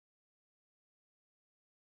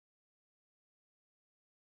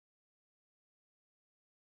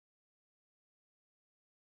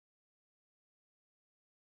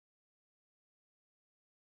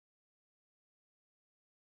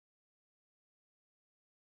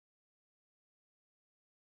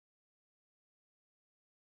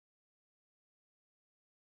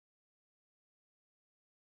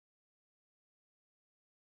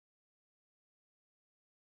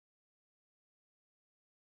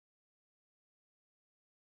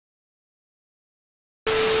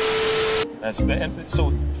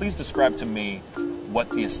So please describe to me what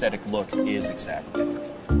the aesthetic look is exactly.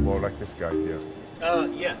 More like this guy here.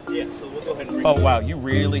 Yeah. So we'll go ahead and bring Oh wow, you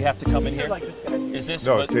really have to come in here? like this guy. Is this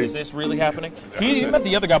No, is this really happening? He met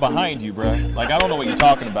the other guy behind you, bro. Like I don't know what you're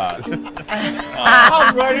talking about.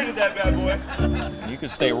 I'm right into that bad boy. You can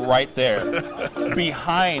stay right there,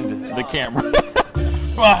 behind the camera,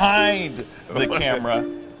 behind the camera.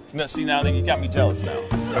 No, see now you got me jealous now.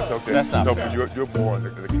 That's okay. That's not no, fair. but you're more in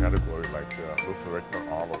the category like Luther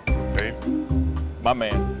Arnold. Okay? My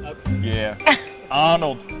man. Yeah.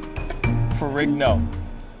 Arnold Ferrigno.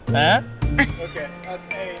 Huh? Okay.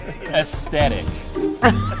 Aesthetic.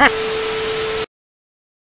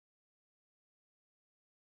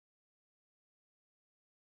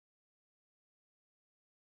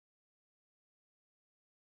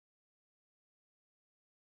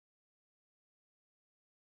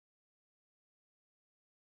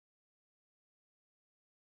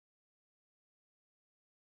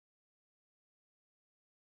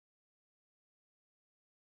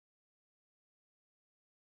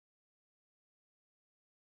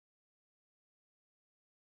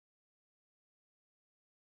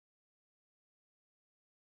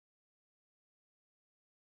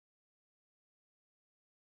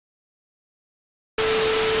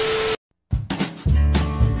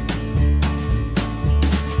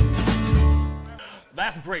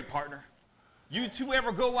 That's great, partner. You two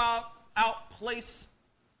ever go outplace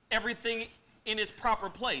everything in its proper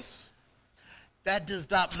place? That does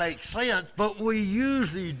not make sense, but we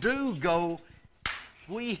usually do go,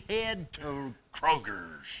 we head to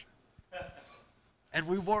Kroger's and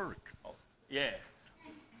we work. Oh, yeah.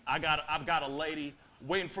 I've got a lady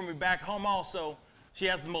waiting for me back home also. She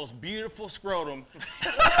has the most beautiful scrotum.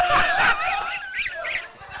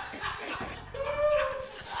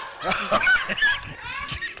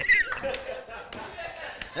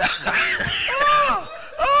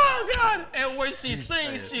 Oh, God. And when she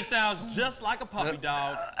sings, she sounds just like a puppy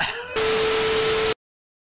dog.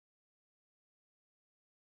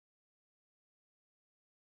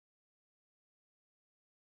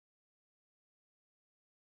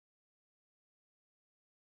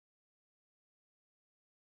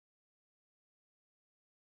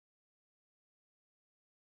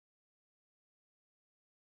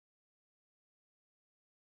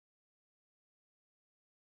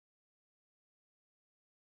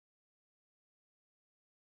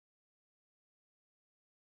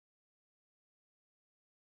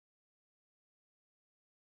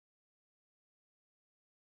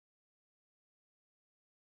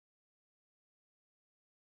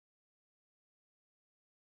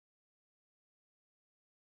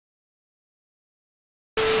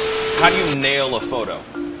 How do you nail a photo?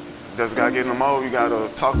 Just gotta get in the mode. You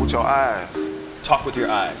gotta talk with your eyes. Talk with your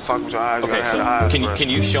eyes. Talk with your eyes. You Okay, gotta so have the eyes can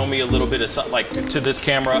you show me a little bit of something, like to this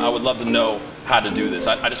camera? I would love to know how to do this.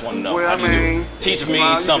 I just want to know. Well, How do you do it? you Teach can me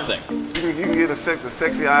smile, something. You can get the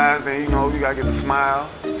sexy eyes. Then you gotta get the smile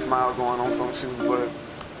going on some shoes, but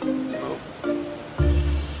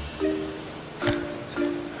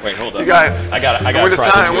Wait, hold up. You got. I gotta when try it's this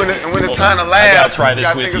time, with when, you. it, when it's Hold time on. to laugh, I gotta try you this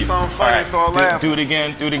gotta with think you. of something funny and start laughing. Do it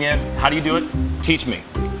again. Do it again. How do you do it? Teach me.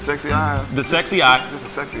 Sexy eyes. The sexy eye. This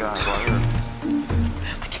is sexy eyes right here.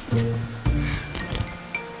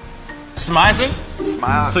 Smizing?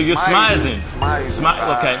 Smile. So you're smizing.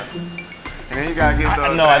 Smile. Okay. And then you gotta get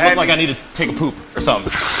the. No, I look like I need to take a poop or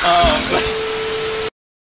something.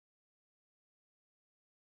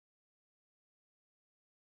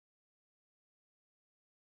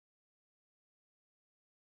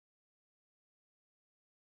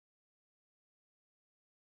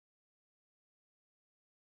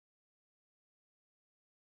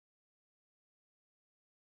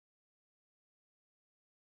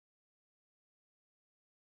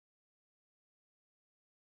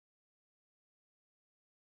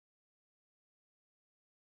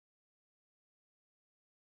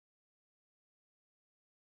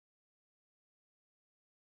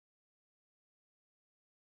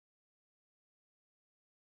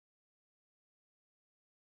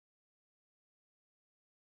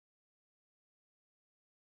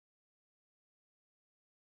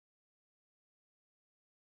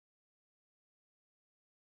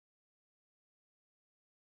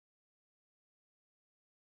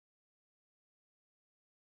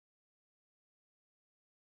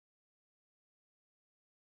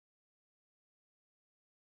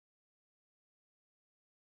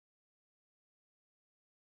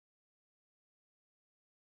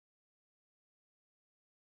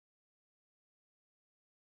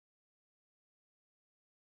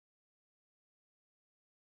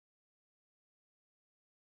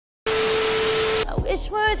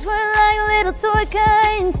 Wish words were like little toy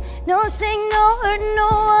guns. No sting, no hurt, no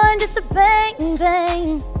one, just a bang,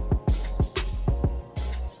 bang.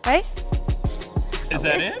 Right? Is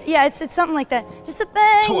that it? Yeah, it's something like that. Just a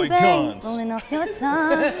bang, Toy bang, guns. rolling off your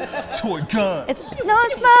tongue. Toy guns. It's no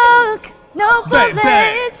smoke, no Bang,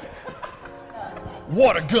 bang. bullets.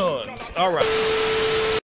 Water guns. All right.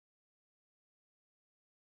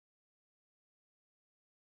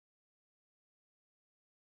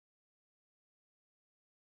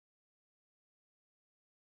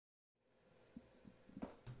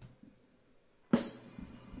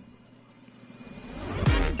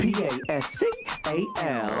 Pascal,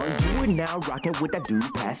 you are now rocking with that dude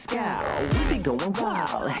Pascal. We be going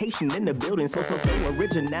wild, Haitian in the building, so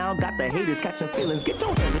original. Got the haters catching feelings. Get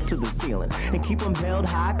your hands up to the ceiling and keep them held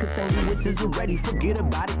high. Cause St. Louis isn't ready. Forget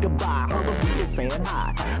about it, goodbye. Hold up, we just saying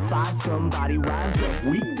hi. Five somebody, rise up.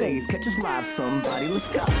 Weekdays, catch us live. Somebody, let's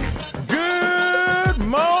go. Good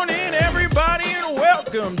morning, everybody, and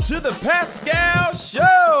welcome to the Pascal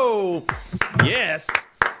Show. Yes.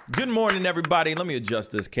 Good morning, everybody. Let me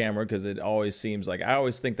adjust this camera because it always seems like I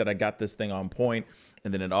always think that I got this thing on point,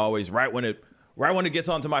 and then it always right when it gets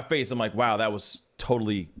onto my face, I'm like, wow, that was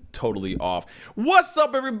totally off. What's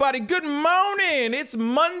up, everybody? Good morning. It's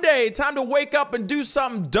Monday. Time to wake up and do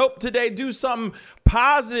something dope today. Do something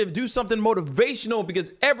positive. Do something motivational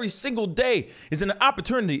because every single day is an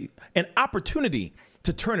opportunity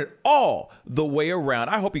to turn it all the way around.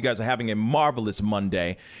 I hope you guys are having a marvelous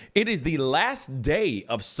Monday. It is the last day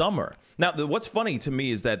of summer. Now, what's funny to me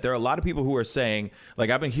is that there are a lot of people who are saying, like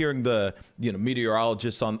I've been hearing the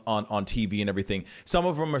meteorologists on TV and everything. Some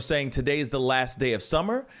of them are saying today is the last day of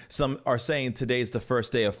summer. Some are saying today is the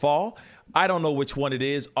first day of fall. I don't know which one it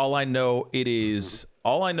is. All I know is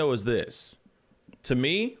this. To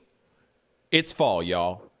me, it's fall,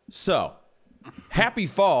 y'all. So, happy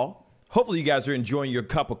fall. Hopefully you guys are enjoying your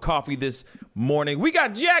cup of coffee this morning. We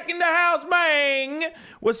got Jack in the house, man.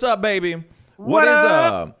 What's up, baby? What is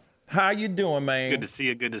up? How you doing, man? Good to see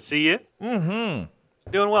you. Good to see you.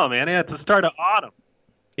 Mm-hmm. Doing well, man. Yeah, it's the start of autumn.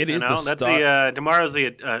 It is the start. That's tomorrow's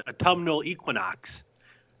the autumnal equinox,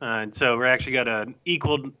 and so we're actually got an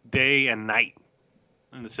equal day and night,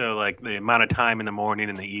 and so like the amount of time in the morning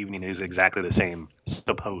and the evening is exactly the same,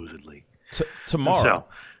 supposedly. Tomorrow. So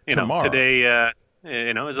tomorrow. Today.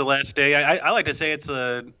 It's the last day. I like to say it's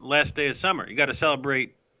the last day of summer. You got to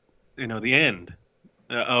celebrate, the end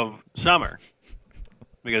of summer,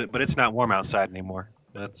 but it's not warm outside anymore.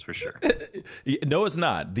 That's for sure. No, it's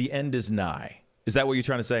not. The end is nigh. Is that what you're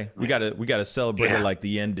trying to say? We gotta celebrate it like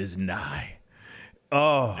the end is nigh.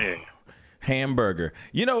 Oh, yeah. Hamburger.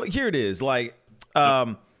 Here it is. Like,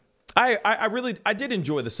 I did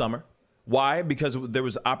enjoy the summer. Why? Because there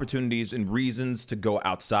was opportunities and reasons to go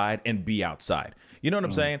outside and be outside. You know what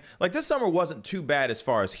I'm saying? Like this summer wasn't too bad as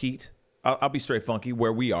far as heat. I'll be straight funky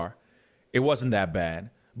where we are. It wasn't that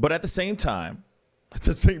bad. But at the same time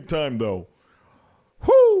though,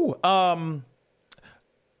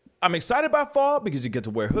 I'm excited about fall because you get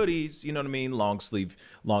to wear hoodies, you know what I mean? Long sleeve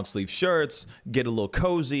shirts, get a little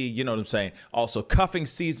cozy, you know what I'm saying? Also, cuffing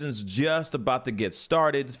season's just about to get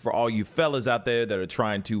started for all you fellas out there that are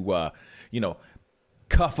trying to,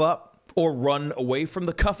 cuff up or run away from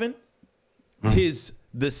the cuffing. Tis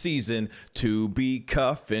the season to be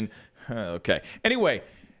cuffing. Okay. Anyway,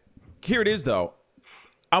 here it is, though.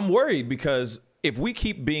 I'm worried because if we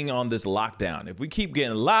keep being on this lockdown, if we keep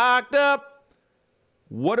getting locked up,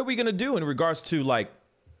 what are we going to do in regards to like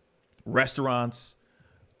restaurants,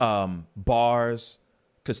 bars?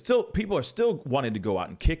 Because still people are still wanting to go out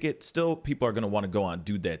and kick it. Still people are going to want to go out and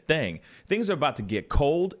do their thing. Things are about to get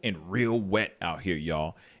cold and real wet out here,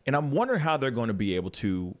 y'all. And I'm wondering how they're going to be able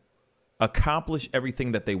to accomplish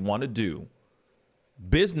everything that they want to do.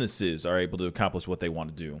 Businesses are able to accomplish what they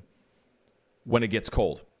want to do when it gets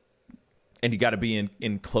cold. And you got to be in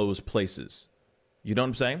enclosed places. You know what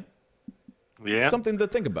I'm saying? Yeah. Something to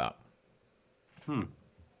think about.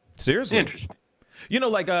 Seriously. Interesting.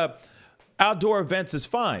 Like outdoor events is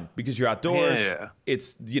fine because you're outdoors. Yeah.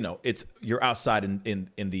 It's you're outside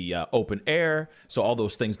in the open air, so all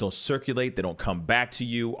those things don't circulate, they don't come back to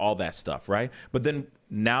you, all that stuff, right? But then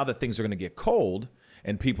now that things are going to get cold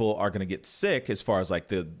and people are going to get sick, as far as like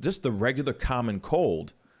the regular common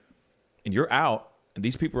cold, and you're out and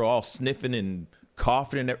these people are all sniffing and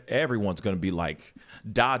coughing, and everyone's going to be like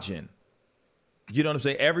dodging. You know what I'm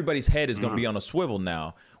saying? Everybody's head is going to be on a swivel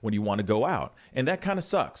now when you want to go out. And that kind of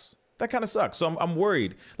sucks. So I'm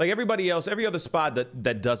worried. Like everybody else, every other spot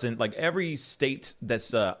that doesn't, like every state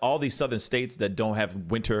that's all these southern states that don't have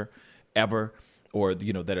winter ever, or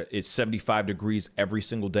that it's 75 degrees every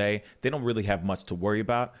single day, they don't really have much to worry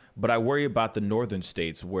about. But I worry about the northern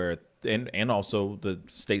states where, and also the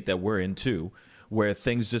state that we're in too, where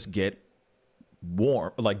things just get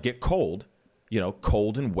warm, like get cold,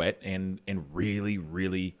 cold and wet and really,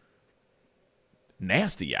 really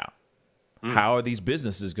nasty out. How are these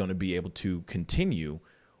businesses going to be able to continue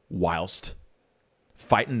whilst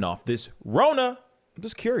fighting off this Rona? I'm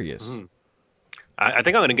just curious. I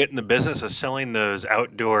think I'm going to get in the business of selling those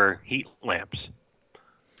outdoor heat lamps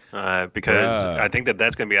because I think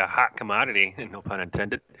that's going to be a hot commodity, no pun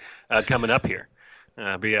intended, coming up here.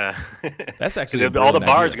 That's actually all the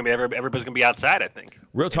bars are going to be everybody's going to be outside. I think.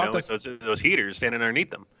 Real talk. With those heaters standing underneath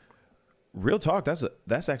them. Real talk.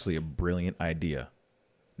 That's actually a brilliant idea.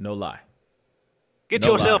 No lie. Get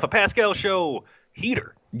yourself a Pascal Show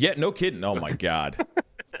heater. Yeah, no kidding. Oh my God.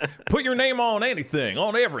 Put your name on anything,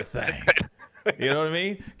 on everything. You know what I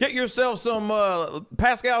mean? Get yourself some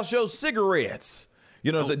Pascal Show cigarettes.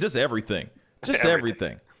 You know what I'm saying? Just everything. Just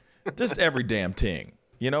everything. Just every damn thing.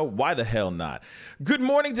 Why the hell not? Good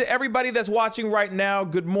morning to everybody that's watching right now.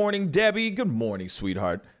 Good morning, Debbie. Good morning,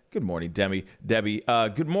 sweetheart. Good morning, Debbie.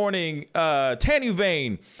 Good morning, Tanny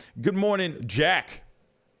Vane. Good morning, Jack.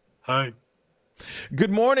 Hi. Good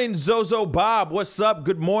morning, Zozo Bob. What's up?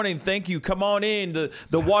 Good morning. Thank you. Come on in. The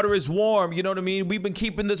water is warm. You know what I mean? We've been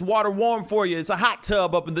keeping this water warm for you. It's a hot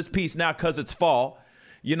tub up in this piece now because it's fall.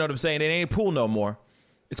 You know what I'm saying? It ain't a pool no more.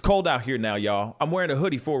 It's cold out here now, y'all. I'm wearing a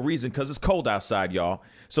hoodie for a reason because it's cold outside, y'all.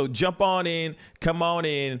 So jump on in. Come on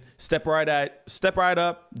in. Step right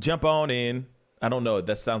up. Jump on in. I don't know.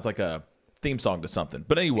 That sounds like a theme song to something.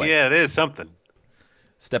 But anyway. Yeah, it is something.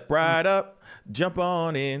 Step right up. Jump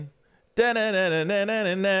on in. Something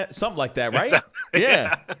like that, right?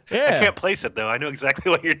 Yeah. I can't place it, though. I know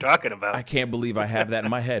exactly what you're talking about. I can't believe I have that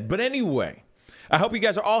in my head. But anyway, I hope you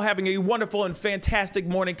guys are all having a wonderful and fantastic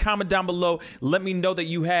morning. Comment down below. Let me know that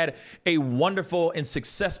you had a wonderful and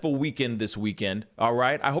successful weekend this weekend. All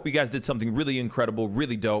right? I hope you guys did something really incredible,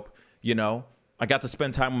 really dope. I got to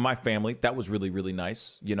spend time with my family. That was really, really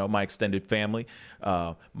nice. My extended family.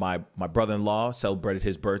 My brother-in-law celebrated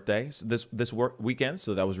his birthday this weekend,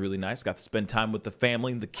 so that was really nice. Got to spend time with the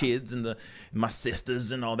family and the kids and my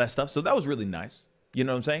sisters and all that stuff. So that was really nice. You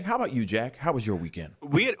know what I'm saying? How about you, Jack? How was your weekend?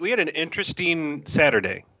 We had an interesting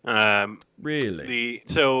Saturday. Really?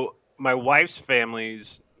 So my wife's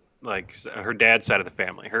family's, like her dad's side of the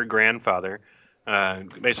family, her grandfather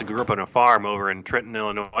basically grew up on a farm over in Trenton,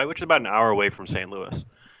 Illinois, which is about an hour away from St. Louis.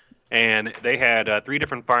 And they had 3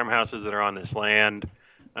 different farmhouses that are on this land.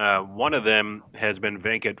 One of them has been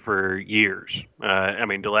vacant for years.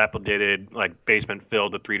 Dilapidated, like basement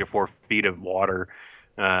filled with 3 to 4 feet of water,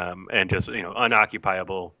 and just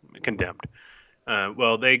unoccupiable, condemned.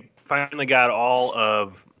 Well, they finally got all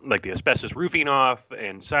of like the asbestos roofing off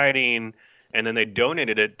and siding, and then they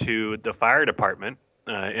donated it to the fire department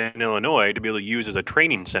in Illinois to be able to use as a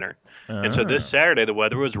training center. And so this Saturday, the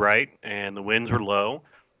weather was right and the winds were low.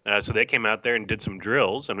 So they came out there and did some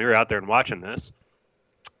drills, and we were out there and watching this.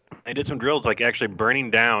 They did some drills, like actually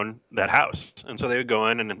burning down that house. And so they would go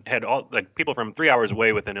in and had all like people from 3 hours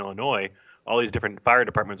away within Illinois. All these different fire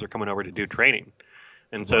departments are coming over to do training.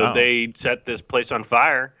 And so they set this place on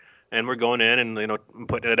fire, and we're going in and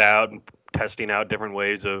putting it out and testing out different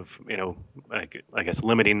ways of I guess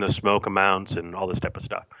limiting the smoke amounts and all this type of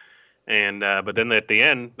stuff. And but then at the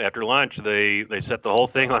end, after lunch, they set the whole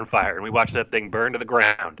thing on fire, and we watched that thing burn to the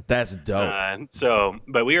ground. That's dope.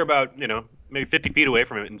 But we were about maybe 50 feet away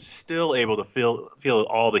from it, and still able to feel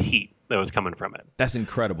all the heat that was coming from it. That's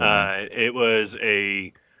incredible. It was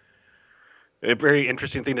a very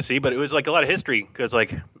interesting thing to see, but it was like a lot of history because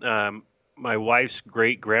my wife's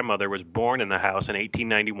great grandmother was born in the house in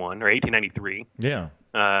 1891 or 1893. Yeah.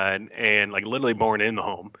 And like literally born in the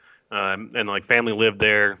home. And like family lived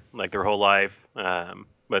there like their whole life.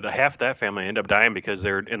 But half that family ended up dying because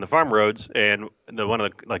they're in the farm roads, and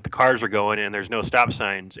the cars were going, and there's no stop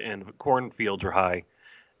signs, and the cornfields are high,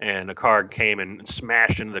 and a car came and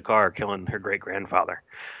smashed into the car, killing her great grandfather.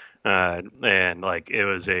 And like it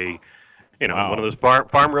was a one of those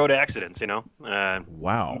farm road accidents,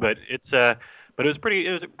 Wow. But it was pretty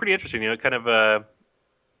interesting, kind of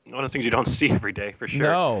one of those things you don't see every day for sure.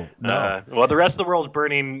 No. Well, the rest of the world's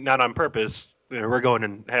burning not on purpose. We're going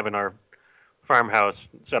and having our farmhouse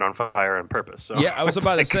set on fire on purpose. So yeah, I was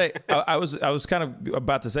about to say, I was kind of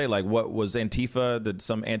about to say, like, what was Antifa? Did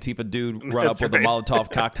some Antifa dude run up with a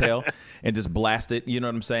Molotov cocktail and just blast it? You know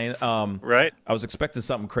what I'm saying? Right. I was expecting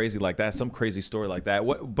something crazy like that, some crazy story like that.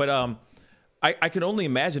 But I can only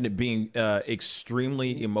imagine it being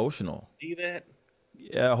extremely emotional. See that?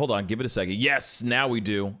 Hold on, give it a second. Yes, now we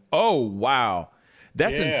do. Oh, wow.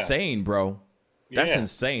 That's Yeah. insane, bro. That's Yeah.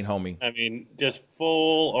 insane, homie. I mean, just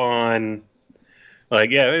full on. Like,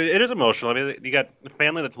 yeah, it is emotional. I mean, you got a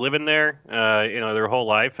family that's living there, their whole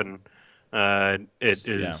life, and it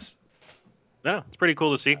Yeah. is. No, it's pretty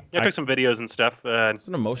cool to see. I took some videos and stuff. It's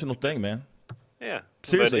an emotional thing, man. Yeah,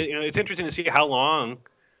 Seriously. but it's interesting to see how long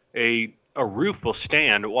a roof will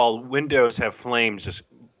stand while windows have flames just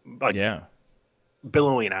like Yeah.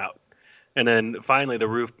 billowing out, and then finally the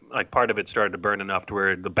roof, like part of it started to burn enough to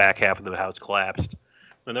where the back half of the house collapsed,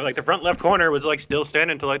 and they're like the front left corner was like still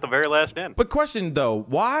standing to like the very last end. But question though,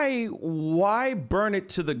 why burn it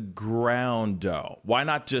to the ground though? Why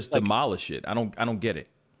not just demolish it? I don't get it.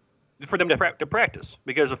 For them to practice,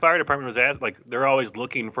 because the fire department was asked, like they're always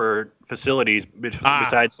looking for facilities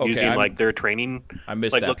besides using like their training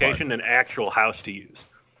missed like that location, part. an actual house to use,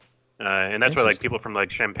 and that's why like people from like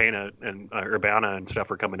Champaign and Urbana and stuff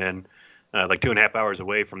were coming in like 2.5 hours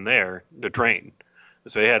away from there to train.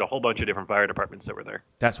 So they had a whole bunch of different fire departments that were there.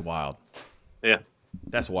 That's wild. Yeah,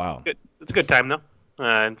 That's wild. it's a good time though,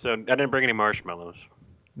 and so I didn't bring any marshmallows.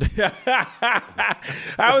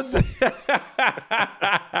 I was.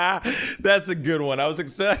 That's a good one. I was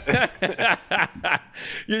excited.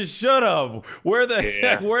 You should have. Where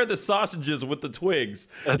are the sausages with the twigs?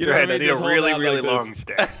 That's you know right. what I mean? I need Just a hold really, out really like long this.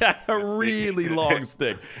 stick. A really long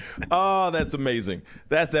stick. Oh, that's amazing.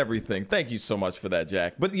 That's everything. Thank you so much for that,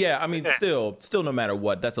 Jack. But yeah, I mean, still, no matter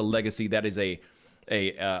what, that's a legacy. That is a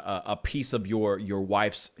piece of your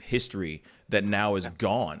wife's history that now is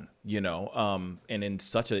gone, and in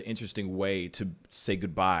such an interesting way to say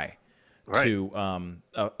goodbye to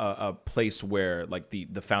a place where like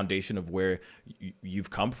the foundation of where you've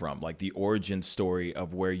come from, like the origin story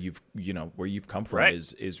of where you've come from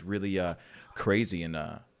is really crazy, and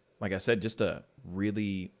like I said, just a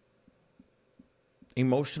really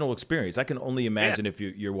emotional experience. I can only imagine if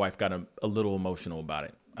your wife got a little emotional about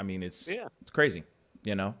it. I mean, it's crazy.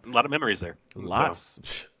 A lot of memories there.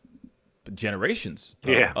 Lots, generations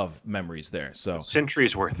of memories there. So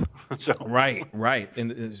Centuries worth. So right,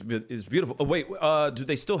 and it's beautiful. Oh wait, do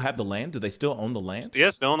they still have the land? Do they still own the land?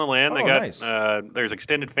 Yes, they own the land. They Oh, got nice. there's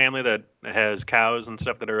extended family that has cows and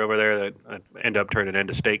stuff that are over there that end up turning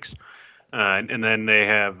into steaks. And then they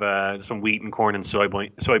have some wheat and corn and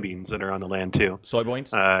soybeans that are on the land too.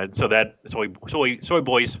 Soybeans. So that soy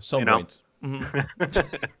boys. Soybeans.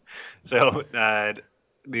 So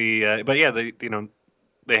but yeah,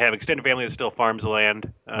 they have extended family that still farms the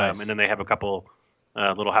land, Nice. and then they have a couple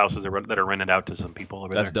little houses that are rented out to some people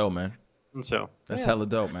over That's there. dope, man. And so That's hella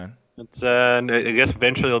dope, man. it's I guess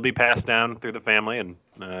eventually it'll be passed down through the family, and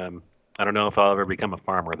I don't know if I'll ever become a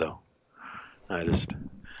farmer though.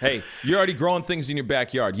 Hey, you're already growing things in your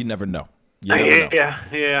backyard. You never know. You never know.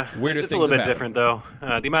 Yeah. Weirder It's a things little bit have different though.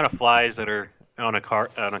 The amount of flies that are on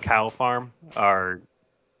a cow farm are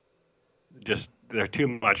they're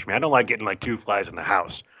too much, man. I don't like getting like 2 flies in the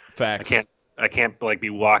house. Facts. I can't like be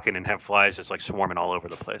walking and have flies just like swarming all over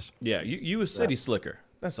the place. Yeah, you a city slicker.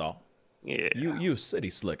 That's all. Yeah. You a city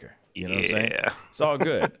slicker. You know what I'm saying? Yeah. It's all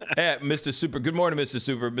good. Hey, Mr. Super. Good morning, Mr.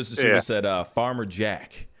 Super. Mr. Super said, Farmer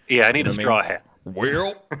Jack. Yeah, I need You know a what I straw mean? hat.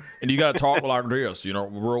 Well, and you got to talk like this,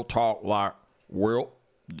 real talk like, well,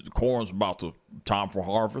 the corn's about to time for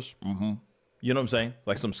harvest. Mm-hmm. You know what I'm saying?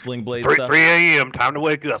 Like some sling blade 3 stuff. 3 a.m. Time to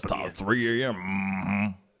wake up. It's time, 3 a.m.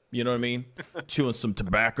 Mm-hmm. You know what I mean? Chewing some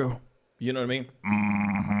tobacco. You know what I mean?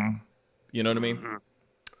 Mm-hmm. You know what I mean?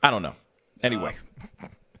 I don't know. Anyway.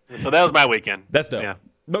 So that was my weekend. That's dope. Yeah.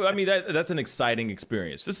 But I mean, that's an exciting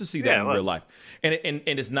experience just to see that in real life. And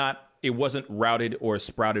it wasn't routed or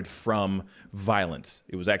sprouted from violence.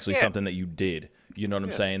 It was actually something that you did. You know what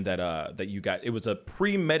I'm saying? That you got. It was a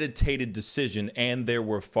premeditated decision, and there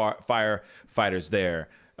were firefighters there,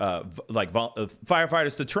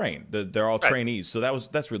 firefighters to train. They're all trainees, so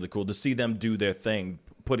that's really cool to see them do their thing,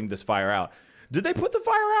 putting this fire out. Did they put the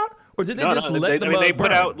fire out, or did they let them? They put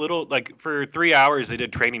burn? out little for 3 hours. They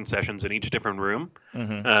did training sessions in each different room,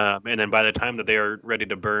 and then by the time that they were ready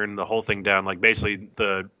to burn the whole thing down, like basically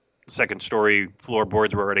the second story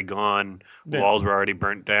floorboards were already gone, walls were already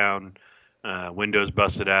burnt down, windows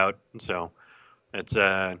busted out. So it's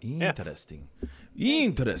interesting.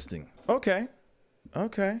 Interesting. Okay.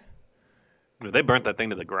 They burnt that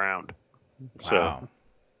thing to the ground. So Wow.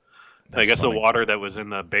 I guess funny. the water that was in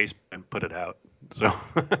the basement put it out. So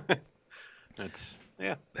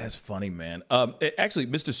That's funny, man. Actually,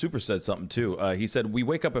 Mr. Super said something too. He said we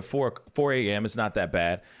wake up at 4 a.m. It's not that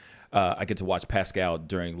bad. I get to watch Pascal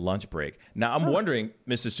during lunch break. Now I'm wondering,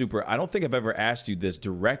 Mr. Super. I don't think I've ever asked you this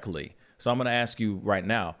directly, so I'm going to ask you right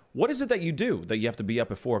now. What is it that you do that you have to be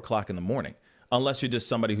up at 4 o'clock in the morning? Unless you're just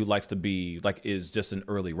somebody who likes to be is just an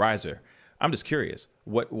early riser. I'm just curious.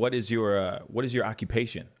 What is your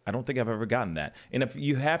occupation? I don't think I've ever gotten that. And if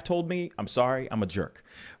you have told me, I'm sorry. I'm a jerk.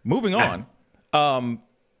 Moving on. And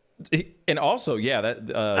also, yeah,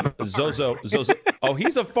 that Zozo. Oh,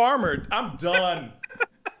 he's a farmer. I'm done.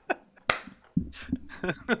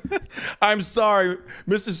 I'm sorry,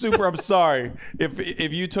 Mr. Super. I'm sorry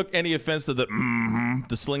if you took any offense to the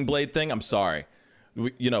sling blade thing. I'm sorry.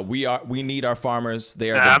 We need our farmers. They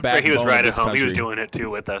are the I'm backbone sure he was right of at this home. country. He was doing it too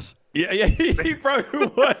with us. Yeah, he probably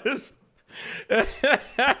was.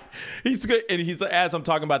 He's good, and he's as I'm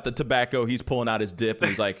talking about the tobacco. He's pulling out his dip, and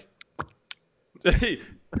he's like,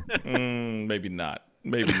 maybe not.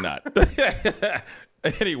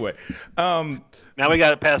 Anyway, now we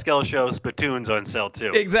got Pascal show spittoons on sale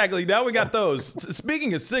too. Exactly. Now we got those.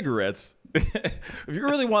 Speaking of cigarettes, if you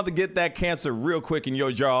really want to get that cancer real quick in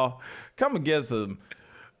your jaw, come and get some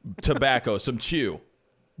tobacco, some chew.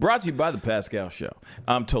 Brought to you by the Pascal Show.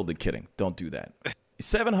 I'm totally kidding. Don't do that.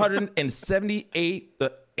 778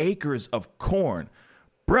 acres of corn.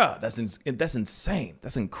 Bruh, that's insane.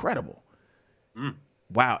 That's incredible.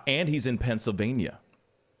 Wow. And he's in Pennsylvania.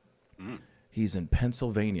 He's in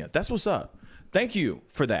Pennsylvania. That's what's up. Thank you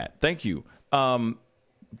for that. Thank you.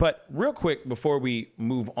 But real quick, before we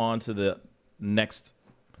move on to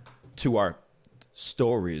our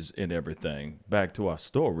stories and everything, back to our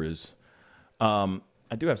stories, I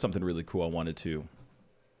do have something really cool I wanted to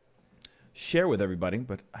share with everybody,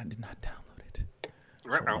 but I did not download it.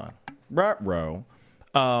 Hold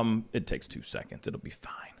on. It takes 2 seconds. It'll be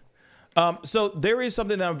fine. So there is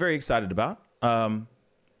something that I'm very excited about.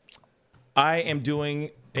 I am doing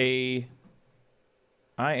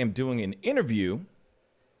an interview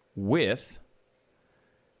with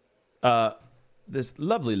this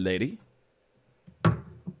lovely lady.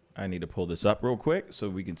 I need to pull this up real quick so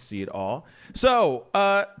we can see it all. So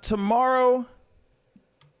tomorrow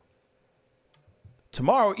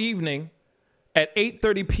evening at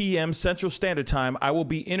 8:30 p.m. Central Standard Time, I will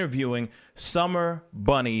be interviewing Summer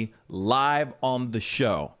Bunny live on the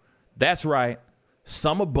show. That's right,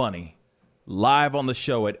 Summer Bunny live on the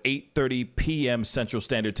show at 8:30 p.m. Central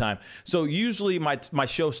Standard Time. So usually my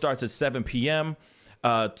show starts at 7 p.m.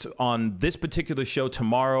 On this particular show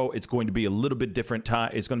tomorrow, it's going to be a little bit different time.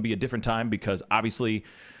 It's going to be a different time because obviously,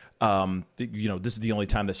 this is the only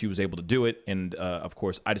time that she was able to do it. And of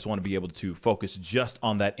course, I just want to be able to focus just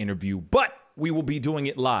on that interview. But we will be doing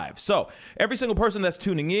it live. So every single person that's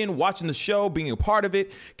tuning in, watching the show, being a part of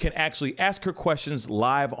it, can actually ask her questions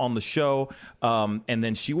live on the show. And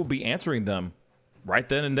then she will be answering them right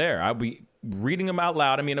then and there. I'll be reading them out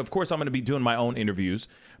loud. I mean, of course, I'm going to be doing my own interviews,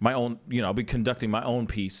 I'll be conducting my own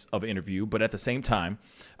piece of interview. But at the same time,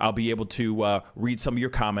 I'll be able to read some of your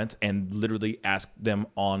comments and literally ask them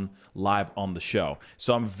live on the show.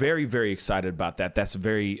 So I'm very, very excited about that. That's a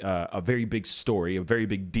very big story, a very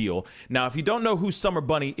big deal. Now, if you don't know who Summer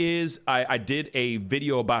Bunny is, I did a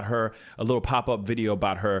video about her, a little pop-up video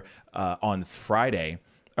about her on Friday,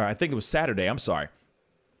 or I think it was Saturday. I'm sorry.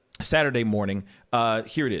 Saturday morning.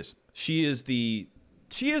 Here it is. Okay,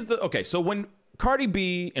 so when Cardi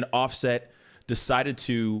B and Offset decided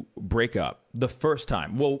to break up the first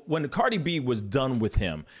time, when Cardi B was done with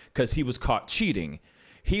him because he was caught cheating,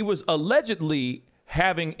 he was allegedly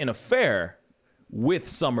having an affair with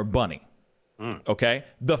Summer Bunny. Okay,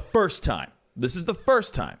 the first time. This is the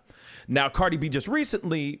first time. Now, Cardi B just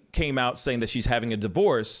recently came out saying that she's having a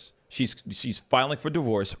divorce. She's filing for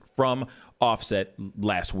divorce from Offset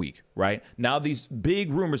last week, right? Now these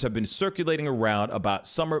big rumors have been circulating around about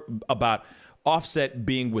Offset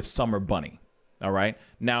being with Summer Bunny. All right.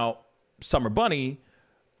 Now, Summer Bunny,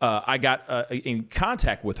 I got in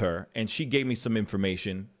contact with her and she gave me some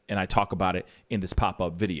information and I talk about it in this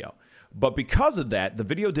pop-up video. But because of that, the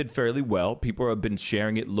video did fairly well. People have been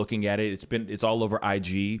sharing it, looking at it. It's all over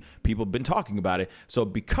IG. People have been talking about it. So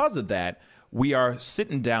because of that, we are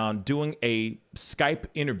sitting down doing a Skype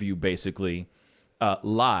interview, basically,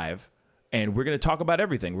 live, and we're going to talk about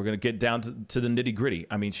everything. We're going to get down to the nitty gritty.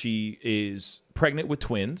 I mean, she is pregnant with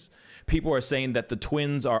twins. People are saying that the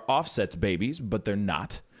twins are Offset's babies, but they're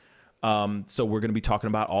not. So we're going to be talking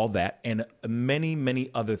about all that and many,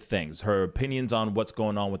 many other things. Her opinions on what's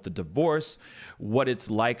going on with the divorce, what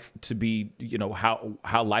it's like to be,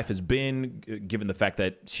 how life has been, given the fact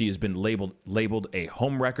that she has been labeled a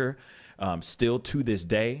homewrecker. Still to this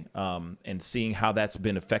day, and seeing how that's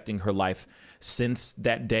been affecting her life since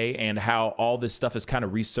that day and how all this stuff is kind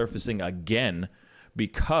of resurfacing again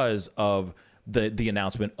because of the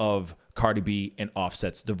announcement of Cardi B and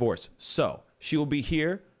Offset's divorce. So she will be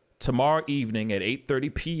here tomorrow evening at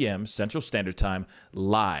 8:30 p.m. Central Standard Time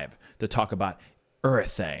live to talk about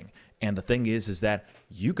everything. And the thing is that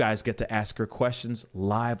you guys get to ask her questions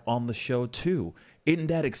live on the show too. Isn't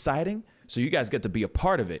that exciting? So you guys get to be a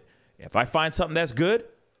part of it. If I find something that's good,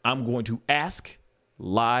 I'm going to ask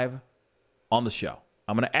live on the show.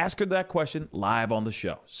 I'm going to ask her that question live on the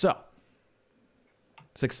show. So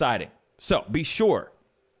it's exciting. So be sure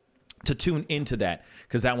to tune into that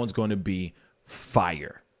because that one's going to be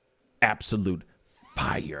fire. Absolute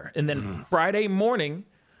fire. And then Friday morning,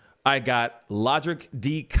 I got Logic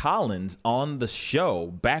D. Collins on the show,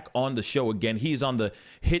 back on the show again. He's on the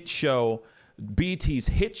hit show, BT's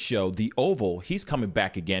hit show, The Oval. He's coming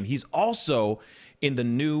back again. He's also in the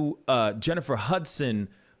new Jennifer Hudson,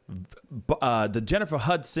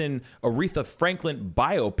 Aretha Franklin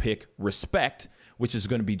biopic, Respect, which is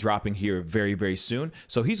going to be dropping here very, very soon.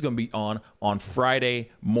 So he's going to be on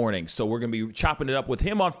Friday morning. So we're going to be chopping it up with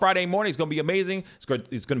him on Friday morning. It's going to be amazing. It's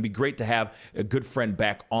going to be great to have a good friend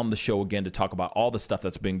back on the show again to talk about all the stuff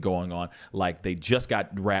that's been going on. Like they just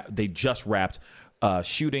wrapped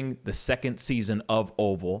shooting the second season of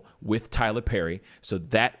Oval with Tyler Perry. So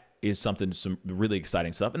that is some really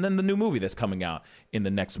exciting stuff. And then the new movie that's coming out in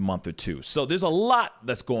the next month or two. So there's a lot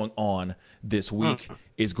that's going on this week.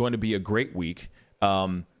 It's going to be a great week.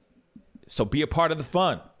 So be a part of the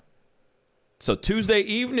fun. So Tuesday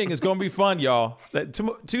evening is going to be fun, y'all.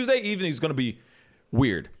 Tuesday evening is going to be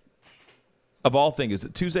weird. Of all things,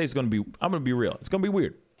 Tuesday is going to be, I'm going to be real. It's going to be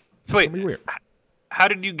weird. So wait, how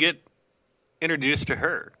did you get introduced to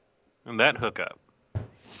her and that hookup?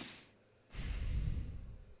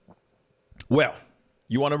 Well,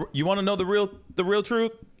 you want to know the real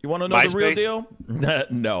truth? You want to know MySpace? the real deal?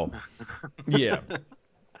 No. Yeah.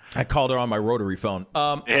 I called her on my rotary phone.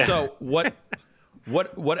 Yeah. So what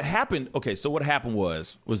happened? Okay, so what happened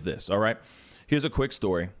was this, all right? Here's a quick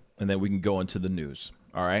story, and then we can go into the news,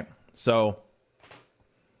 all right? So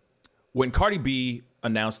when Cardi B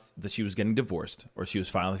announced that she was getting divorced, or she was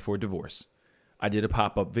filing for divorce, I did a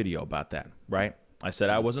pop-up video about that, right? I said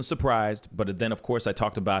I wasn't surprised, but then, of course, I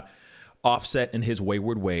talked about Offset and his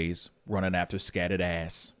wayward ways, running after scattered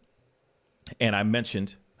ass. And I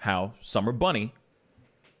mentioned how Summer Bunny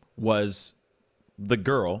was the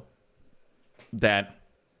girl that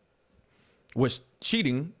was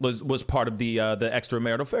cheating, was part of the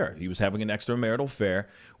extramarital affair. He was having an extramarital affair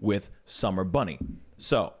with Summer Bunny.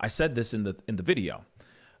 So I said this in the video.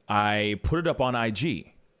 I put it up on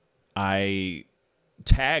IG. I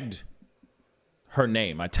tagged her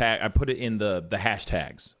name. I put it in the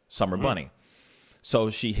hashtags, Summer Bunny. So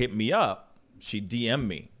she hit me up. She DM'd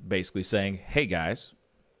me basically saying, hey guys.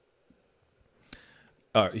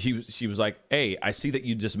 She was like, hey, I see that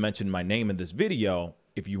you just mentioned my name in this video.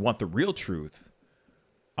 If you want the real truth,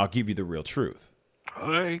 I'll give you the real truth.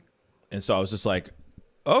 Hi. And so I was just like,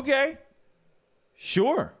 okay,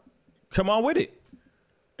 sure. Come on with it.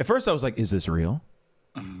 At first I was like, is this real?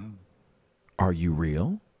 Are you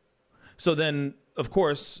real? So then, of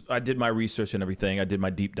course, I did my research and everything. I did my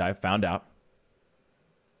deep dive, found out.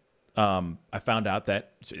 I found out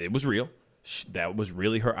that it was real. That was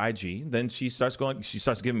really her IG. Then she starts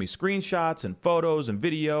giving me screenshots and photos and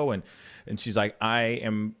video. And she's like, I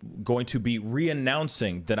am going to be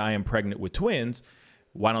re-announcing that I am pregnant with twins.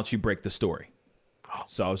 Why don't you break the story?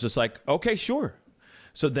 So I was just like, okay, sure.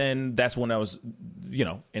 So then that's when I was,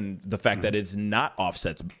 and the fact that it's not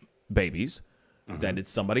Offset's babies, that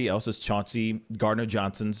it's somebody else. It's Chauncey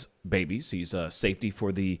Gardner-Johnson's babies. He's a safety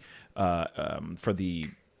for the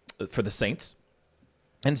Saints.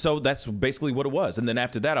 And so that's basically what it was. And then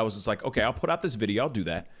after that, I was just like, okay, I'll put out this video. I'll do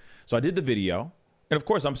that. So I did the video. And of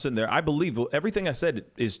course, I'm sitting there. I believe everything I said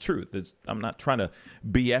is truth. I'm not trying to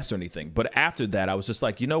BS or anything. But after that, I was just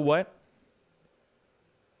like, you know what?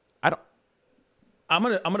 I'm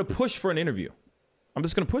gonna push for an interview. I'm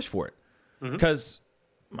just gonna push for it because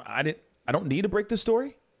I don't need to break this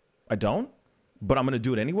story. I don't. But I'm gonna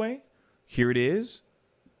do it anyway. Here it is.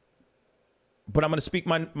 But I'm gonna speak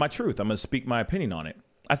my truth. I'm gonna speak my opinion on it.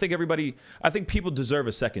 I think people deserve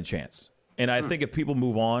a second chance. And I think if people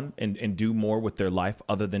move on and do more with their life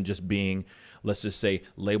other than just being, let's just say,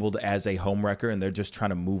 labeled as a homewrecker, and they're just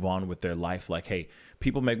trying to move on with their life, like, hey,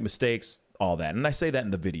 people make mistakes, all that. And I say that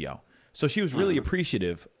in the video. So she was really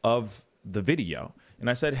appreciative of the video. And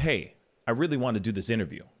I said, hey, I really want to do this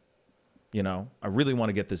interview. I really want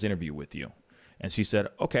to get this interview with you. And she said,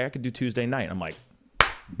 okay, I could do Tuesday night. I'm like,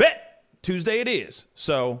 bet, Tuesday it is.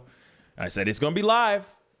 So I said, it's going to be live.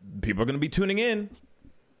 People are going to be tuning in.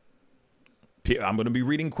 I'm going to be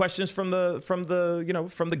reading questions from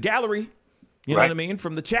the gallery. You know what I mean?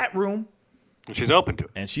 From the chat room. And she's open to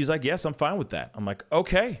it. And she's like, yes, I'm fine with that. I'm like,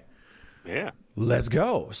 okay. Yeah. Let's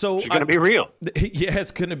go. So she's going to be real. Yeah,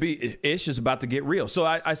 it's going to be, Ish is about to get real. So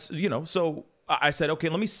I I said, okay,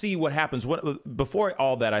 let me see what happens. Before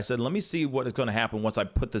all that, I said, let me see what is going to happen once I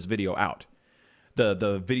put this video out.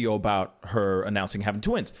 The video about her announcing having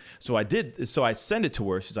twins. So I did. So I send it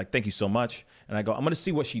to her. She's like, thank you so much. And I go, I'm going to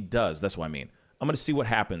see what she does. That's what I mean. I'm going to see what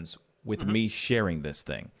happens with me sharing this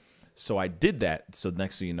thing. So I did that. So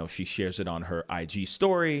next thing you know, she shares it on her IG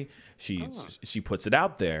story. She puts it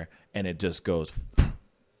out there, and it just goes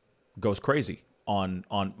crazy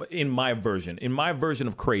in my version. In my version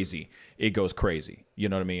of crazy, it goes crazy. You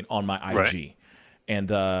know what I mean? On my IG. Right. And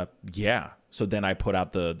yeah. So then I put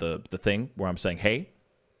out the thing where I'm saying, hey,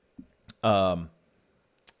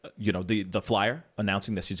 you know, the flyer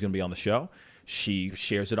announcing that she's going to be on the show. She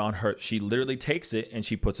shares it on her. She literally takes it and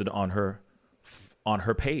she puts it on her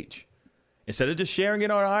page. Instead of just sharing it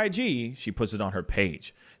on her IG, she puts it on her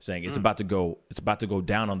page, saying it's about to go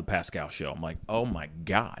down on the Pascal show. I'm like, oh my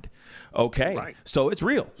God. Okay. Right. So it's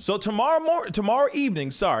real. So tomorrow evening,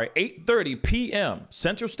 8:30 p.m.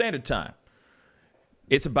 Central Standard Time.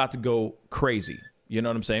 It's about to go crazy. You know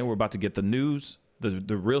what I'm saying? We're about to get the news,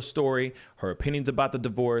 the real story, her opinions about the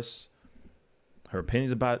divorce, her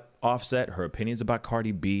opinions about Offset, her opinions about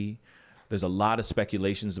Cardi B. There's a lot of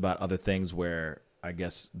speculations about other things where I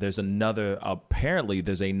guess apparently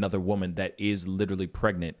there's another woman that is literally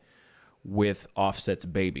pregnant with Offset's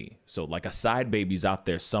baby. So like a side baby's out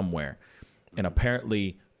there somewhere. And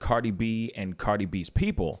apparently Cardi B and Cardi B's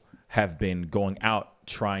people have been going out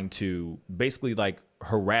trying to basically like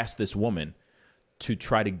harass this woman to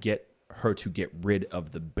try to get her to get rid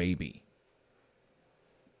of the baby.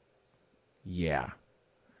 Yeah.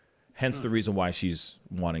 Hence the reason why she's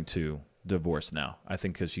wanting to divorce now. I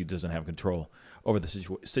think because she doesn't have control over the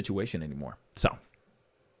situation anymore. So,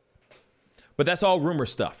 but that's all rumor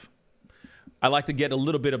stuff. I like to get a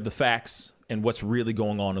little bit of the facts and what's really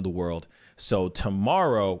going on in the world. So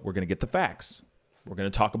tomorrow we're going to get the facts. We're going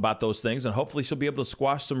to talk about those things, and hopefully she'll be able to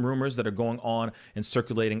squash some rumors that are going on and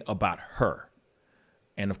circulating about her.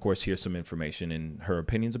 And, of course, here's some information and her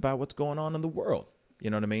opinions about what's going on in the world.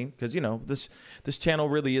 You know what I mean? Because, you know, this channel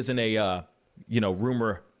really isn't a,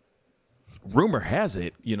 rumor. Rumor has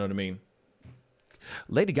it, you know what I mean?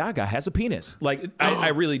 Lady Gaga has a penis. Like,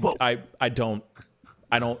 I don't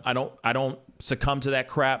succumb to that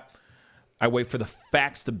crap. I wait for the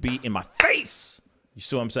facts to be in my face. You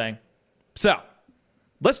see what I'm saying? So,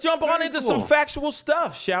 let's jump on into some factual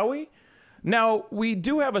stuff, shall we? Now, we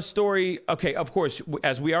do have a story. Okay, of course,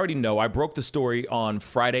 as we already know, I broke the story on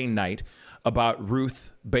Friday night about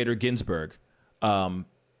Ruth Bader Ginsburg,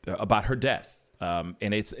 about her death.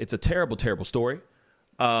 And it's a terrible, terrible story.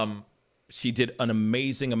 She did an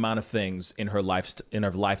amazing amount of things in her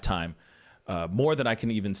lifetime, more than I can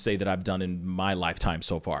even say that I've done in my lifetime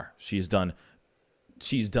so far. She's done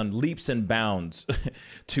leaps and bounds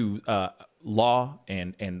to law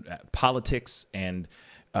and politics, and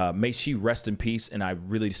may she rest in peace. And I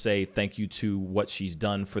really say thank you to what she's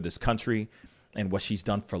done for this country and what she's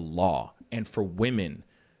done for law and for women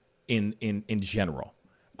in general.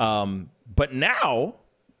 But now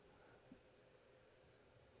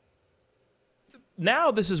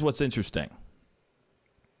this is what's interesting.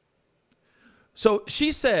 So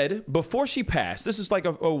she said before she passed, this is like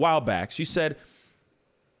a while back, she said,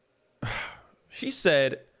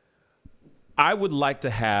 I would like to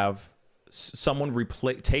have someone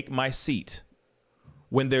take my seat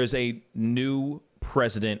when there's a new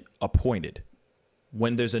president appointed,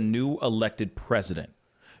 when there's a new elected president,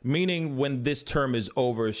 meaning when this term is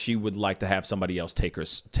over, she would like to have somebody else take her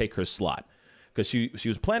slot, because she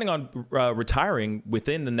was planning on retiring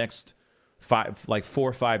within the next 4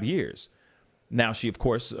 or 5 years. Now she, of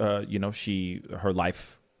course, her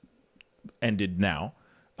life ended now,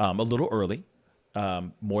 a little early,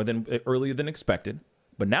 earlier than expected.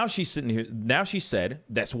 But now she's sitting here. Now she said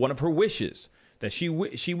that's one of her wishes, that she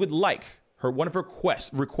would like one of her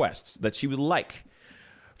requests that she would like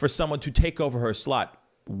for someone to take over her slot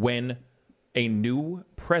when a new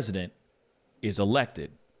president is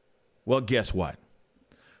elected. Well, guess what?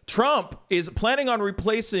 Trump is planning on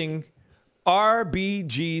replacing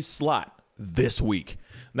RBG's slot this week.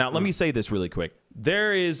 Now, let me say this really quick.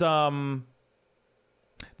 There is the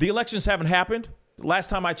elections haven't happened. Last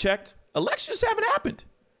time I checked, elections haven't happened.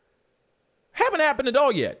 Haven't happened at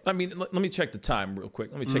all yet. I mean, let me check the time real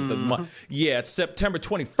quick. Let me check the month. Yeah, it's September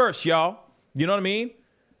 21st, y'all. You know what I mean?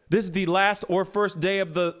 This is the last or first day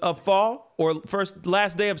of fall, or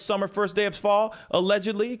last day of summer, first day of fall,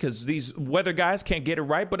 allegedly, because these weather guys can't get it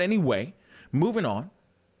right. But anyway, moving on.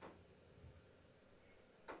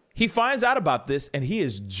 He finds out about this and he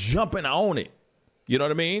is jumping on it. You know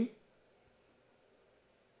what I mean?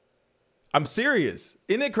 I'm serious.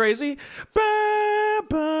 Isn't it crazy? Ba,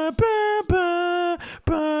 ba, ba, ba.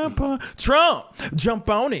 on Trump. Jump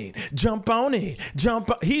on it. Jump on it.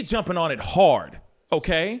 He's jumping on it hard.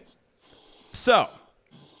 Okay? So,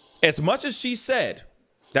 as much as she said,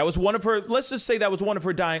 that was one of her, let's just say that was one of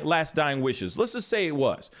her last dying wishes. Let's just say it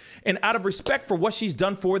was. And out of respect for what she's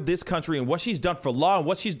done for this country and what she's done for law and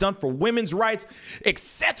what she's done for women's rights,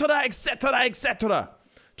 etc., etc., etc.,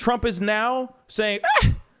 Trump is now saying,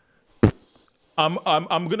 I'm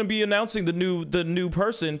going to be announcing the new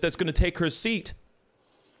person that's going to take her seat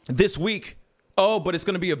this week. Oh, but it's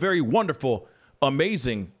going to be a very wonderful,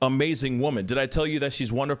 amazing, amazing woman. Did I tell you that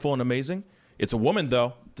she's wonderful and amazing? It's a woman,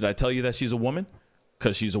 though. Did I tell you that she's a woman?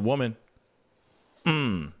 Because she's a woman.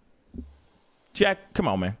 Jack, come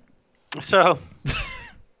on, man. So,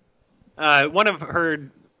 one of her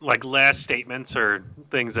last statements or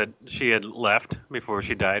things that she had left before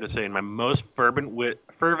she died was saying, "My most fervent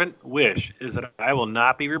wish is that I will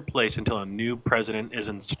not be replaced until a new president is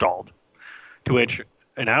installed." To which,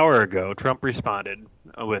 an hour ago, Trump responded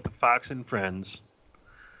with Fox and Friends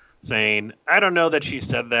saying, "I don't know that she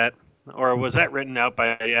said that, or was that written out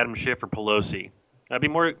by Adam Schiff or Pelosi? I'd be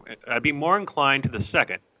more inclined to the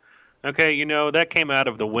second. Okay, that came out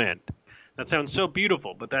of the wind. That sounds so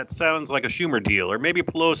beautiful, but that sounds like a Schumer deal, or maybe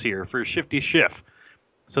Pelosi or for Shifty Schiff.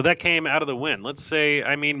 So that came out of the wind. Let's say,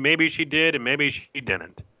 maybe she did and maybe she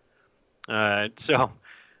didn't."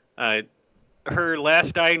 Her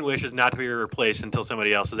last dying wish is not to be replaced until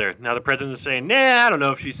somebody else is there. Now the president is saying, "Nah, I don't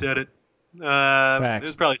know if she said it. It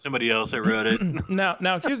was probably somebody else that wrote it."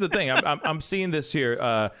 Now here's the thing. I'm seeing this here.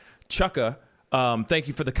 Chucka, thank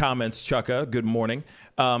you for the comments, Chucka. Good morning.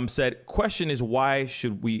 Said, question is why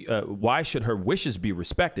should her wishes be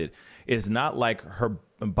respected? It's not like her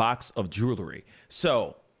box of jewelry.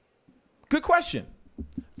 So, good question.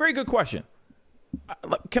 Very good question.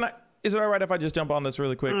 Is it all right if I just jump on this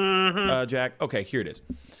really quick, Jack? Okay, here it is.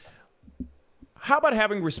 How about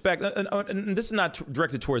having respect? And this is not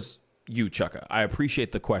directed towards you, Chucka. I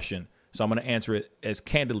appreciate the question, so I'm going to answer it as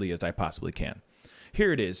candidly as I possibly can.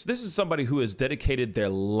 Here it is. This is somebody who has dedicated their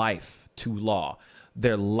life to law,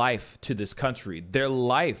 their life to this country, their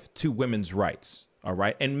life to women's rights, all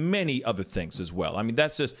right, and many other things as well.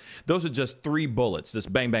 Those are just 3 bullets,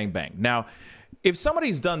 just bang, bang, bang. Now, if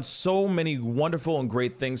somebody's done so many wonderful and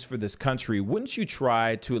great things for this country, wouldn't you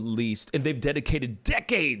try to at least, and they've dedicated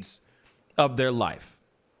decades of their life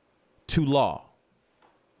to law,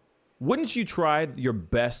 wouldn't you try your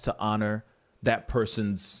best to honor that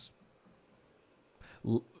person's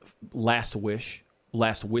last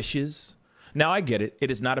wishes? Now, I get it. It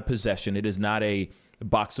is not a possession. It is not a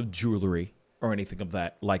box of jewelry or anything of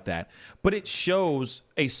that like that. But it shows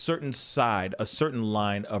a certain side, a certain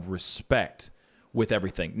line of respect with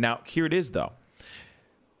everything. Now, here it is, though.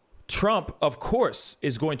 Trump, of course,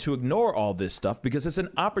 is going to ignore all this stuff because it's an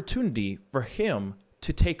opportunity for him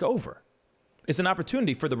to take over. It's an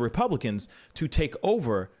opportunity for the Republicans to take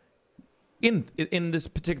over in this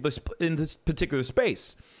particular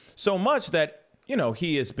space. So much that,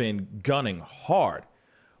 he has been gunning hard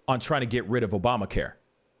on trying to get rid of Obamacare.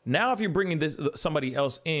 Now, if you're bringing somebody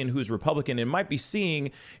else in who's Republican and might be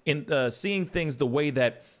seeing things the way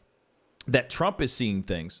that Trump is seeing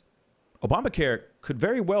things, Obamacare could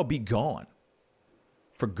very well be gone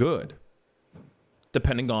for good,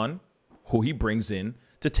 depending on who he brings in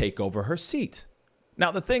to take over her seat.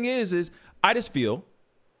 Now, the thing is I just feel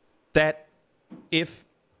that if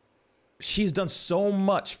she's done so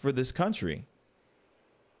much for this country,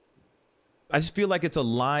 I just feel like it's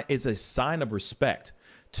a sign of respect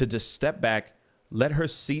to just step back, let her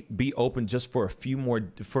seat be open just for a few more,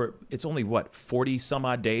 it's only 40 some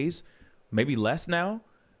odd days, maybe less now,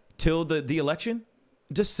 till the election.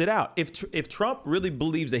 Just sit out. If Trump really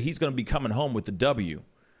believes that he's going to be coming home with the W,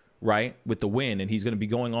 right, with the win, and he's going to be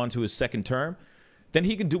going on to his second term, then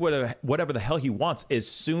he can do whatever the hell he wants as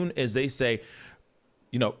soon as they say,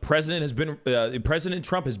 President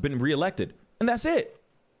Trump has been reelected, and that's it.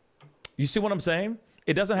 You see what I'm saying?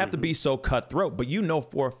 It doesn't have to be so cutthroat, but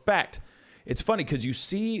for a fact, it's funny because you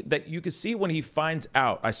can see when he finds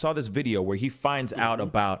out. I saw this video where he finds out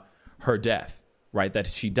about her death, right, that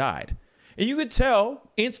she died. And you could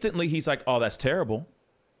tell instantly he's like, oh, that's terrible.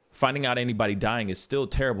 Finding out anybody dying is still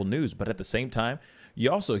terrible news. But at the same time,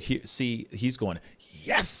 you also see he's going,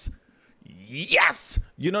 yes, yes.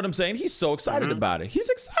 You know what I'm saying? He's so excited about it. He's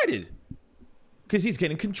excited because he's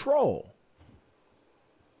getting control.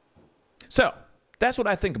 So that's what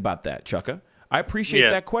I think about that, Chucka. I appreciate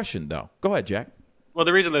that question, though. Go ahead, Jack. Well,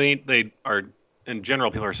 the reason they are, in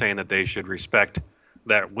general, people are saying that they should respect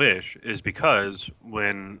that wish is because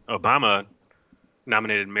when Obama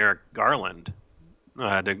nominated Merrick Garland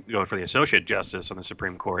to go for the Associate Justice on the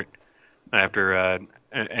Supreme Court, after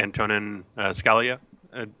Antonin Scalia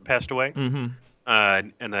passed away. Mm-hmm.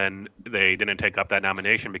 And then they didn't take up that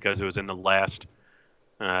nomination because it was in the last,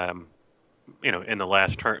 in the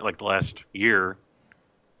last term, like the last year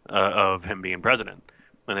of him being president.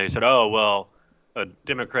 And they said, oh, well, a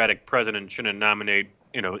Democratic president shouldn't nominate,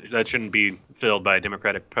 that shouldn't be filled by a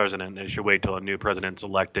Democratic president. They should wait till a new president's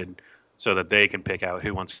elected so that they can pick out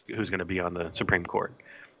who's going to be on the Supreme Court.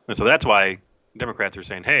 And so that's why Democrats are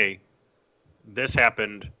saying, hey, this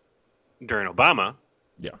happened during Obama.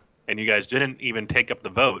 Yeah. And you guys didn't even take up the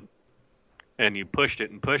vote, and you pushed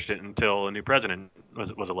it until a new president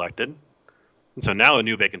was elected. And so now a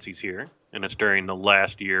new vacancy's here, and it's during the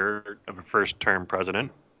last year of a first-term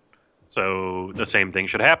president. So the same thing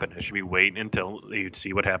should happen. It should be wait until you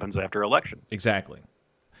see what happens after election. Exactly.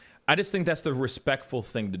 I just think that's the respectful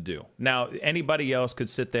thing to do. Now, anybody else could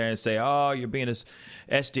sit there and say, oh, you're being a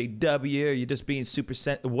SJW, you're just being super,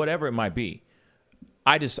 whatever it might be.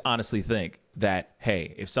 I just honestly think that,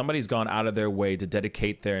 hey, if somebody's gone out of their way to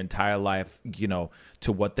dedicate their entire life,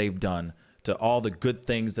 to what they've done, to all the good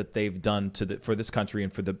things that they've done for this country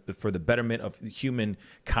and for the betterment of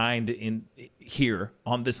humankind in here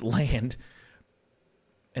on this land,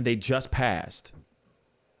 and they just passed,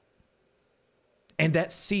 and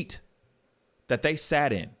that seat that they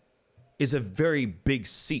sat in is a very big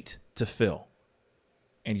seat to fill,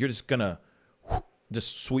 and you're just gonna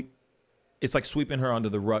just sweep. It's like sweeping her under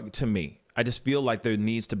the rug to me. I just feel like there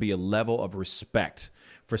needs to be a level of respect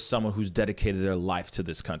for someone who's dedicated their life to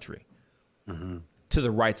this country, to the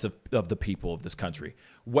rights of the people of this country.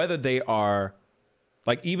 Whether they are,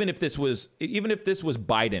 like, even if this was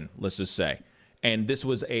Biden, let's just say, and this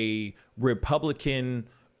was a Republican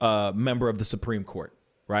member of the Supreme Court,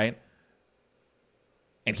 right?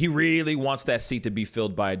 And he really wants that seat to be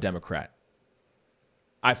filled by a Democrat.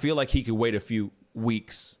 I feel like he could wait a few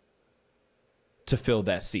weeks to fill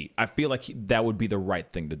that seat. I feel like that would be the right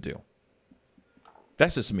thing to do.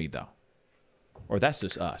 That's just me, though. Or that's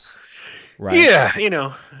just us, right? Yeah,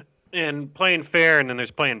 and playing fair, and then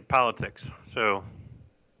there's playing politics. So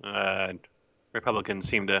Republicans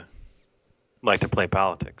seem to like to play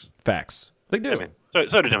politics. Facts. They do. I mean,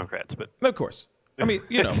 so do Democrats, but of course. I mean,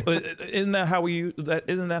 isn't that how we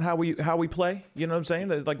play? You know what I'm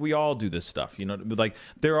saying? Like, we all do this stuff. Like,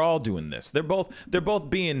 they're all doing this. They're both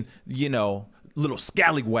being, little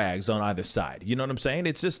scallywags on either side. You know what I'm saying?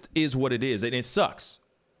 It just is what it is, and it sucks,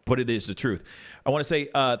 but it is the truth. I want to say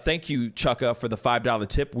thank you, Chucka, for the $5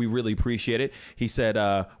 tip. We really appreciate it. He said,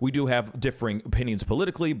 we do have differing opinions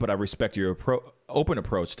politically, but I respect your open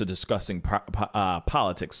approach to discussing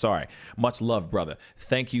politics. Sorry. Much love, brother.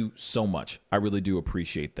 Thank you so much. I really do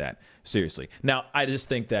appreciate that. Seriously. Now, I just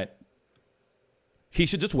think that he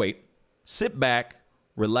should just wait, sit back,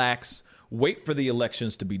 relax, wait for the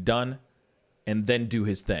elections to be done, and then do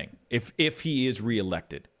his thing. If he is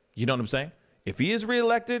reelected, you know what I'm saying? If he is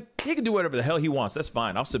reelected, he can do whatever the hell he wants. That's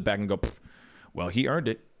fine. I'll sit back and go, well, he earned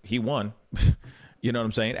it. He won. You know what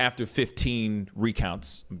I'm saying? After 15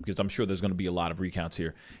 recounts, because I'm sure there's going to be a lot of recounts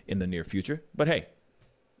here in the near future. But hey,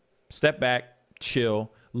 step back,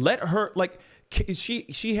 chill. Let her, like,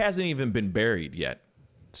 she hasn't even been buried yet.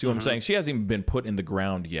 See what I'm saying? She hasn't even been put in the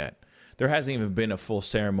ground yet. There hasn't even been a full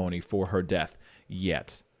ceremony for her death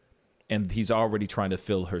yet. And he's already trying to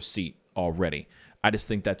fill her seat already. I just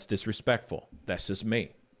think that's disrespectful. That's just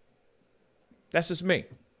me. That's just me.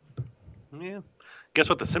 Yeah. Guess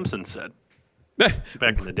what the Simpsons said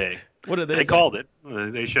back in the day? What did they say? They called it.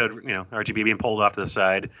 They showed, RGB being pulled off to the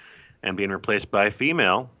side and being replaced by a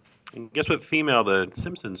female. And guess what female the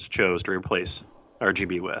Simpsons chose to replace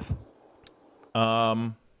RGB with? Let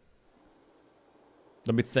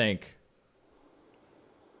me think.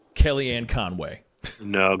 Kellyanne Conway.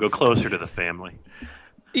 No, go closer to the family.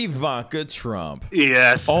 Ivanka Trump.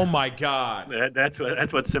 Yes. Oh my God. That's what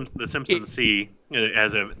the Simpsons see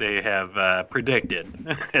as they have predicted,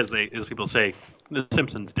 as people say, the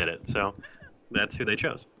Simpsons did it. So that's who they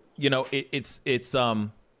chose. It's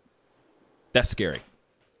that's scary.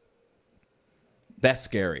 That's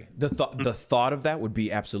scary. The thought of that would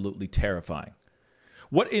be absolutely terrifying.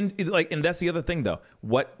 And that's the other thing though.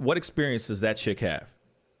 What experience does that chick have?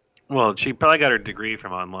 Well, she probably got her degree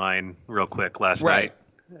from online real quick last night.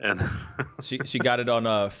 And she got it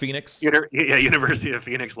on Phoenix. University of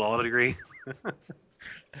Phoenix law degree.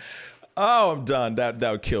 Oh, I'm done. That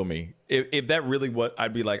would kill me. If that really was,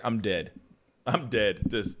 I'd be like, I'm dead. I'm dead.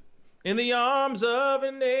 Just in the arms of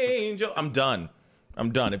an angel. I'm done.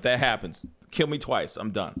 If that happens, kill me twice.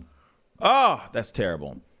 I'm done. Oh, that's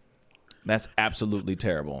terrible. That's absolutely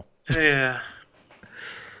terrible. Yeah.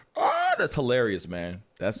 Oh, that's hilarious, man.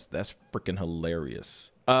 That's freaking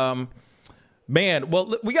hilarious. Man,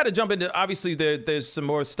 well, we got to jump into, obviously, there's some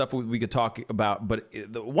more stuff we could talk about, but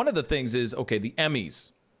one of the things is, okay, the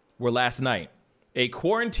Emmys were last night. A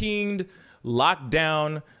quarantined, locked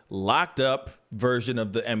down, locked up version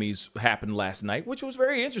of the Emmys happened last night, which was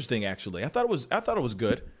very interesting, actually. I thought it was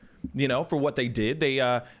good, you know, for what they did.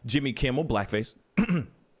 They, Jimmy Kimmel, blackface.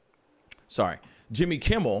 Sorry. Jimmy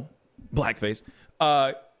Kimmel, blackface.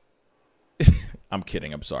 I'm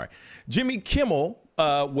kidding, I'm sorry. Jimmy Kimmel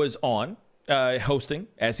was on. Hosting,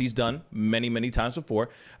 as he's done many, many times before.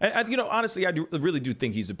 And you know, honestly, I really do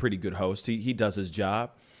think he's a pretty good host. He does his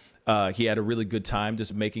job. He had a really good time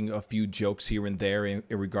just making a few jokes here and there in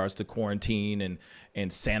regards to quarantine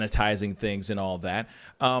and sanitizing things and all that.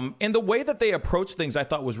 And the way that they approached things, I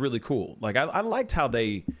thought was really cool. Like, I liked how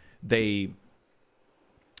they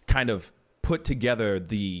kind of put together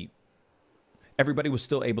everybody was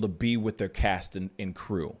still able to be with their cast and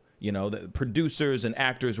crew. You know, the producers and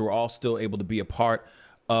actors were all still able to be a part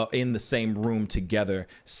in the same room together,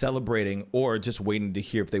 celebrating or just waiting to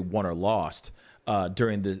hear if they won or lost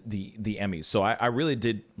during the Emmys. So I really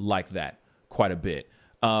did like that quite a bit.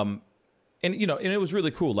 And you know, and it was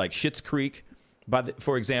really cool. Like Schitt's Creek,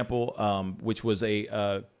 for example, which was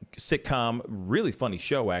a sitcom, really funny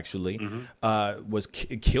show actually,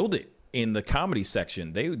 killed it in the comedy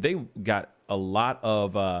section. They got a lot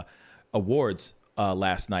of awards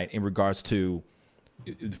last night in regards to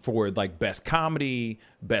for like best comedy,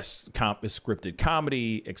 best scripted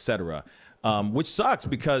comedy, etc. Which sucks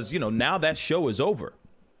because, you know, now that show is over.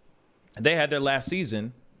 They had their last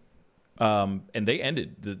season and they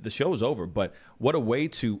ended. The show is over. But what a way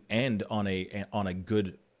to end on a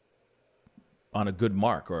good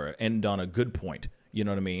mark, or end on a good point. You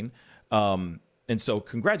know what I mean? And so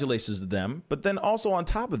congratulations to them. But then also on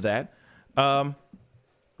top of that,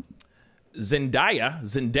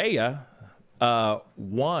 Zendaya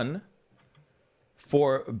won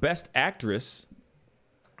for Best Actress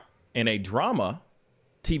in a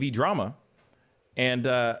TV drama,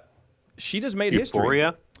 and she just made history.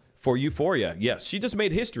 For Euphoria, yes. She just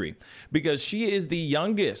made history because she is the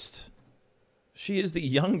youngest. She's the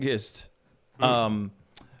youngest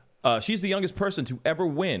person to ever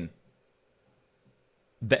win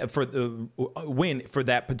for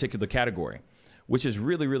that particular category, which is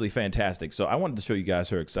really, really fantastic. So I wanted to show you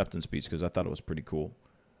guys her acceptance speech because I thought it was pretty cool.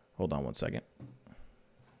 Hold on one second.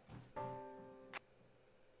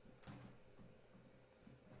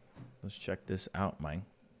 Let's check this out, man.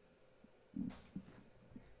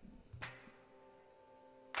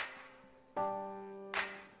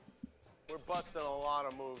 We're busting a lot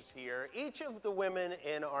of moves here. Each of the women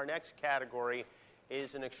in our next category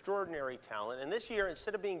is an extraordinary talent. And this year,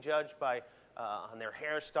 instead of being judged by on their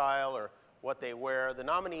hairstyle or what they wear, the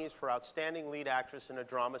nominees for Outstanding Lead Actress in a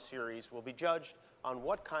Drama Series will be judged on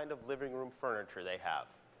what kind of living room furniture they have.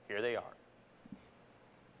 Here they are.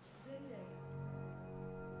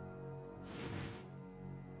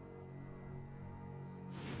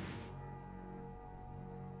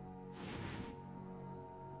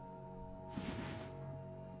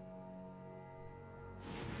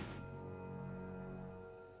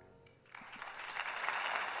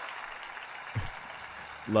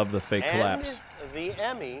 Love the fake collapse. The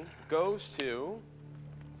Emmy goes to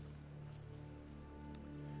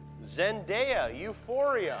Zendaya,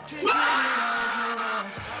 Euphoria.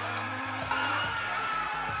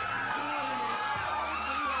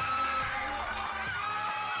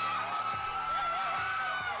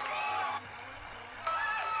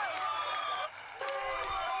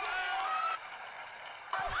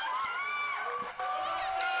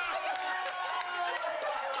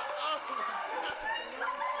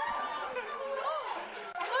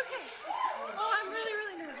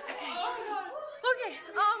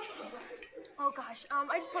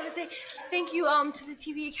 I just want to say thank you to the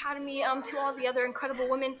TV Academy, to all the other incredible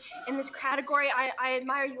women in this category. I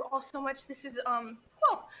admire you all so much. This is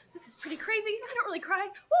whoa, this is pretty crazy. I don't really cry.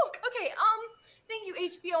 Whoa, okay. Thank you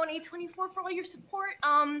HBO and A24 for all your support.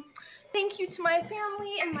 Thank you to my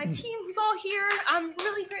family and my team who's all here. I'm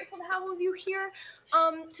really grateful to have all of you here.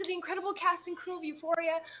 To the incredible cast and crew of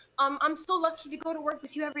Euphoria. I'm so lucky to go to work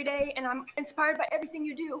with you every day, and I'm inspired by everything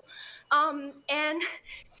you do. And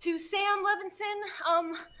to Sam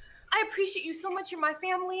Levinson, I appreciate you so much. You're my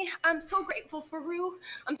family. I'm so grateful for Rue.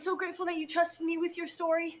 I'm so grateful that you trusted me with your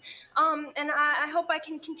story. And I hope I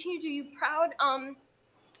can continue to do you proud.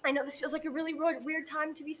 I know this feels like a really weird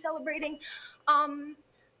time to be celebrating.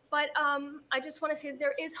 But I just want to say that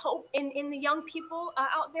there is hope in the young people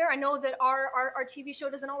out there. I know that our TV show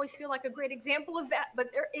doesn't always feel like a great example of that,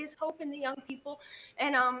 but there is hope in the young people.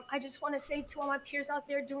 And I just want to say to all my peers out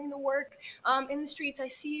there doing the work in the streets, I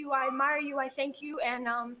see you, I admire you, I thank you, and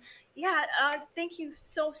thank you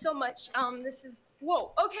so much. This is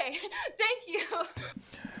whoa. Okay, thank you.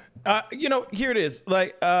 Here it is.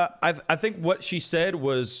 Like, I think what she said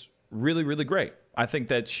was really, really great. I think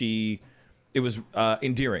that it was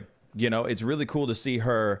endearing. It's really cool to see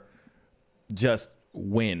her just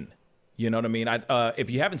win. You know what I mean? If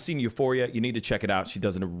you haven't seen Euphoria, you need to check it out. She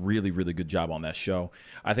does a really, really good job on that show.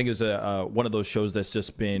 I think it was one of those shows that's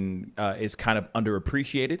just been is kind of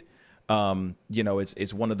underappreciated.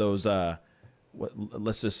 It's one of those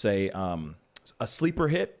let's just say a sleeper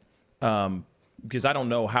hit because I don't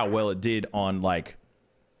know how well it did on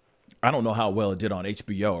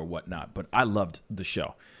HBO or whatnot, but I loved the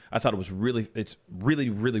show. I thought it's really,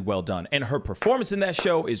 really well done. And her performance in that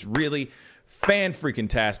show is really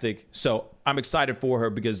fan-freaking-tastic. So I'm excited for her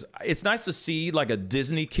because it's nice to see like a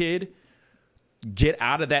Disney kid get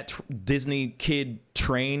out of that Disney kid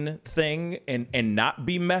train thing and not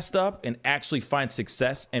be messed up and actually find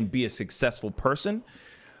success and be a successful person.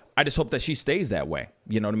 I just hope that she stays that way.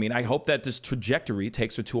 You know what I mean? I hope that this trajectory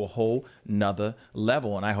takes her to a whole nother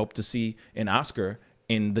level. And I hope to see an Oscar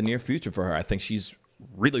in the near future for her. I think she's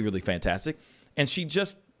really, really fantastic. And she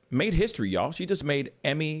just made history, y'all. She just made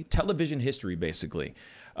Emmy television history, basically,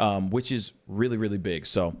 which is really, really big.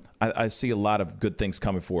 So I see a lot of good things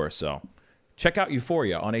coming for her. So check out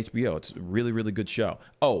Euphoria on HBO. It's a really, really good show.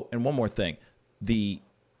 Oh, and one more thing. The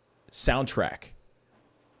soundtrack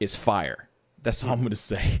is fire. That's all I'm going to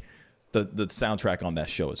say. The soundtrack on that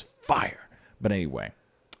show is fire. But anyway,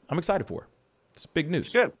 I'm excited for her. It's big news.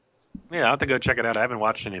 It's good. Yeah, I'll have to go check it out. I haven't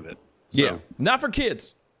watched any of it. So. Yeah, not for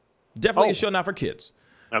kids. Definitely a show not for kids.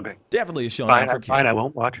 Okay. Definitely a show not for kids. Fine, I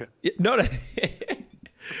won't watch it.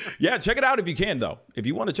 Yeah, check it out if you can, though. If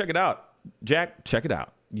you want to check it out, Jack, check it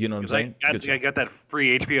out. You know what I'm saying? I got that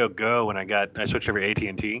free HBO Go when I switched over to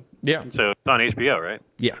AT&T. Yeah. So it's on HBO, right?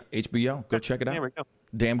 Yeah, HBO. Go check it out. There we go.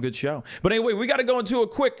 Damn good show. But anyway, we got to go into a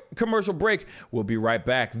quick commercial break. We'll be right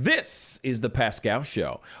back. This is the Pascal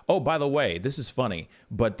Show. Oh, by the way, this is funny,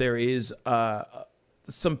 but there is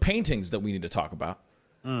some paintings that we need to talk about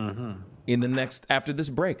after this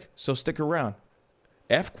break. So stick around.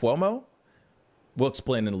 Cuomo? We'll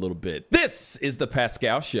explain in a little bit. This is the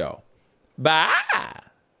Pascal Show. Bye.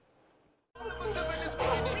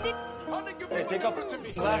 Hey, take off the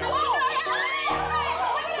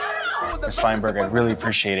Ms. Feinberg, I'd really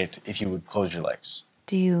appreciate it if you would close your legs.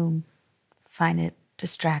 Do you find it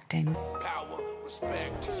distracting? power,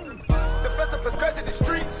 respect. The festival is crazy in the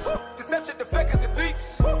streets. Deception, the fakers and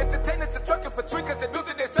leaks. Entertainers are trucking for tweakers and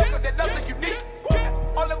losing their circles. Their loves are unique.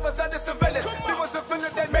 All of us under surveillance. We was a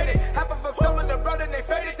feeling that made it. Half of them stumbling around and they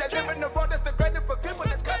faded. They live in the world that's degrading for people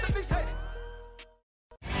that's constantly hated.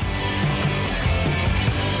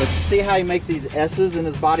 But you see how he makes these S's in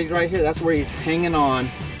his body right here? That's where he's hanging on,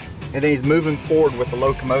 and then he's moving forward with the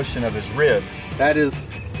locomotion of his ribs. That is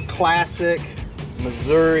classic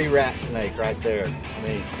Missouri rat snake right there.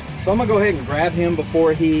 So I'm gonna go ahead and grab him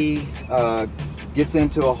before he gets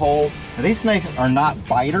into a hole. Now, these snakes are not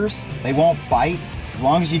biters. They won't bite as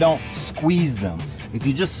long as you don't squeeze them. If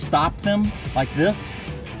you just stop them like this,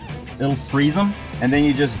 it'll freeze them, and then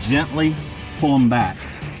you just gently pull them back.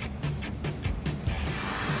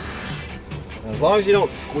 As long as you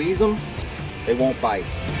don't squeeze them, they won't bite.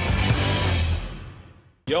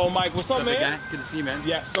 Yo, Mike, what's up, man? Guy? Good to see you, man.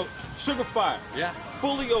 Yeah, so Sugar Fire. Yeah.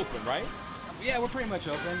 Fully open, right? Yeah, we're pretty much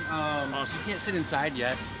open. So you can't sit inside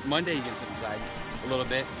yet. Monday you can sit inside a little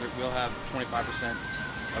bit. We'll have 25%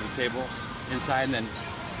 of the tables inside, and then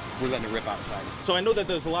we're letting it rip outside. So I know that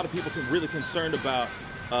there's a lot of people really concerned about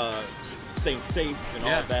staying safe and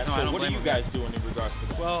all of that. No, so what are you guys doing in regards to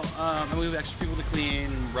that? Well, we have extra people to clean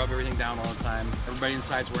and rub everything down all the time. Everybody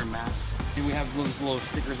inside's wearing masks. And we have little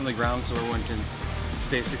stickers on the ground so everyone can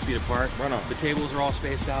stay 6 feet apart. Right on. The tables are all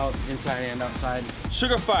spaced out, inside and outside.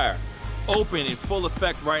 Sugar Fire, open in full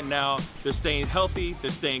effect right now. They're staying healthy, they're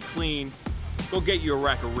staying clean. Go get you a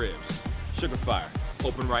rack of ribs. Sugar Fire,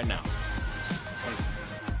 open right now. Thanks.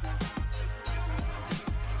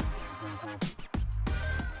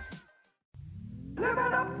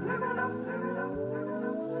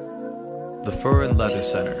 The Fur and Leather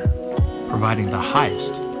Center, providing the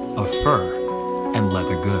highest of fur and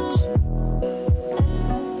leather goods.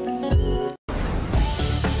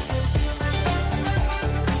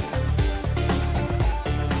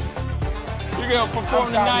 You're gonna perform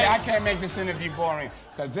tonight? I can't make this interview boring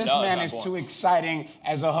because this man is too exciting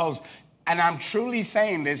as a host. And I'm truly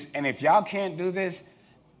saying this, and if y'all can't do this,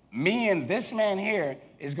 me and this man here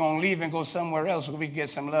is going to leave and go somewhere else where we can get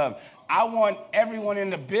some love. I want everyone in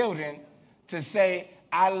the building to say,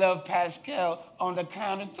 I love Pascal on the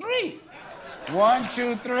count of 3. 1,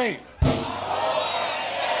 2, 3.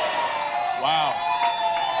 Wow.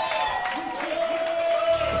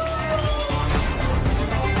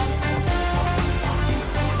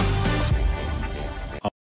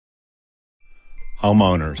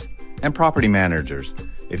 Homeowners and property managers,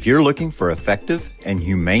 if you're looking for effective and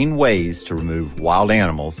humane ways to remove wild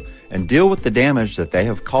animals and deal with the damage that they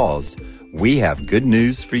have caused, we have good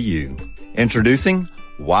news for you. Introducing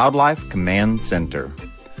Wildlife Command Center,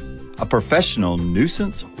 a professional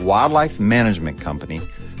nuisance wildlife management company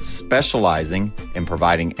specializing in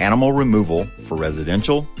providing animal removal for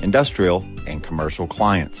residential, industrial, and commercial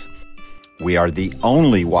clients. We are the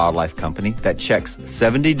only wildlife company that checks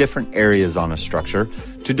 70 different areas on a structure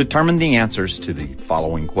to determine the answers to the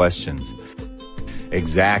following questions.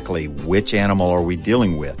 Exactly which animal are we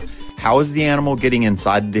dealing with? How is the animal getting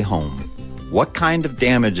inside the home? What kind of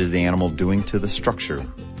damage is the animal doing to the structure?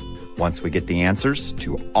 Once we get the answers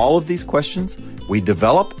to all of these questions, we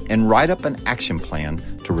develop and write up an action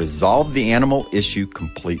plan to resolve the animal issue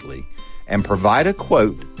completely and provide a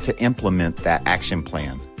quote to implement that action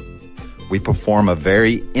plan. We perform a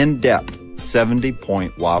very in-depth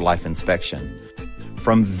 70-point wildlife inspection.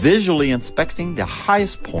 From visually inspecting the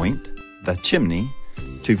highest point, the chimney,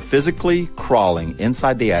 to physically crawling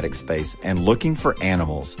inside the attic space and looking for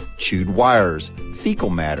animals, chewed wires, fecal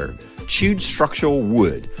matter, chewed structural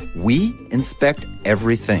wood. We inspect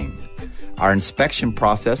everything. Our inspection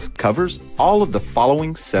process covers all of the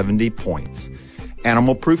following 70 points: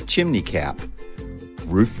 animal-proof chimney cap,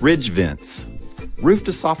 roof ridge vents, roof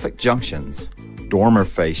to soffit junctions, dormer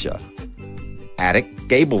fascia, attic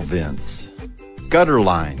gable vents, gutter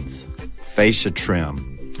lines, fascia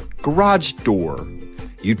trim, garage door,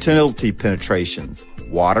 utility penetrations,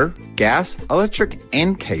 water, gas, electric,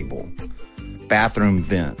 and cable, bathroom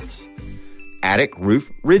vents, attic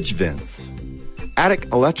roof ridge vents, attic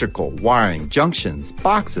electrical, wiring, junctions,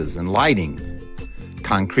 boxes, and lighting,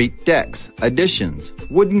 concrete decks, additions,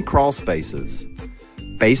 wooden crawl spaces,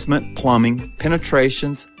 basement plumbing,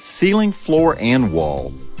 penetrations, ceiling, floor, and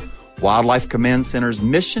wall. Wildlife Command Center's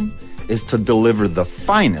mission is to deliver the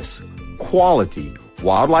finest quality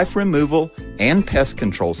wildlife removal and pest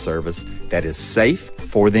control service that is safe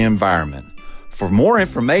for the environment. For more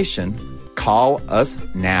information, call us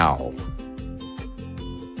now.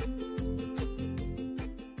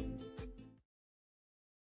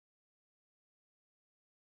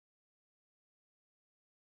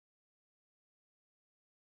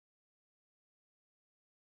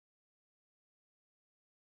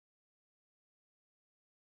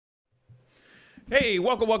 Hey,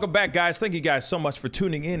 welcome back, guys. Thank you guys so much for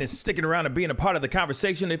tuning in and sticking around and being a part of the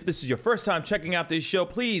conversation. If this is your first time checking out this show,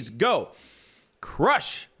 please go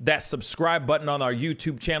crush that subscribe button on our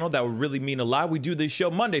YouTube channel. That would really mean a lot. We do this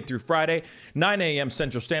show Monday through Friday, 9 a.m.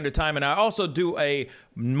 Central Standard Time, and I also do a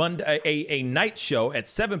night show at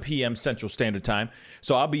 7 p.m. Central Standard Time.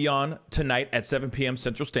 So I'll be on tonight at 7 p.m.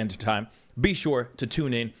 Central Standard Time. Be sure to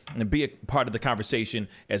tune in and be a part of the conversation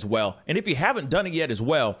as well. And if you haven't done it yet as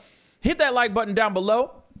well, hit that like button down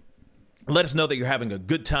below. Let us know that you're having a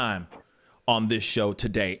good time on this show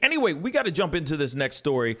today. Anyway, we got to jump into this next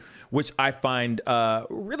story, which I find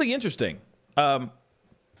really interesting.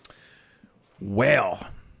 Well.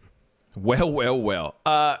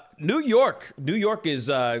 New York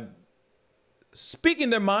is speaking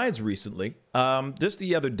their minds recently. Just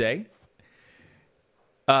the other day,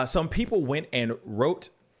 some people went and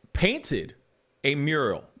painted a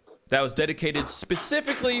mural that was dedicated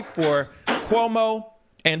specifically for Cuomo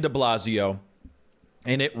and de Blasio.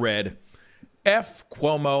 And it read, F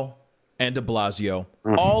Cuomo and de Blasio,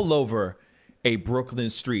 all over a Brooklyn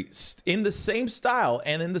street, in the same style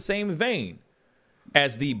and in the same vein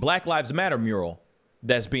as the Black Lives Matter mural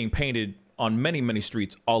that's being painted on many, many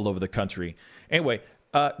streets all over the country. Anyway,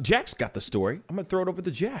 Jack's got the story. I'm going to throw it over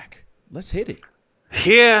to Jack. Let's hit it.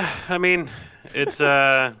 Yeah, I mean, it's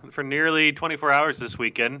for nearly 24 hours this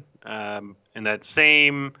weekend. In that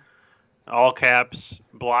same all caps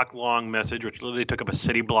block long message, which literally took up a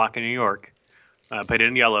city block in New York, painted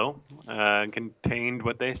in yellow, contained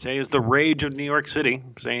what they say is the rage of New York City,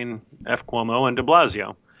 saying F Cuomo and de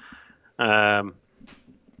Blasio.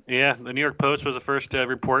 Yeah, the New York Post was the first to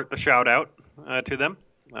report the shout out to them.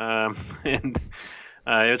 And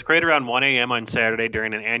it was created around 1 a.m. on Saturday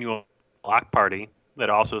during an annual block party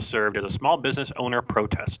that also served as a small business owner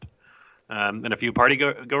protest. And a few party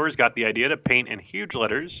goers got the idea to paint in huge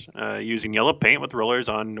letters using yellow paint with rollers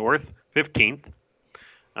on North 15th.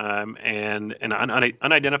 And an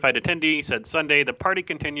unidentified attendee said Sunday, the party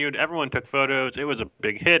continued. Everyone took photos. It was a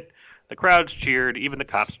big hit. The crowds cheered. Even the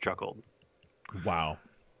cops chuckled. Wow.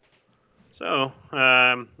 So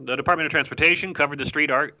the Department of Transportation covered the street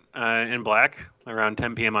art in black around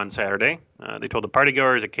 10 p.m. on Saturday. They told the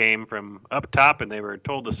partygoers it came from up top, and they were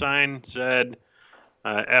told the sign said,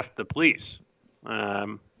 F the police. Yeah.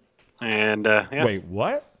 Wait,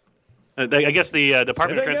 what? I guess the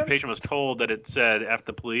Department of Transportation was told that it said F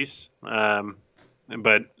the police,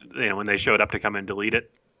 but when they showed up to come and delete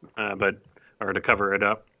it, or to cover it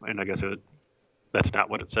up, and I guess that's not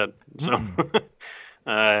what it said. So,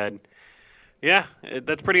 yeah,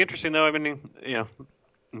 that's pretty interesting, though. I mean,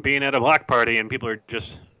 being at a block party and people are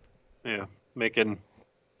just, making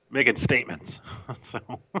statements. So.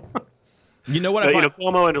 You know what?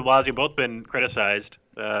 Cuomo and de Blasio both been criticized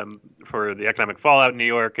for the economic fallout in New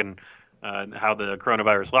York and how the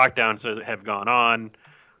coronavirus lockdowns have gone on.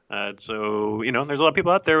 So there's a lot of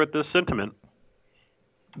people out there with this sentiment.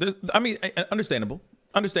 Understandable.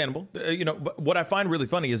 But what I find really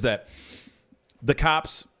funny is that the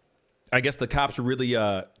cops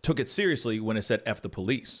really took it seriously when it said F the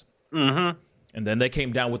police. Mm-hmm. And then they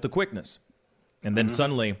came down with the quickness. And then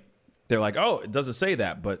suddenly they're like, oh, it doesn't say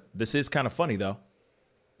that, but this is kind of funny, though.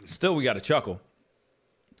 Still, we got to chuckle.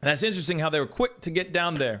 And that's interesting how they were quick to get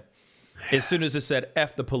down there as soon as it said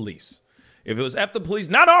F the police. If it was F the police,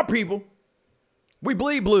 not our people. We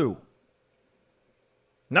bleed blue.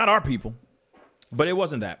 Not our people. But it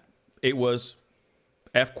wasn't that. It was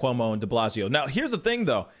F Cuomo and de Blasio. Now, here's the thing,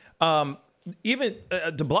 though. Even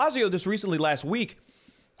de Blasio just recently last week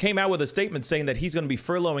came out with a statement saying that he's going to be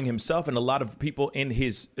furloughing himself and a lot of people in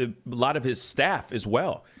a lot of his staff as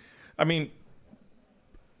well. I mean,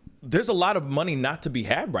 there's a lot of money not to be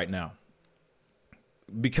had right now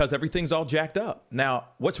because everything's all jacked up. Now,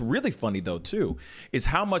 what's really funny, though, too, is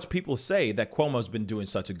how much people say that Cuomo's been doing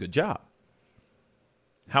such a good job.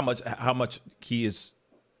 How much he is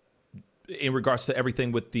in regards to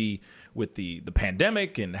everything with the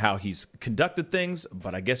pandemic and how he's conducted things.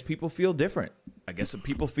 But I guess people feel different. I guess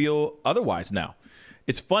people feel otherwise now.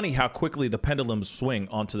 It's funny how quickly the pendulums swing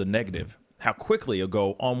onto the negative. How quickly it'll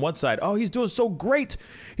go on one side. Oh, he's doing so great.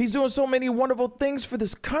 He's doing so many wonderful things for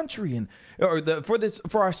this country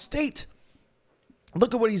for our state.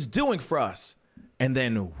 Look at what he's doing for us. And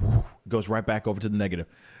then goes right back over to the negative.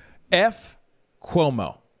 F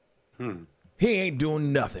Cuomo. He ain't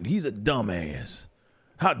doing nothing. He's a dumbass.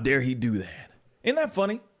 How dare he do that? Isn't that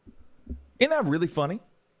funny? Isn't that really funny?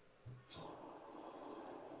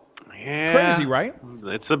 Yeah. Crazy, right?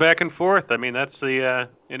 It's the back and forth. I mean, that's the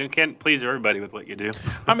you can't please everybody with what you do.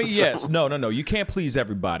 I mean, yes. No. You can't please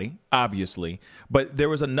everybody, obviously. But there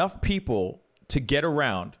was enough people to get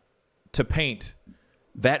around to paint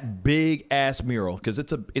that big ass mural because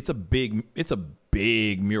it's a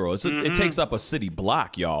big mural. It takes up a city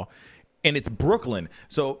block, y'all. And it's Brooklyn.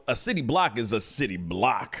 So a city block is a city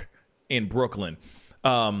block in Brooklyn.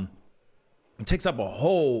 It takes up a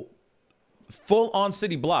whole full-on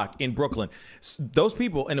city block in Brooklyn. Those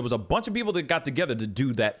people, and it was a bunch of people that got together to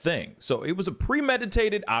do that thing. So it was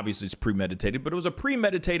obviously it's premeditated, but it was a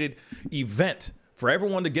premeditated event for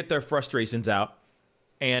everyone to get their frustrations out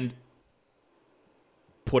and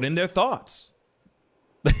put in their thoughts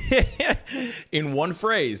in one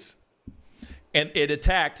phrase. And it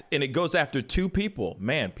attacked, and it goes after two people.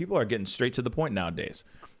 Man, people are getting straight to the point nowadays.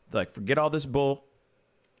 They're like, forget all this bull.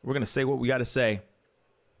 We're going to say what we got to say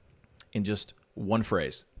in just one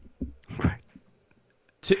phrase. Right.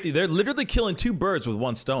 They're literally killing two birds with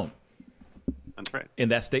one stone. That's right. In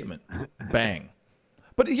that statement. Bang.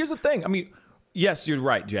 But here's the thing. I mean, yes, you're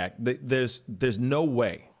right, Jack. There's no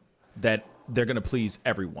way that they're going to please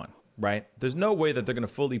everyone, right? There's no way that they're going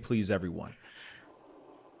to fully please everyone.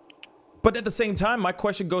 But at the same time, my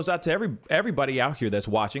question goes out to everybody out here that's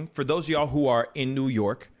watching. For those of y'all who are in New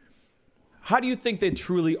York, how do you think they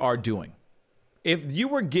truly are doing? If you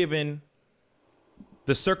were given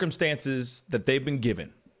the circumstances that they've been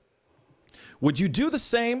given, would you do the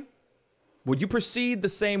same? Would you proceed the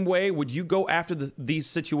same way? Would you go after these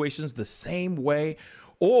situations the same way?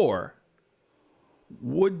 Or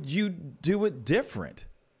would you do it different?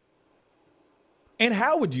 And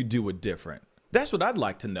how would you do it different? That's what I'd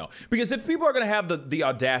like to know. Because if people are going to have the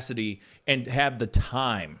audacity and have the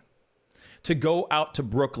time to go out to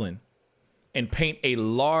Brooklyn and paint a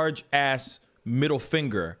large ass middle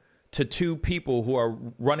finger to two people who are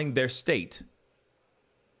running their state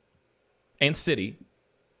and city,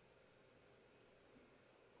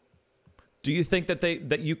 Do you think that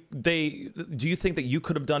do you think that you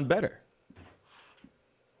could have done better?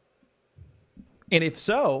 And if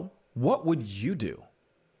so, what would you do?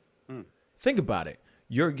 Think about it.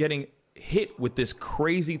 You're getting hit with this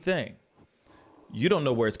crazy thing. You don't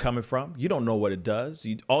know where it's coming from. You don't know what it does.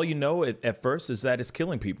 All you know at first is that it's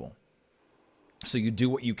killing people. So you do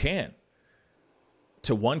what you can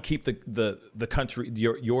to, one, keep the country,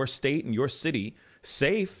 your state and your city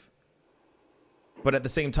safe, but at the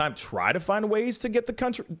same time, try to find ways to get the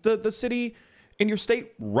country, the city and your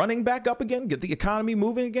state running back up again, get the economy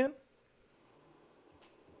moving again.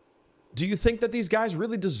 Do you think that these guys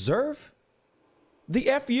really deserve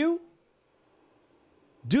the FU?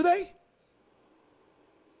 Do they?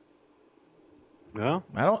 Well,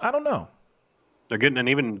 I don't know. They're getting an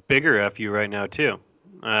even bigger FU right now too,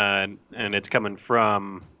 and it's coming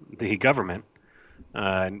from the government,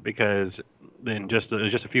 because then just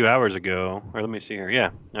a few hours ago, or let me see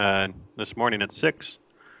here, this morning at 6,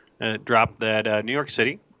 it dropped that New York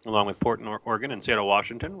City, along with Portland, Oregon, and Seattle,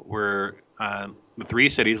 Washington, were the 3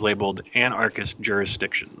 cities labeled anarchist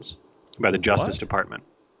jurisdictions by the Justice Department.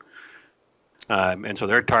 And so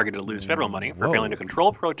they're targeted to lose federal money for failing to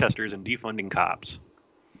control protesters and defunding cops.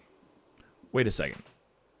 Wait a second.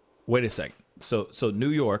 So New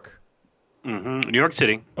York. Mm-hmm. New York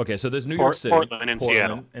City. Okay, so there's New York City, Portland,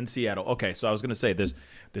 and Seattle. Okay, so I was going to say there's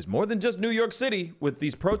more than just New York City with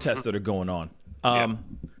these protests that are going on.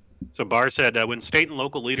 So Barr said, when state and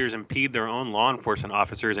local leaders impede their own law enforcement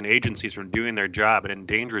officers and agencies from doing their job, it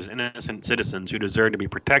endangers innocent citizens who deserve to be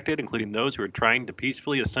protected, including those who are trying to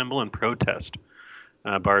peacefully assemble and protest.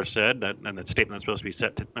 Barr said that, and that statement is supposed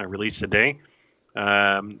to be released today.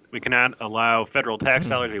 We cannot allow federal tax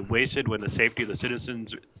dollars to be wasted when the safety of the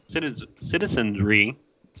citizenry,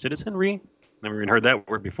 never even heard that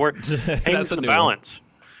word before, hangs in the balance.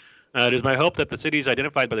 It is my hope that the cities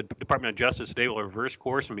identified by the Department of Justice today will reverse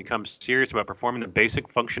course and become serious about performing the basic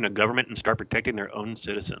function of government and start protecting their own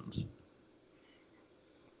citizens.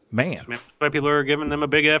 Man. That's why people are giving them a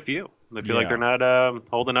big FU. They feel like they're not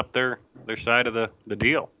holding up their side of the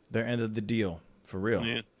deal. Their end of the deal. For real.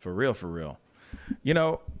 Yeah. For real. You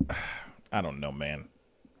know, I don't know, man.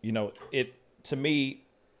 You know, to me,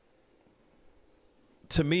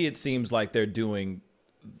 it seems like they're doing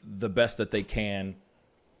the best that they can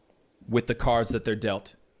with the cards that they're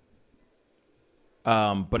dealt.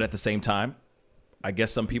 But at the same time, I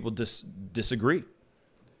guess some people disagree.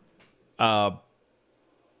 Man,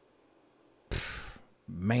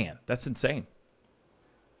 that's insane.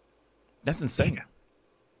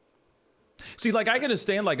 See, like, I can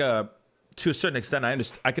understand, like, to a certain extent,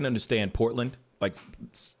 I can understand Portland, like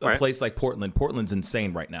a place like Portland. Portland's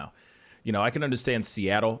insane right now. You know, I can understand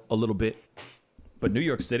Seattle a little bit, but New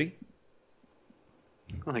York City.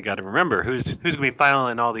 Well, I got to remember who's going to be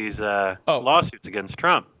filing all these lawsuits against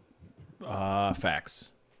Trump.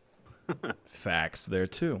 Facts. Facts there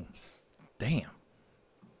too. Damn.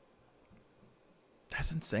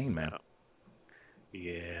 That's insane, man.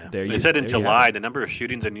 Yeah. They said in July the number of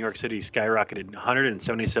shootings in New York City skyrocketed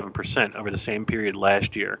 177% over the same period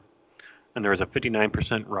last year. And there was a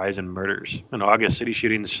 59% rise in murders. In August, city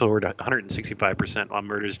shootings soared 165%, while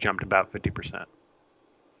murders jumped about 50%. And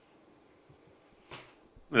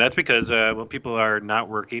that's because people are not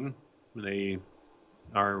working. They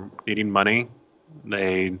are needing money.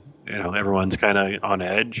 Everyone's kind of on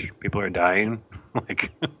edge. People are dying.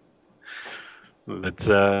 People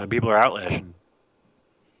are outlashing.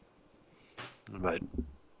 But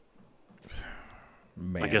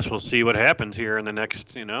I guess we'll see what happens here in the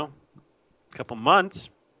next, couple months.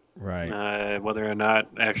 Right. Whether or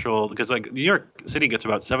not because New York City gets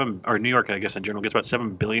about New York, I guess in general, gets about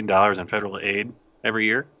 $7 billion in federal aid every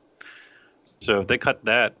year. So if they cut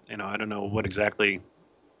that, I don't know what exactly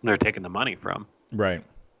they're taking the money from. Right.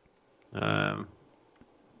 Yeah.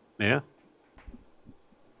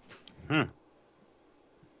 It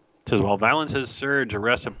says, while violence has surged,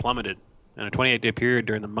 arrests have plummeted. In a 28-day period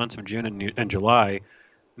during the months of June and July,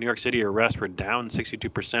 New York City arrests were down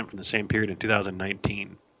 62% from the same period in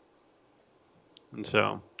 2019. And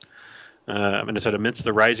so, and it said, amidst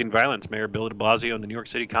the rising violence, Mayor Bill de Blasio and the New York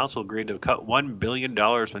City Council agreed to cut $1 billion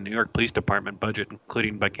from the New York Police Department budget,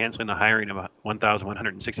 including by canceling the hiring of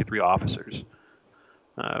 1,163 officers.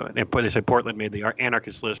 They said Portland made the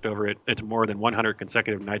anarchist list over its more than 100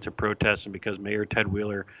 consecutive nights of protests, and because Mayor Ted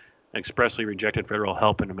Wheeler expressly rejected federal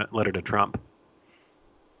help in a letter to Trump.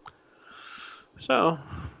 So,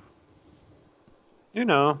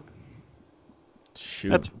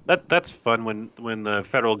 Shoot. that's fun when the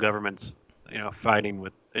federal government's fighting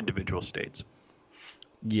with individual states.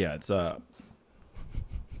 Yeah, it's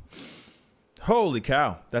Holy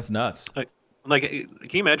cow, that's nuts. Like, can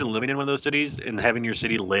you imagine living in one of those cities and having your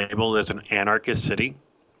city labeled as an anarchist city?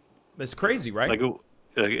 It's crazy, right? Like,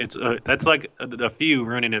 it's that's like a few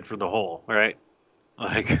ruining it for the whole, right?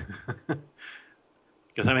 Like,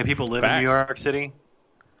 because how many people live in New York City?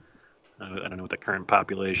 I don't know what the current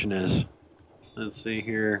population is. Let's see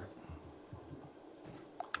here.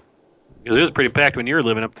 Because it was pretty packed when you were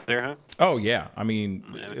living up there, huh? Oh yeah, I mean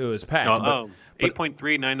it was packed. No,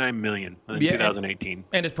 8.399 million in 2018.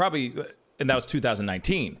 And it's probably, and that was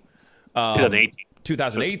 2019. 2018.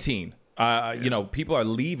 2018. You know, people are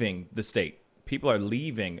leaving the state. People are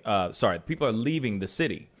leaving. People are leaving the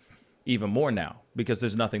city even more now because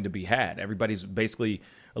there's nothing to be had. Everybody's basically,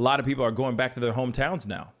 a lot of people are going back to their hometowns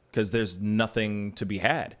now because there's nothing to be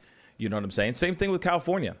had. You know what I'm saying? Same thing with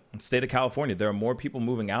California, the state of California. There are more people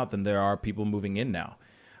moving out than there are people moving in now.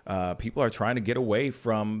 People are trying to get away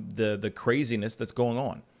from the craziness that's going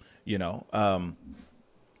on. You know,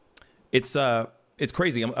 it's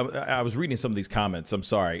crazy. I was reading some of these comments. I'm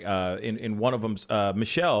sorry. In one of them,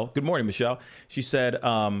 Michelle. Good morning, Michelle. She said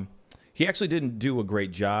he actually didn't do a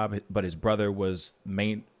great job, but his brother was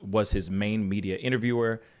his main media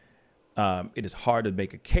interviewer. It is hard to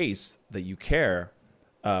make a case that you care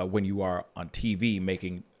when you are on TV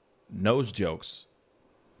making nose jokes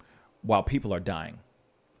while people are dying.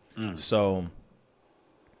 So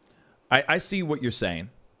I see what you're saying,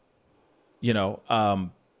 you know,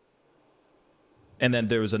 and then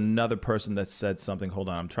there was another person that said something. Hold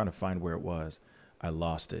on. I'm trying to find where it was. I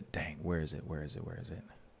lost it. Dang. Where is it? Where is it?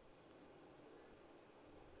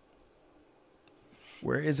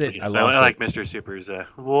 I lost I like Mr. Super's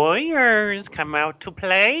Warriors come out to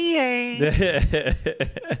play. You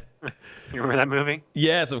remember that movie?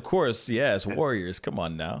 Yes, of course. Yes. Warriors. Come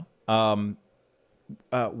on now.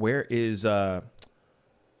 Where is I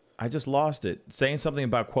just lost it. Saying something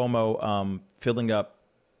about Cuomo filling up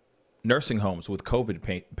nursing homes with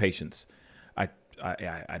COVID patients. I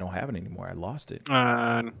don't have it anymore. I lost it.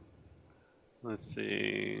 Let's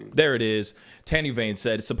see. There it is. Tanny Vane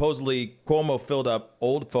said supposedly Cuomo filled up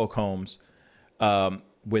old folk homes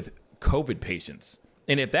with COVID patients.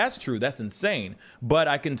 And if that's true, that's insane. But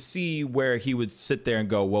I can see where he would sit there and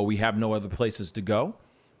go, well, we have no other places to go.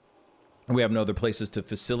 We have no other places to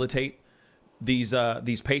facilitate these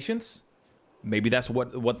patients. Maybe that's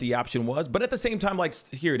what the option was. But at the same time, like,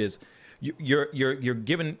 here it is. You're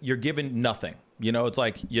given nothing. You know, it's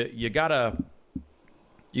like you gotta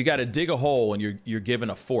dig a hole and you're given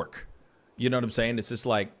a fork. You know what I'm saying? It's just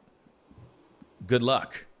like, good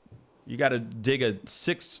luck. You got to dig a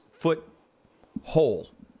 6-foot hole,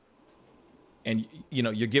 and you know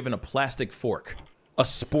you're given a plastic fork, a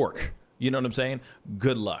spork. You know what I'm saying?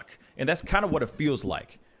 Good luck. And that's kind of what it feels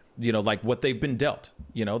like. You know, like what they've been dealt.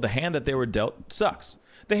 You know, the hand that they were dealt sucks.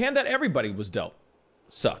 The hand that everybody was dealt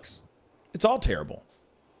sucks. It's all terrible.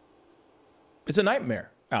 It's a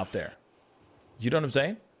nightmare out there. You know what I'm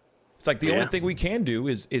saying? It's like the only thing we can do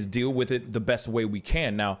is deal with it the best way we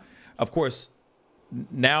can. Now, of course,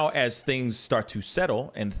 now as things start to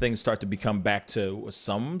settle and things start to become back to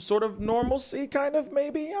some sort of normalcy, kind of,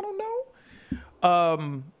 maybe, I don't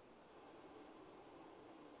know.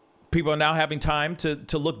 People are now having time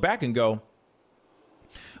to look back and go,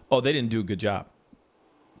 oh, they didn't do a good job.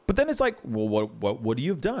 But then it's like, well, what would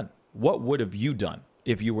you have done? What would have you done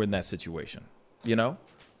if you were in that situation? You know?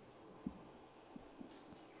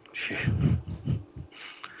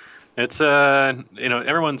 It's you know,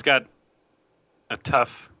 everyone's got a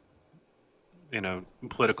tough, you know,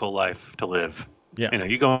 political life to live. Yeah. You know,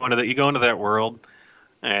 you go into that world,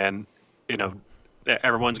 and you know,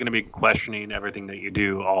 everyone's going to be questioning everything that you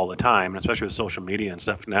do all the time, especially with social media and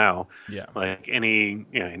stuff now. Yeah. Like any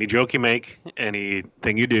joke you make,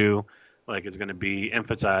 anything you do, like, is going to be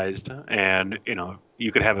emphasized, and you know,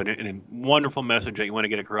 you could have a wonderful message that you want to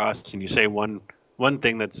get across, and you say one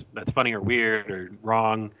thing that's funny or weird or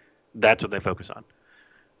wrong, that's what they focus on.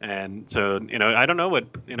 And so, you know, I don't know what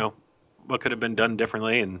could have been done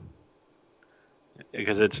differently, and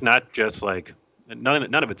because it's not just like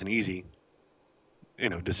none of it's an easy, you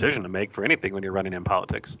know, decision to make for anything when you're running in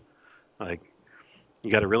politics. Like,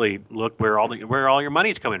 you got to really look where all your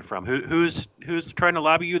money's coming from. Who's trying to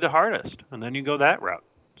lobby you the hardest, and then you go that route.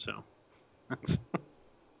 So,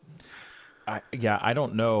 I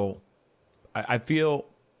don't know. I feel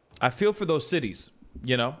for those cities,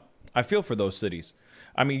 you know. I feel for those cities.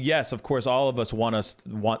 I mean, yes, of course, all of us want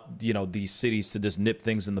you know, these cities to just nip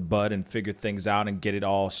things in the bud and figure things out and get it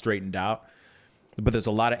all straightened out. But there's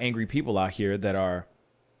a lot of angry people out here that are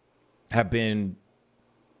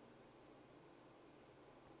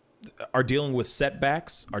dealing with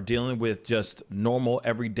setbacks, are dealing with just normal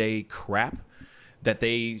everyday crap that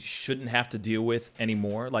they shouldn't have to deal with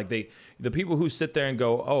anymore. Like the people who sit there and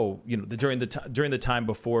go, oh, you know, during the time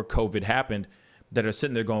before COVID happened, that are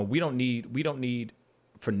sitting there going, we don't need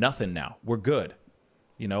for nothing now. We're good.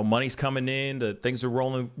 You know, money's coming in, the things are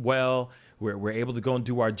rolling well. We're able to go and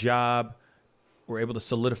do our job. We're able to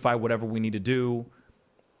solidify whatever we need to do.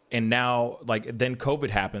 And now, like, then COVID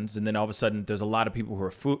happens, and then all of a sudden there's a lot of people who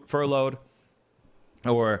are furloughed,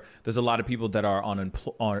 or there's a lot of people that are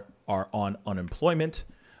on unemployment.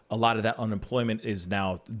 A lot of that unemployment is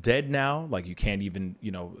now dead now. Like, you can't even,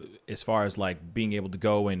 you know, as far as like being able to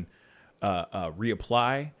go and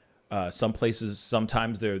reapply. Some places,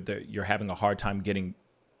 sometimes you're having a hard time getting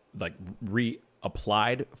like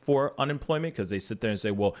reapplied for unemployment because they sit there and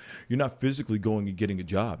say, well, you're not physically going and getting a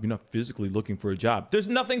job. You're not physically looking for a job. There's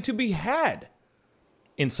nothing to be had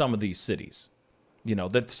in some of these cities, you know,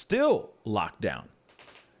 that's still locked down,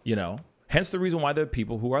 you know, hence the reason why there are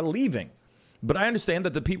people who are leaving. But I understand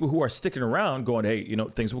that the people who are sticking around going, hey, you know,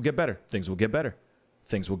 things will get better. Things will get better.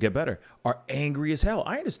 Things will get better, are angry as hell.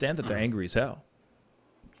 I understand that they're angry as hell,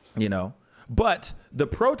 you know, but the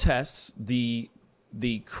protests, the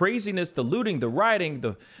craziness, the looting, the rioting,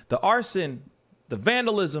 the arson, the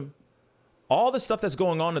vandalism, all the stuff that's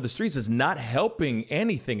going on in the streets is not helping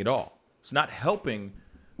anything at all. It's not helping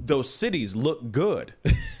those cities look good.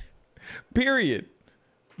 Period.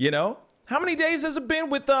 You know, how many days has it been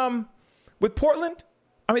with Portland?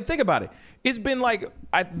 I mean, think about it. It's been like,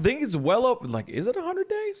 I think it's well over, like, is it 100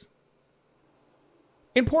 days?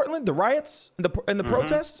 In Portland, the riots and the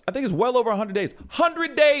protests, I think it's well over 100 days.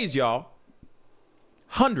 100 days, y'all.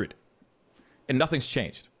 100. And nothing's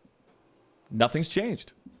changed. Nothing's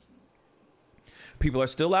changed. People are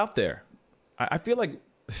still out there. I feel like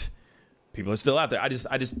people are still out there.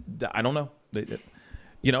 I don't know.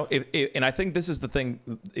 You know, and I think this is the thing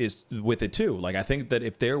is with it too. Like, I think that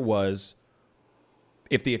if the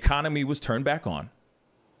economy was turned back on,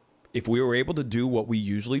 if we were able to do what we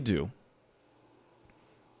usually do,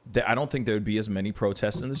 that I don't think there would be as many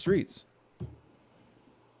protests in the streets.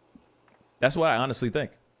 That's what I honestly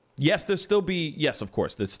think. Yes, of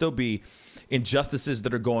course, there'll still be injustices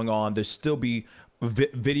that are going on. There's still be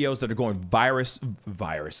videos that are going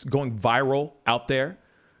going viral out there.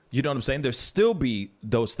 You know what I'm saying? There's still be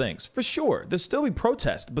those things for sure. There'll still be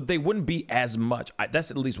protests, but they wouldn't be as much. That's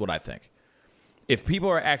at least what I think. If people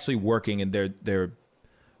are actually working and they're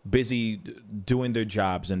busy doing their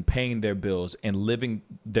jobs and paying their bills and living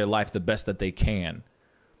their life the best that they can,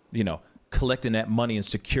 you know, collecting that money and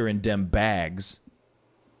securing them bags,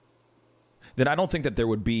 then I don't think that there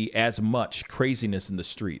would be as much craziness in the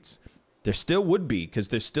streets. There still would be, because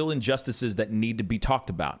there's still injustices that need to be talked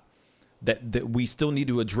about, that we still need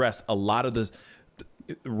to address a lot of this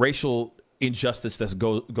racial injustice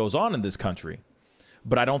that goes on in this country.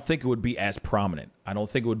 But I don't think it would be as prominent. I don't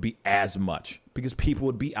think it would be as much because people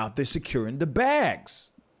would be out there securing the bags.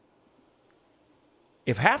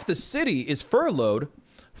 If half the city is furloughed,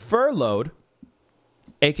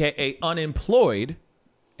 aka unemployed,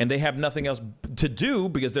 and they have nothing else to do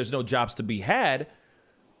because there's no jobs to be had,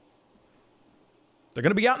 they're going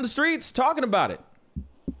to be out in the streets talking about it.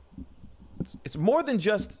 It's more than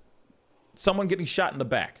just someone getting shot in the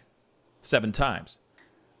back 7 times.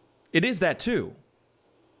 It is that too.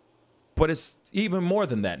 But it's even more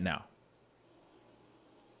than that now.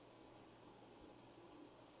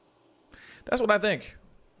 That's what I think.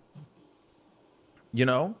 You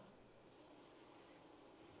know?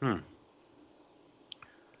 Man.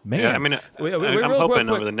 Yeah, I mean, I'm hoping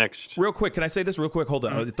over the next... Real quick, can I say this real quick? Hold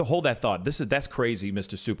on. Hold that thought. That's crazy,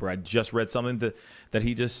 Mr. Super. I just read something that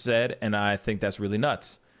he just said, and I think that's really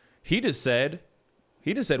nuts. He just said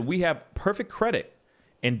we have perfect credit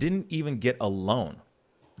and didn't even get a loan,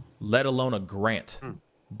 let alone a grant.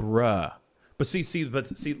 Bruh. But see,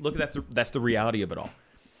 look, that's the reality of it all.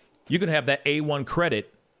 You can have that A1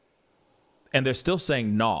 credit, and they're still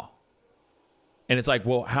saying nah. And it's like,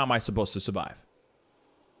 well, how am I supposed to survive?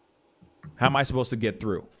 How am I supposed to get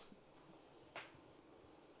through?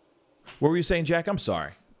 What were you saying, Jack? I'm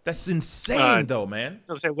sorry. That's insane, though, man.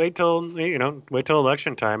 I'll say wait till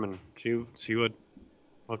election time and see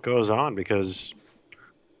what goes on, because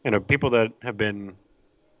people that have been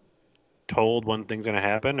told one thing's going to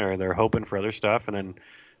happen, or they're hoping for other stuff, and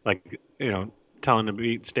then telling them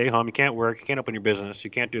to stay home, you can't work, you can't open your business, you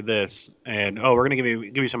can't do this, and we're going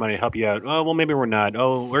to give you some money to help you out. Oh, well, maybe we're not.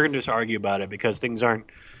 Oh, we're going to just argue about it because things aren't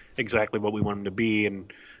exactly what we want them to be,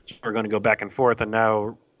 and so we're going to go back and forth, and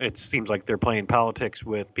now it seems like they're playing politics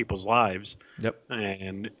with people's lives. Yep.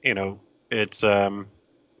 And it's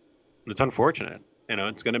unfortunate.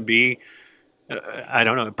 It's going to be I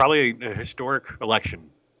don't know, probably a historic election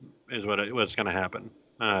is what's going to happen.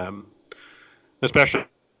 Especially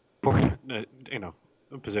before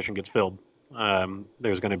a position gets filled.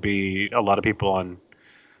 There's going to be a lot of people on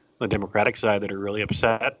the Democratic side that are really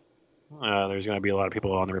upset. There's going to be a lot of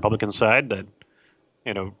people on the Republican side that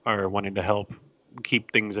are wanting to help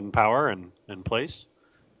keep things in power and in place.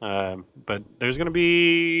 But there's going to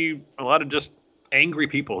be a lot of just angry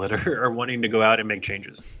people that are wanting to go out and make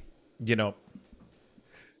changes. Excuse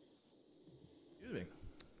me.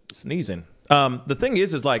 Sneezing. The thing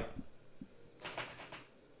is like,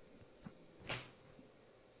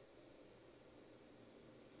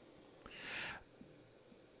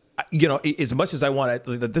 as much as I want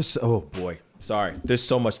this, oh boy, sorry. There's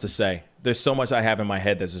so much to say. There's so much I have in my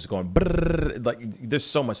head that's just going, like, there's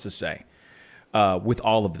so much to say with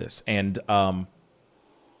all of this. And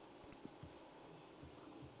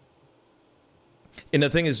the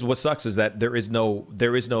thing is, what sucks is that there is no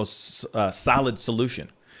solid solution.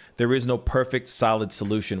 There is no perfect solid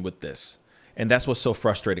solution with this. And that's what's so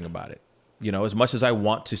frustrating about it. As much as I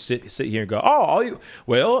want to sit here and go,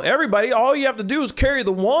 everybody, all you have to do is carry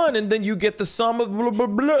the one and then you get the sum of blah, blah,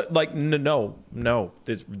 blah. Like, no.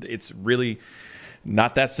 It's really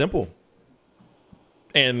not that simple.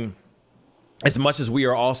 And as much as we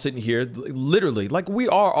are all sitting here, literally, like we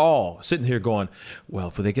are all sitting here going, well,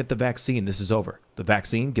 if they get the vaccine, this is over. The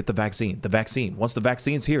vaccine, get the vaccine. The vaccine. Once the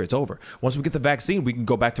vaccine's here, it's over. Once we get the vaccine, we can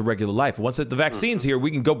go back to regular life. Once the vaccine's here, we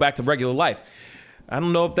can go back to regular life. I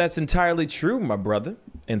don't know if that's entirely true, my brother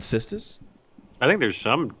and sisters. I think there's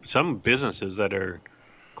some businesses that are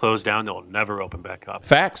closed down that will never open back up.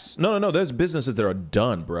 Facts? No. There's businesses that are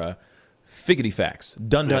done, bruh. Figgity facts.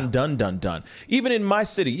 Done. Even in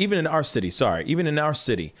our city,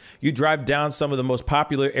 you drive down some of the most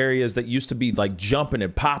popular areas that used to be like jumping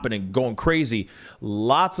and popping and going crazy.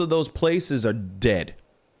 Lots of those places are dead.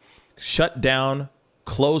 Shut down,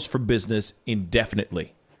 closed for business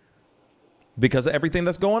indefinitely because of everything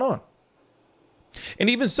that's going on. And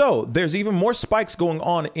even so, there's even more spikes going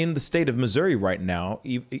on in the state of Missouri right now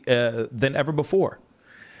than ever before.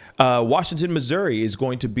 Washington, Missouri is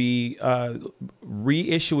going to be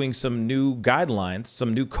reissuing some new guidelines,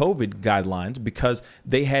 some new COVID guidelines, because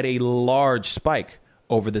they had a large spike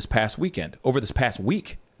over this past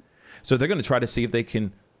week. So they're going to try to see if they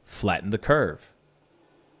can flatten the curve.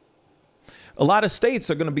 A lot of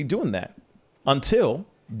states are going to be doing that until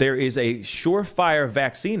there is a surefire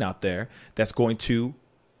vaccine out there that's going to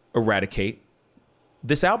eradicate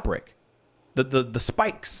this outbreak, the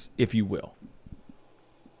spikes, if you will.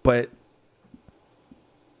 But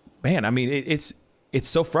man, I mean, it's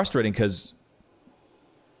so frustrating because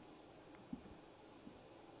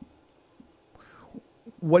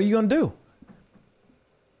what are you going to do?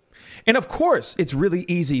 And of course, it's really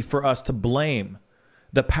easy for us to blame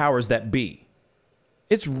the powers that be.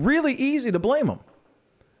 It's really easy to blame them.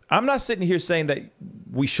 I'm not sitting here saying that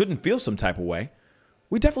we shouldn't feel some type of way.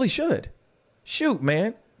 We definitely should. Shoot,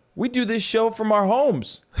 man. We do this show from our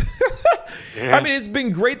homes. Yeah. I mean, it's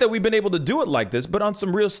been great that we've been able to do it like this, but on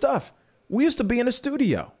some real stuff. We used to be in a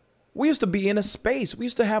studio. We used to be in a space. We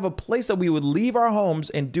used to have a place that we would leave our homes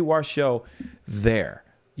and do our show there.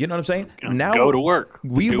 You know what I'm saying? Now go to work.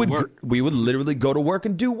 We would literally go to work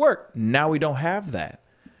and do work. Now we don't have that.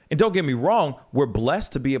 And don't get me wrong, we're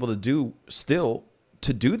blessed to be able to do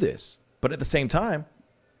this. But at the same time,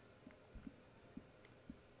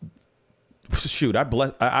 shoot,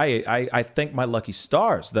 I thank my lucky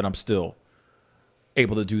stars that I'm still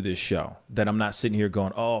able to do this show, that I'm not sitting here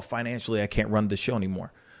going, oh, financially, I can't run this show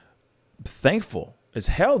anymore. Thankful as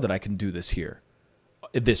hell that I can do this here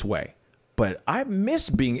this way. But I miss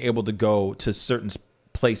being able to go to certain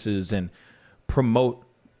places and promote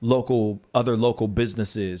other local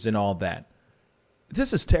businesses and all that.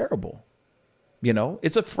 This is terrible.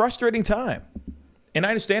 It's a frustrating time. And I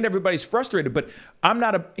understand everybody's frustrated, but I'm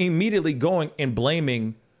not immediately going and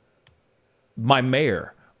blaming my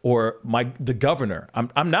mayor or the governor.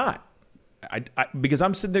 I'm not. Because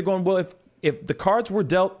I'm sitting there going, well, if the cards were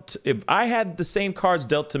dealt, if I had the same cards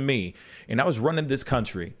dealt to me and I was running this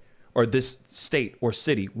country or this state or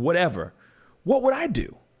city, whatever, what would I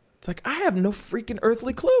do? It's like, I have no freaking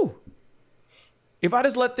earthly clue. If I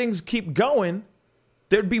just let things keep going,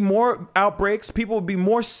 there'd be more outbreaks. People would be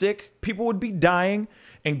more sick. People would be dying.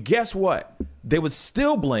 And guess what? They would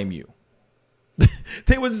still blame you.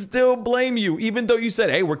 They would still blame you, even though you said,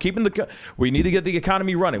 hey, we need to get the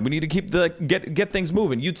economy running. We need to keep get things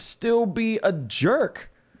moving. You'd still be a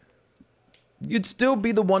jerk. You'd still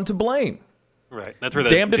be the one to blame. Right. That's where the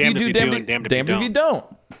damned if you do, damned if you don't.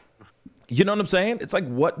 You know what I'm saying? It's like,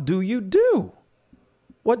 what do you do?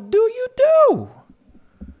 What do you do?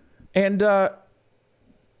 And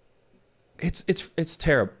It's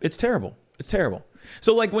terrible. It's terrible. It's terrible.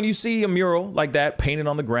 So like when you see a mural like that painted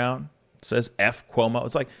on the ground, it says F Cuomo,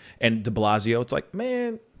 it's like, and de Blasio, it's like,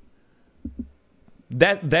 man,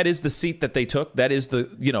 that is the seat that they took. That is the,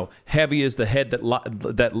 you know, heavy is the head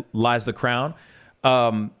that lies the crown.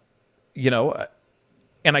 You know,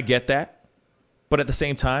 and I get that, but at the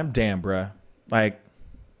same time, damn, bruh, like.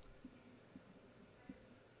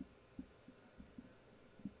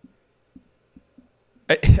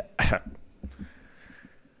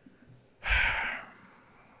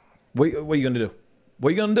 What are you gonna do? What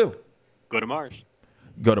are you gonna do? Go to Mars.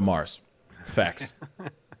 Go to Mars. Facts.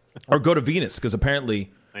 Or go to Venus, because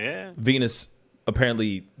apparently Venus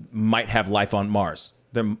apparently might have life on Mars.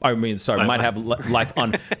 Might have life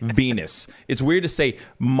on Venus. It's weird to say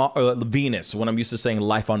Venus when I'm used to saying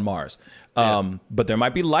life on Mars. But there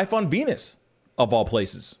might be life on Venus, of all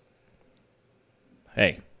places.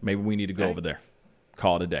 Hey, maybe we need to go over there.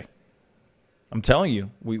 Call it a day. I'm telling you,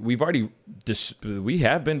 we've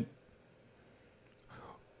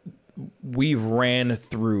ran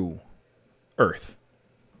through Earth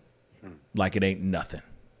like it ain't nothing.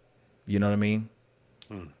 You know what I mean?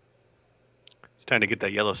 It's time to get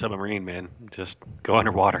that yellow submarine, man. Just go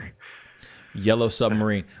underwater. Yellow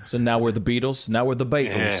submarine. So now we're the Beatles. Now we're the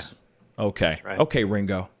Beatles. Yeah. Okay. Right. Okay,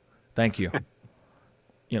 Ringo. Thank you.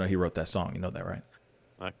 You know he wrote that song. You know that, right?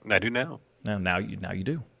 I do now. Now you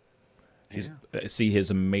do. See his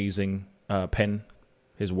amazing pen,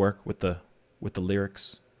 his work with the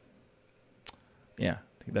lyrics. Yeah,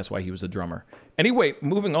 I think that's why he was a drummer. Anyway,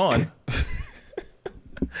 moving on.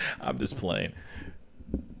 I'm just playing.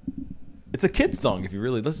 It's a kid's song if you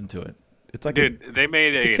really listen to it. It's like they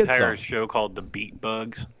made an entire show called The Beat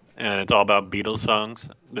Bugs, and it's all about Beatles songs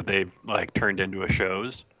that they've like turned into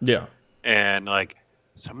shows. Yeah. And like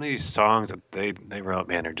some of these songs that they wrote,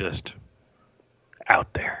 man, are just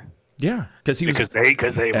out there. Yeah, because they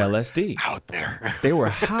LSD were out there. They were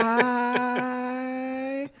high,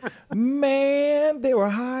 man. They were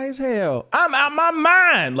high as hell. I'm out my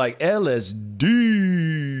mind, like LSD,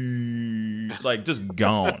 like just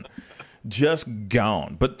gone, just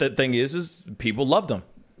gone. But the thing is people loved them.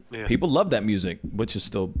 Yeah. People love that music, which is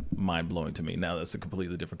still mind-blowing to me. Now that's a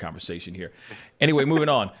completely different conversation here. Anyway, moving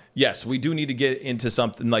on. Yes, we do need to get into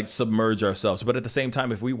something like submerge ourselves. But at the same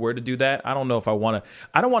time, if we were to do that, I don't know if I want to.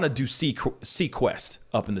 I don't want to do Sequest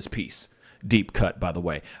up in this piece. Deep cut, by the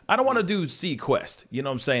way. I don't want to do Sequest. You know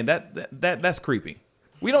what I'm saying? That's creepy.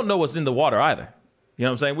 We don't know what's in the water either. You know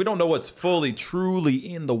what I'm saying? We don't know what's fully, truly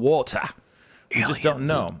in the water. We just don't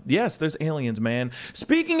know. Yes, there's aliens, man.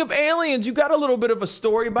 Speaking of aliens, you got a little bit of a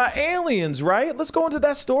story about aliens, right? Let's go into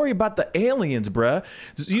that story about the aliens, bruh.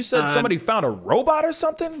 You said somebody found a robot or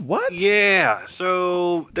something? What? Yeah.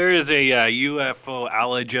 So there is a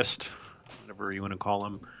UFOologist, whatever you want to call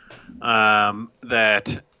him,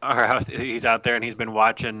 he's out there and he's been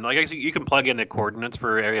watching. Like you can plug in the coordinates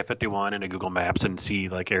for Area 51 into Google Maps and see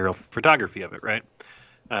like aerial photography of it, right?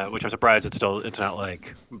 Which I'm surprised it's not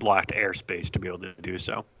like blocked airspace to be able to do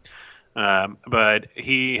so. But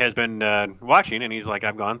he has been watching, and he's like,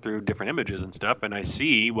 I've gone through different images and stuff, and I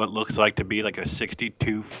see what looks like to be like a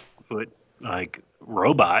 62-foot like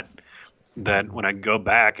robot. That when I go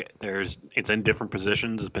back, it's in different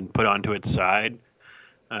positions. It's been put onto its side.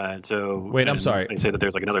 I'm sorry. They say that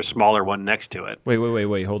there's like another smaller one next to it.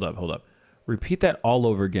 Wait. Hold up. Repeat that all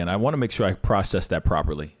over again. I want to make sure I process that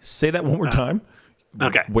properly. Say that one more time.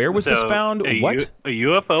 Okay. Where was this found? What? A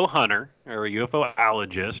UFO hunter or a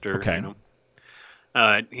UFOologist,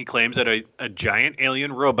 he claims that a giant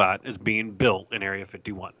alien robot is being built in Area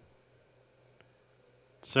 51.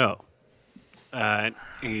 So,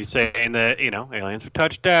 he's saying that aliens have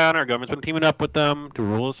touched down. Our government's been teaming up with them to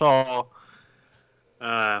rule us all.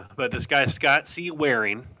 But this guy Scott C.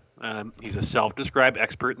 Waring, he's a self-described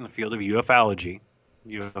expert in the field of ufology.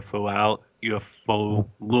 UFOlogy,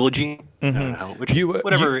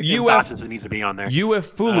 whatever emphasis it needs to be on there.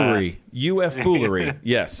 UFoolery,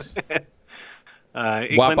 yes. He claimed that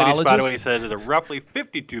he spotted what he says is a roughly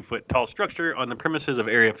 52-foot tall structure on the premises of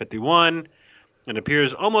Area 51, and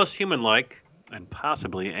appears almost human-like and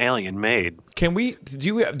possibly alien-made. Do we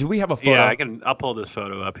have a photo? Yeah, I'll pull this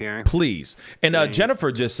photo up here. Please. And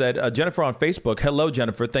Jennifer just said, Jennifer on Facebook. Hello,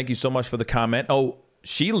 Jennifer. Thank you so much for the comment. Oh.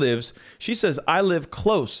 She says, I live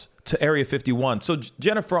close to Area 51. So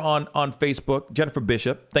Jennifer on Facebook, Jennifer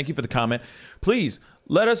Bishop, thank you for the comment. Please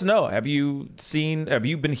let us know. Have you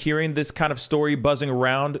been hearing this kind of story buzzing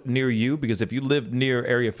around near you? Because if you live near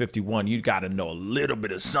Area 51, you got to know a little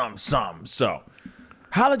bit of something. So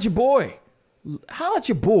holla at your boy. Holla at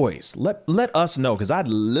your boys. Let us know, because I'd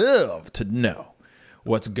love to know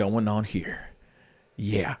what's going on here.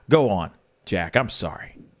 Yeah, go on. Jack. I'm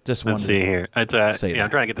sorry. Just Let's wanted see to here. It's say yeah, I'm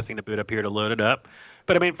that. trying to get this thing to boot up here to load it up.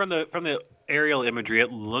 But I mean, from the aerial imagery,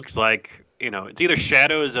 it looks like, it's either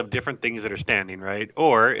shadows of different things that are standing, right?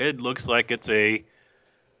 Or it looks like it's a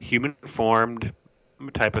human formed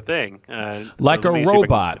type of thing. Like so a let me see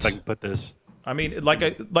robot. if I can put this. I mean, like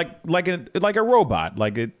a robot.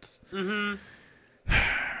 Like it's. Mm-hmm.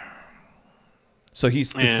 So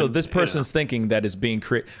so this person's thinking that it's being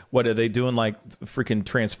created. What are they doing? Like freaking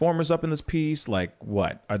Transformers up in this piece? Like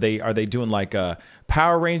what are they doing? Like a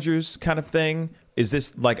Power Rangers kind of thing? Is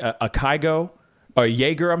this like a Kygo or a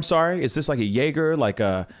Jaeger? I'm sorry. Is this like a Jaeger? Like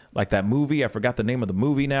that movie? I forgot the name of the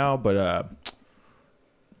movie now, but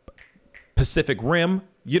Pacific Rim.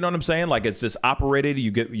 You know what I'm saying? Like it's just operated.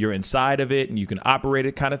 You're inside of it and you can operate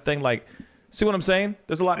it, kind of thing. Like, see what I'm saying?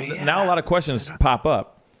 There's a lot now. A lot of questions pop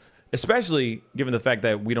up. Especially given the fact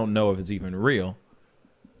that we don't know if it's even real.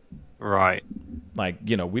 Right. Like,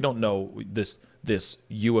 we don't know this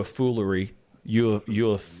ufoolery,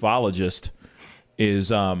 ufologist is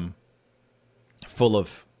full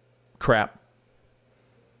of crap.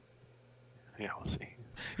 Yeah, we'll see.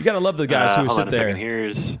 You got to love the guys who sit there.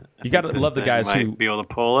 You got to love the guys who be able to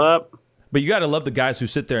pull up. But you got to love the guys who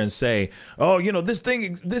sit there and say, "Oh, this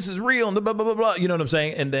is real," and blah blah blah blah. You know what I'm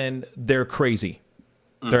saying? And then they're crazy.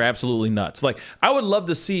 They're absolutely nuts. Like, I would love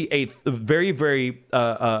to see a very, very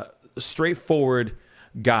straightforward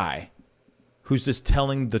guy who's just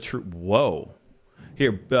telling the truth. Whoa.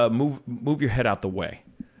 Here, move your head out the way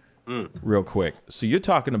real quick. So you're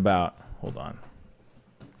talking about, hold on.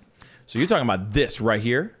 So you're talking about this right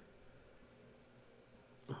here?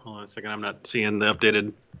 Hold on a second. I'm not seeing the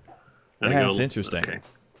updated. That's interesting. Okay.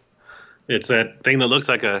 It's that thing that looks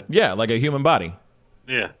like a... Yeah, like a human body.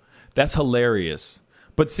 Yeah. That's hilarious.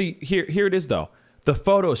 But see, here it is, though. The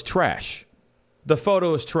photo is trash. The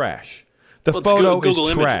photo is trash. The photo is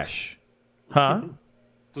trash. Huh?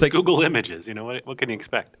 It's like Google Images. What can you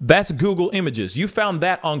expect? That's Google Images. You found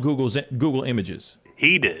that on Google Images.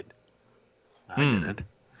 He did. I didn't.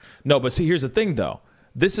 No, but see, here's the thing, though.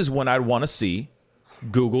 This is when I'd want to see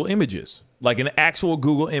Google Images. Like an actual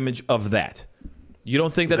Google image of that. You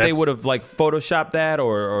don't think that they would have, like, photoshopped that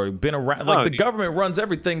or been around? Like, the government runs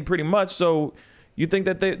everything pretty much, so... You think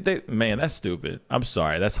that they man, that's stupid. I'm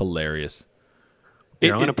sorry. That's hilarious. I'm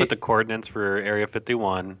going to put the coordinates for Area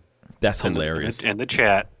 51. That's hilarious. In the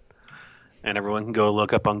chat. And everyone can go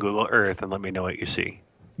look up on Google Earth and let me know what you see.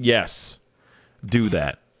 Yes. Do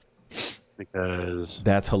that. Because...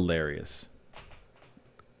 That's hilarious.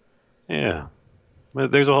 Yeah.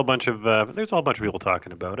 But there's a whole bunch of people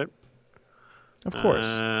talking about it. Of course.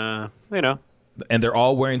 And they're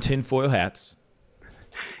all wearing tinfoil hats.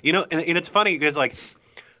 And it's funny because, like,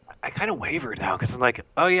 I kind of wavered now because I'm like,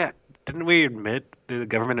 oh yeah, didn't the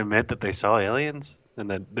government admit that they saw aliens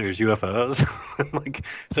and that there's UFOs?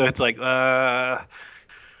 So it's like, yeah,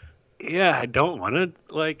 I don't want to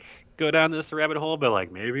like go down this rabbit hole, but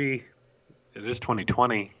like maybe it is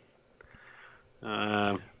 2020.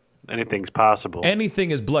 Anything's possible.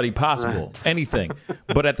 Anything is bloody possible. Anything,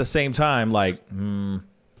 but at the same time, like,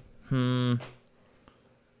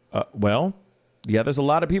 well. Yeah, there's a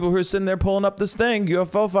lot of people who are sitting there pulling up this thing,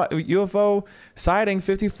 UFO sighting,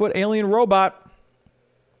 50-foot alien robot.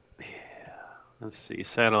 Yeah. Let's see,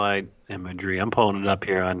 satellite imagery. I'm pulling it up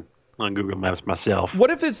here on Google Maps myself. What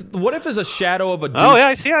if it's a shadow of a dude? Oh yeah,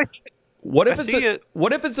 I see it. What if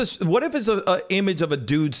it's a image of a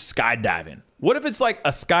dude skydiving? What if it's like a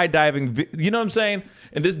skydiving, you know what I'm saying?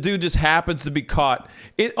 And this dude just happens to be caught.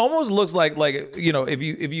 It almost looks like if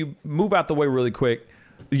you move out the way really quick,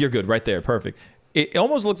 you're good right there, perfect. It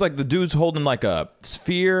almost looks like the dude's holding like a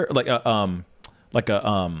sphere, not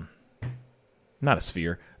a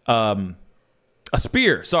sphere, a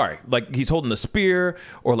spear. Sorry, like he's holding a spear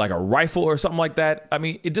or like a rifle or something like that. I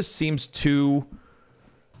mean, it just seems too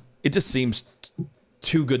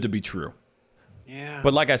good to be true. Yeah.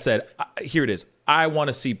 But like I said, here it is. I want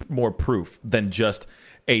to see more proof than just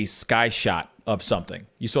a sky shot of something.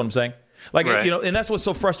 You see what I'm saying? Like, right. And that's what's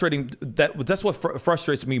so frustrating. That's what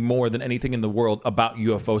frustrates me more than anything in the world about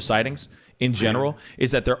UFO sightings in general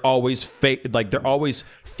is that they're always fake, like they're always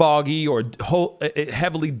foggy or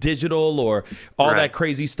heavily digital or all that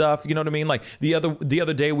crazy stuff. You know what I mean? Like the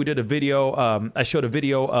other day we did a video. I showed a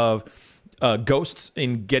video of ghosts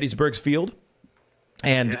in Gettysburg's Field,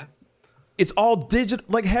 and. Yeah. It's all digital,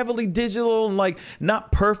 like heavily digital and like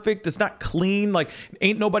not perfect. It's not clean. Like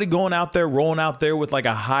ain't nobody rolling out there with like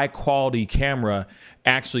a high quality camera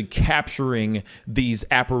actually capturing these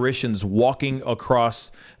apparitions walking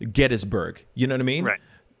across Gettysburg. You know what I mean? Right.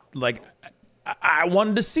 Like I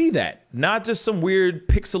wanted to see that, not just some weird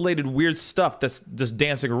pixelated weird stuff that's just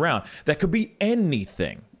dancing around. That could be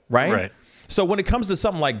anything, right? Right. So when it comes to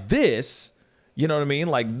something like this, you know what I mean?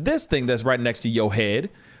 Like this thing that's right next to your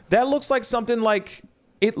head, that looks like something like,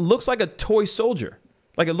 it looks like a toy soldier.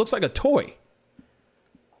 Like it looks like a toy.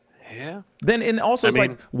 Yeah. Then and also it's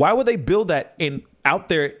like, why would they build that out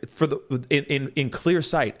there for the in clear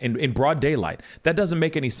sight, in broad daylight? That doesn't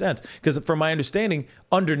make any sense. Because from my understanding,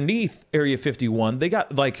 underneath Area 51, they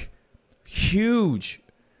got like huge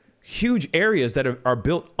areas that are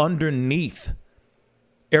built underneath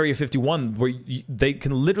Area 51 where they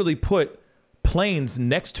can literally put planes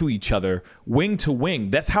next to each other, wing to wing.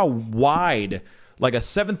 That's how wide, like a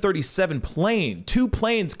 737 plane, 2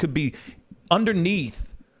 planes could be underneath.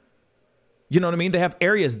 You know what I mean? They have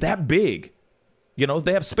areas that big. You know,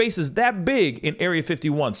 they have spaces that big in Area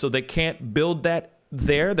 51. So they can't build that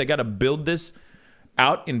there. They got to build this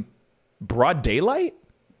out in broad daylight.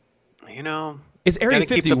 You know, it's Area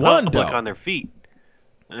 51 keep the public though. on their feet.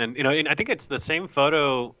 And you know, and I think it's the same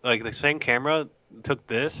photo, like the same camera took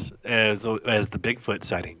this as the Bigfoot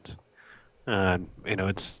sightings. You know,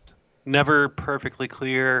 it's never perfectly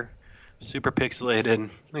clear, super pixelated. And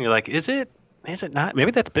you're like, is it? Is it not?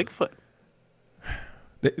 Maybe that's Bigfoot.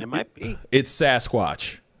 It might be. It's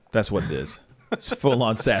Sasquatch. That's what it is. It's full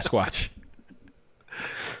on Sasquatch.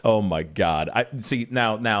 Oh my God. I see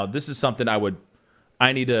now this is something I would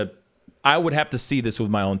have to see this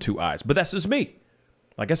with my own 2 eyes. But that's just me.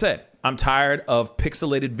 Like I said, I'm tired of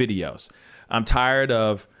pixelated videos. I'm tired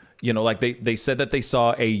of, you know, like they said that they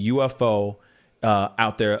saw a UFO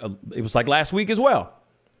out there. It was like last week as well.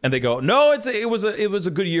 And they go, no, it was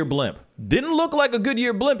a Goodyear blimp. Didn't look like a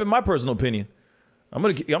Goodyear blimp in my personal opinion. I'm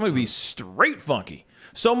gonna be straight funky.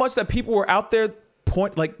 So much that people were out there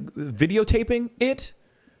videotaping it.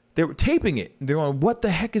 They were taping it. They're going, what the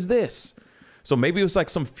heck is this? So maybe it was like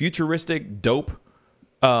some futuristic dope,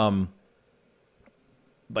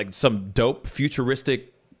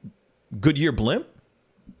 futuristic Goodyear blimp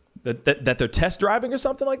that they're test driving or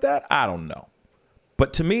something like that. I don't know.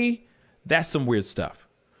 But to me, that's some weird stuff.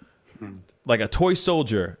 Like a toy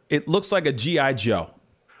soldier. It looks like a G.I. Joe.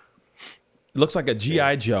 It looks like a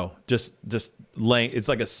G.I. Joe, just laying. It's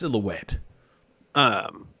like a silhouette.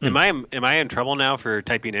 Am I in trouble now for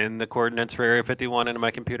typing in the coordinates for Area 51 into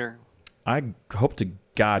my computer? I hope to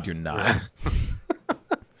God you're not.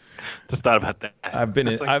 Just thought about that. I've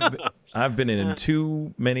been in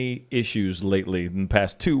too many issues lately in the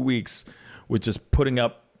past 2 weeks with just putting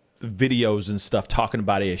up videos and stuff talking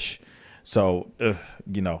about ish. So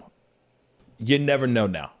you know, you never know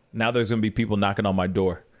now. Now there's gonna be people knocking on my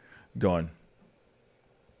door, going,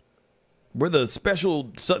 we're the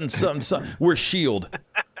special something. We're S.H.I.E.L.D.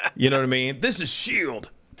 You know what I mean? This is S.H.I.E.L.D.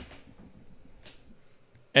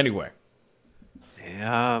 Anyway.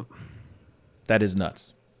 Yeah. That is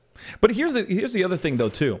nuts. But here's the other thing though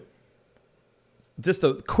too. Just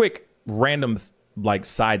a quick random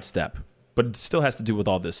sidestep, but it still has to do with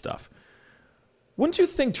all this stuff. Wouldn't you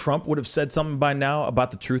think Trump would have said something by now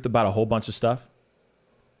about the truth about a whole bunch of stuff?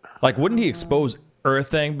 Like, wouldn't he expose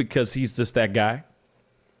everything because he's just that guy?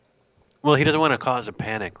 Well, he doesn't want to cause a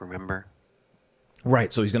panic, remember?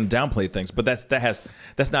 Right, so he's going to downplay things, but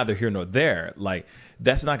that's neither here nor there. Like,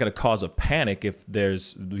 that's not going to cause a panic if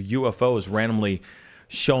there's UFOs randomly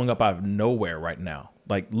showing up out of nowhere right now.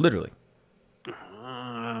 Like, literally.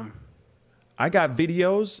 I got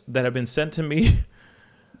videos that have been sent to me.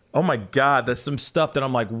 Oh my God, that's some stuff that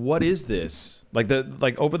I'm like, what is this?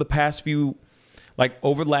 Over the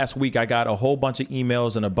last week, I got a whole bunch of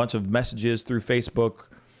emails and a bunch of messages through Facebook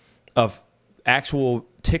of actual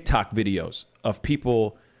TikTok videos of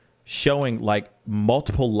people showing like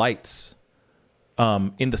multiple lights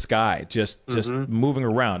in the sky, just moving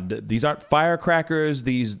around. These aren't firecrackers.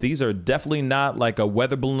 These are definitely not like a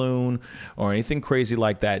weather balloon or anything crazy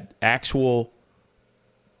like that. Actual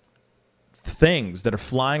things that are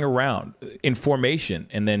flying around in formation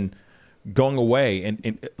and then going away.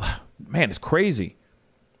 And man, it's crazy.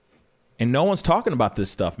 And no one's talking about this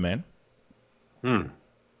stuff, man.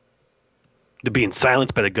 They're being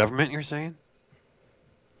silenced by the government, you're saying?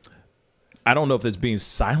 I don't know if it's being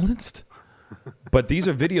silenced, but these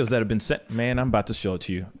are videos that have been sent. Man, I'm about to show it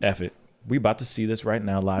to you. F it. We about to see this right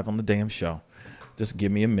now live on the damn show. Just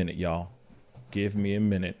give me a minute, y'all. Give me a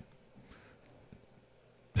minute.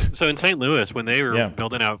 So in St. Louis, when they were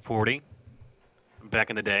building out 40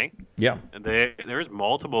 back in the day, there's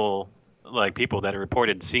multiple people that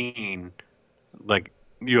reported seeing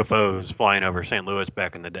UFOs flying over St. Louis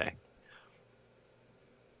back in the day.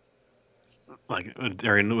 like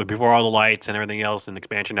during before all the lights and everything else and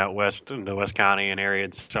expansion out west into West County and area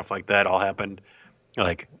and stuff like that all happened.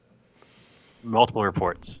 Like multiple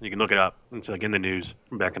reports. You can look it up. It's like in the news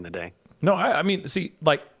from back in the day. No, I mean, see,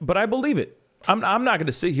 like, but I believe it. I'm not going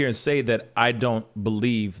to sit here and say that I don't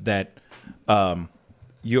believe that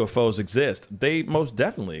UFOs exist. They most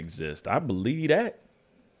definitely exist. I believe that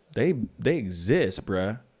they exist,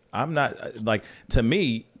 bruh. I'm not like, to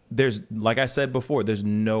me, there's, like I said before, there's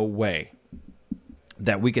no way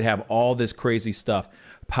that we could have all this crazy stuff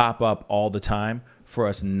pop up all the time for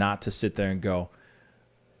us not to sit there and go,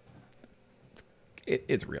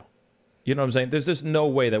 it's real. You know what I'm saying? There's just no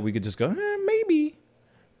way that we could just go,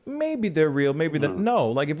 maybe they're real. Maybe they're no.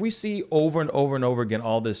 Like if we see over and over and over again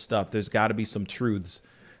all this stuff, there's got to be some truths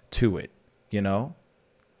to it, you know?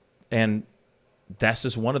 And that's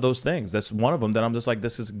just one of those things. That's one of them that I'm just like,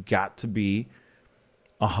 this has got to be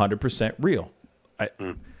 100% real.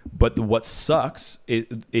 But what sucks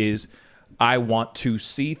is I want to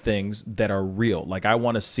see things that are real. Like I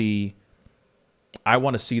want to see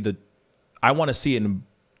it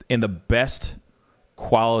in the best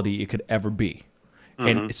quality it could ever be.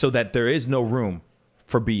 And so that there is no room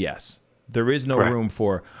for BS. There is no room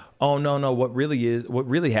for, oh no, what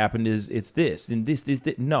really happened is it's this and this.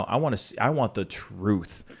 No, I want the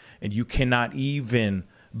truth. And you cannot even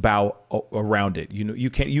bow around it. You know, you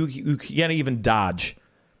can't even dodge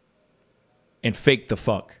and fake the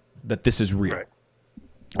funk that this is real. Right.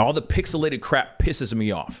 All the pixelated crap pisses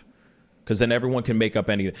me off because then everyone can make up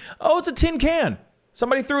anything. Oh, it's a tin can.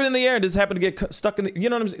 Somebody threw it in the air and just happened to get stuck in the, you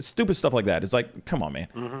know what I'm saying? Stupid stuff like that. It's like, come on, man.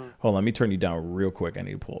 Hold on, let me turn you down real quick. I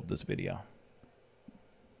need to pull up this video.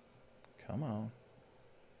 Come on.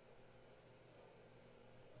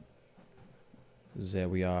 There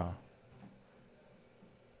we are.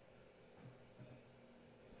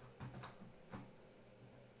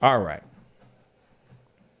 All right.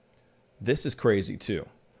 This is crazy too.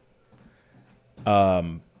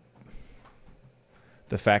 The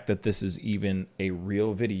fact that this is even a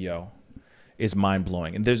real video is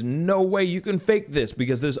mind-blowing. And there's no way you can fake this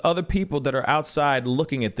because there's other people that are outside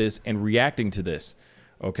looking at this and reacting to this.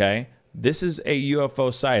 Okay? This is a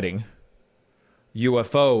UFO sighting.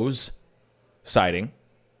 UFOs sighting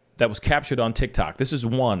that was captured on TikTok. This is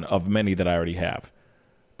one of many that I already have.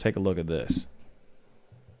 Take a look at this.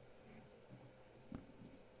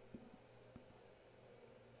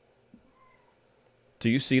 Do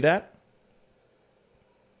you see that?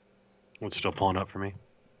 It's still pulling up for me.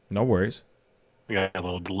 No worries. We got a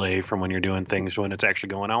little delay from when you're doing things when it's actually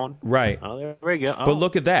going on. Right. Oh, there we go. Oh. But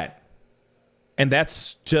look at that. And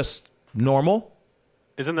that's just normal.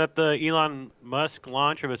 Isn't that the Elon Musk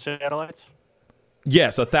launch of his satellites?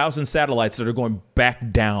 Yes, 1,000 satellites that are going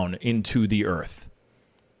back down into the Earth.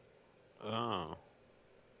 Oh.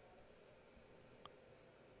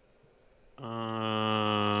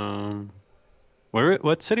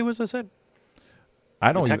 What city was this in?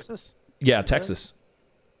 I don't. Texas? Yeah, Texas.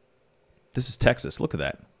 This is Texas. Look at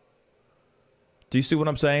that. Do you see what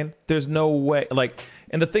I'm saying? There's no way. Like,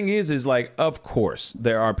 and the thing is like, of course,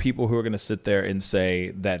 there are people who are going to sit there and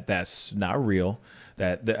say that that's not real.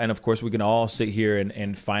 And of course, we can all sit here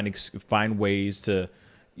and find ways to,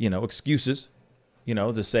 excuses,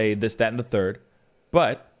 to say this, that, and the third.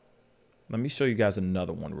 But let me show you guys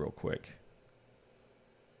another one real quick.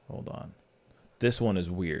 Hold on. This one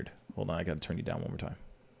is weird. Hold on, I got to turn you down one more time.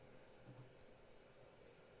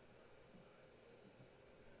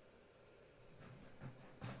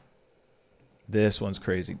 This one's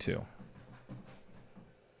crazy too.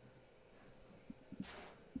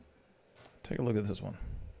 Take a look at this one.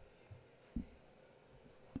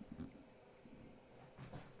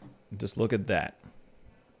 Just look at that.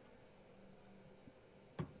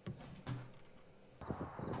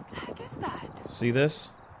 Heck is that? See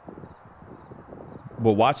this?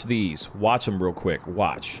 Well, watch these. Watch them real quick.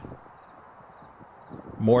 Watch.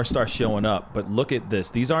 More start showing up, but look at this.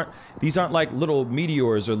 These aren't like little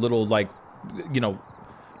meteors or little like,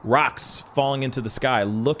 rocks falling into the sky.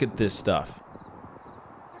 Look at this stuff.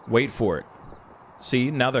 Wait for it. See,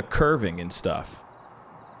 now they're curving and stuff.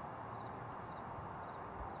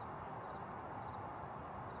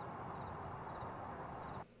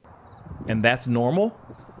 And that's normal?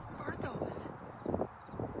 What are those?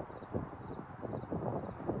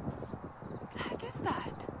 What the heck is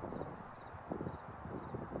that?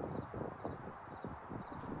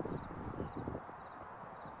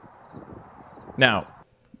 Now,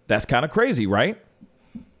 that's kind of crazy, right?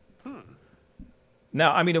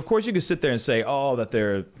 Now, I mean, of course you could sit there and say, oh, that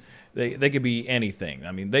they could be anything.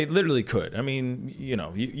 I mean, they literally could. I mean,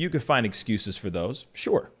 you could find excuses for those.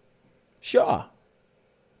 Sure. You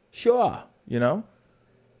you know,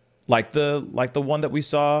 like the one that we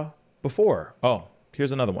saw before. Oh,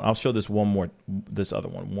 here's another one. I'll show this this other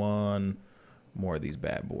one. One more of these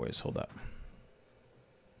bad boys. Hold up.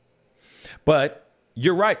 But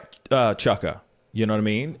you're right, Chukka. You know what I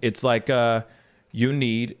mean? It's like you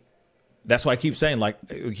need. That's why I keep saying, like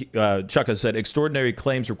Chukka said, extraordinary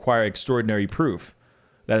claims require extraordinary proof.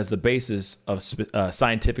 That is the basis of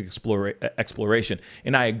scientific exploration.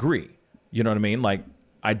 And I agree. You know what I mean? Like,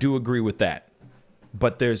 I do agree with that.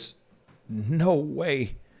 But there's no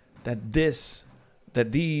way that these,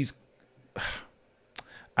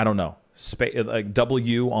 I don't know, like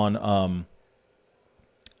W on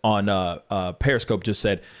Periscope just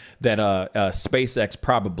said that SpaceX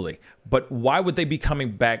probably. But why would they be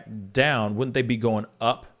coming back down? Wouldn't they be going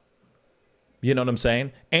up? You know what I'm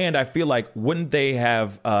saying? And I feel like wouldn't they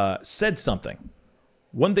have said something?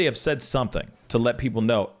 Wouldn't they have said something to let people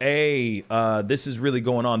know, hey, this is really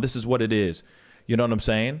going on. This is what it is. You know what I'm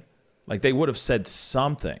saying? Like they would have said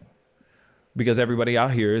something because everybody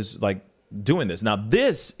out here is like doing this. Now,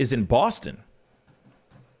 this is in Boston.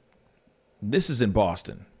 This is in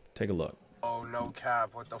Boston. Take a look. Oh, no cap.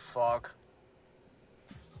 What the fuck?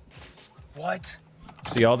 What?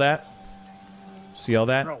 See all that? See all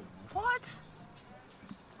that? Bro, what?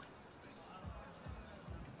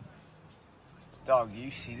 Dog,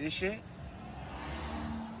 you see this shit?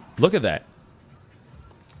 Look at that.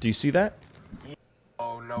 Do you see that?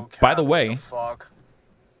 Oh, no cap. By the way. What the fuck?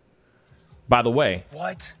 By the way.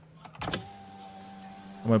 What?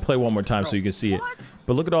 I'm going to play one more time so you can see it.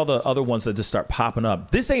 But look at all the other ones that just start popping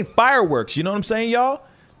up. This ain't fireworks. You know what I'm saying, y'all?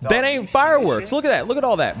 That ain't fireworks. Look at that. Look at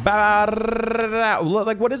all that.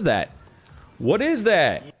 Like, what is that? What is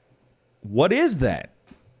that? What is that?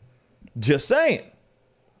 Just saying.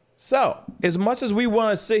 So, as much as we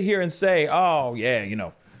want to sit here and say, oh, yeah, you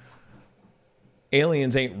know,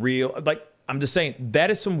 aliens ain't real. Like, I'm just saying,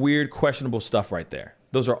 that is some weird, questionable stuff right there.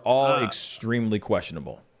 Those are all extremely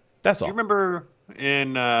questionable. That's all. You remember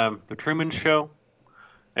in the Truman Show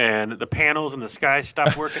and the panels in the sky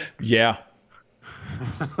stopped working? Yeah.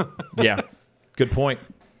 Yeah. Good point.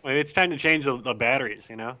 Well, it's time to change the batteries,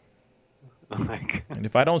 you know? Like, and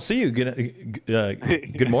if I don't see you,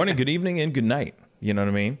 good morning, good evening, and good night. You know what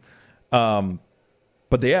I mean?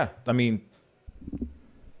 But yeah, I mean,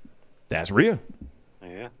 that's real.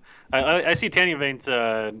 Yeah. I see Tanya Vane's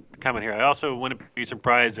comment here. I also wouldn't be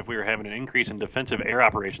surprised if we were having an increase in defensive air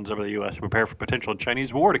operations over the U.S. to prepare for potential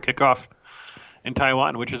Chinese war to kick off in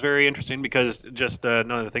Taiwan, which is very interesting because just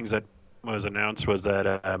one of the things that was announced was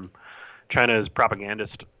that China's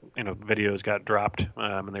propagandist videos got dropped,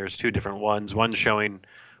 and there's two different ones. One showing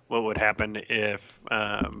what would happen if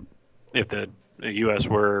the U.S.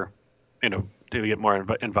 were to get more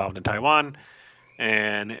involved in Taiwan.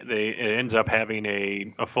 And it ends up having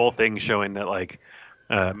a full thing showing that, like,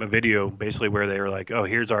 a video basically where they were like, oh,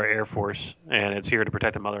 here's our Air Force, and it's here to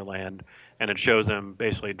protect the motherland. And it shows them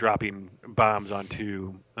basically dropping bombs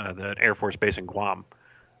onto the Air Force base in Guam.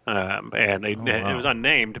 And it was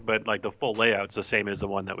unnamed, but, like, the full layout's the same as the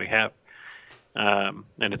one that we have. And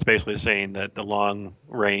it's basically saying that the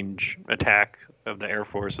long-range attack of the Air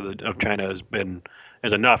Force of China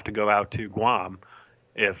is enough to go out to Guam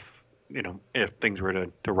if things were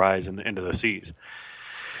to rise into the seas.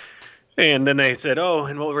 And then they said, oh,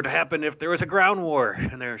 and what would happen if there was a ground war?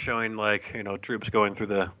 And they're showing, like, troops going through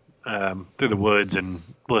the woods and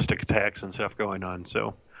ballistic attacks and stuff going on.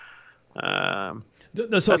 So,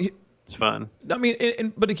 it's fun. I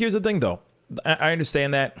mean, but here's the thing, though. I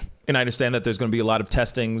understand that, and I understand that there's going to be a lot of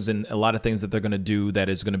testings and a lot of things that they're going to do that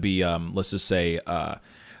is going to be, let's just say,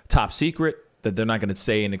 top secret, that they're not going to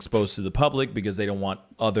say and expose to the public because they don't want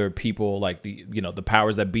other people like the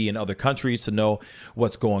powers that be in other countries to know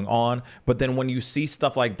what's going on. But then when you see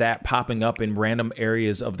stuff like that popping up in random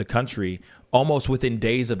areas of the country, almost within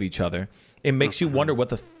days of each other, it makes you wonder what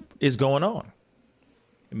the f is going on.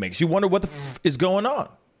 It makes you wonder what the f is going on.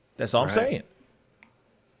 That's all I'm saying.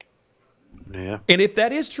 Yeah. And if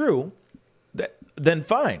that is true, then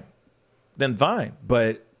fine. Then fine.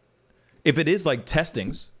 But if it is like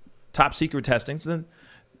testings, top secret testings,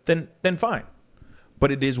 then fine.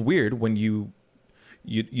 But it is weird when you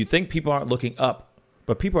think people aren't looking up,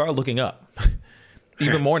 but people are looking up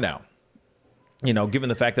even more now. Given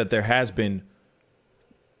the fact that there has been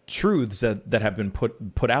truths that have been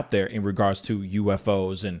put out there in regards to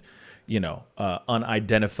UFOs and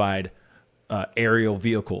unidentified aerial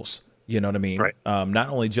vehicles. You know what I mean? Right. Not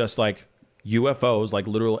only just like UFOs, like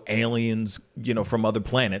literal aliens, from other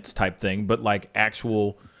planets type thing, but like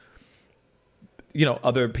actual.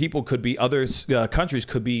 Other people could be, other countries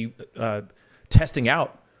could be testing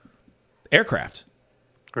out aircraft.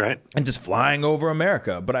 Right. And just flying over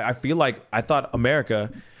America. But I feel like I thought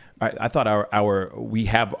we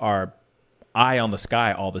have our eye on the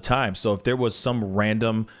sky all the time. So if there was some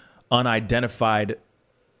random unidentified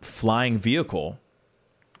flying vehicle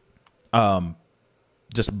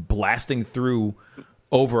just blasting through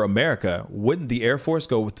over America, wouldn't the Air Force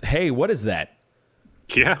go with, hey, what is that?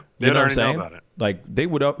 Yeah, you know what I'm already saying? know about it. Like they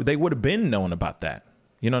would have been knowing about that.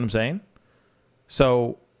 You know what I'm saying?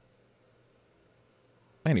 So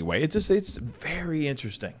anyway, it's very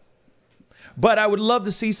interesting. But I would love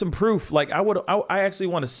to see some proof. Like I actually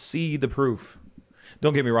want to see the proof.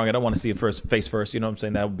 Don't get me wrong, I don't want to see it face first. You know what I'm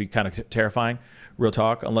saying? That would be kind of terrifying, real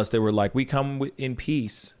talk. Unless they were like, we come in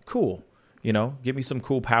peace. Cool. You know, give me some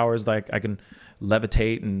cool powers, like I can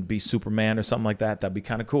levitate and be Superman or something like that. That'd be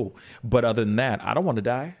kind of cool. But other than that, I don't want to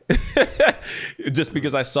die. Just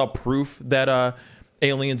because I saw proof that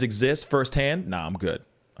aliens exist firsthand. Nah, I'm good.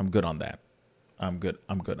 I'm good on that. I'm good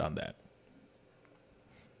on that.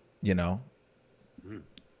 You know?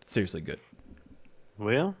 Seriously good.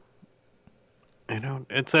 Well, you know,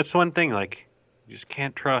 that's one thing. Like, you just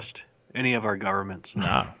can't trust any of our governments.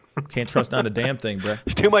 Nah, can't trust not a damn thing, bro.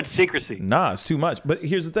 There's too much secrecy. Nah, it's too much. But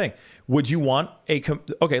here's the thing: would you want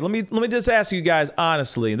okay? Let me just ask you guys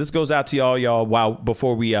honestly. This goes out to y'all.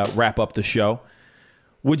 Before we wrap up the show,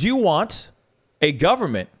 would you want a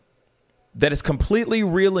government that is completely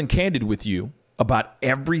real and candid with you about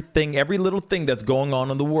everything, every little thing that's going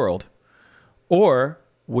on in the world, or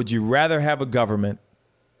would you rather have a government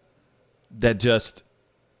that just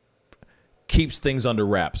keeps things under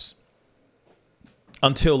wraps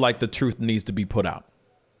until like the truth needs to be put out?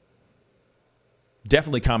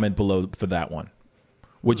 Definitely comment below for that one.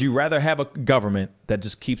 Would you rather have a government that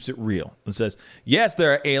just keeps it real and says, yes,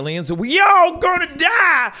 there are aliens and we all gonna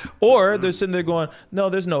die? Or they're sitting there going, no,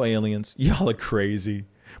 there's no aliens. Y'all are crazy.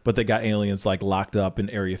 But they got aliens like locked up in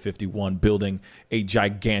Area 51 building a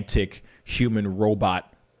gigantic human robot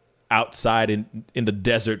outside in the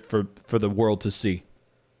desert for the world to see.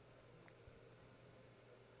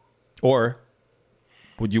 Or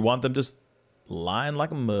would you want them just lying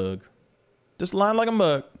like a mug? Just lying like a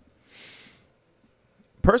mug.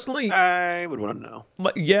 Personally, I would want to know.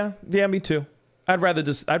 Yeah, me too. I'd rather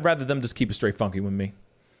them just keep it straight funky with me.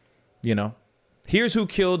 You know, here's who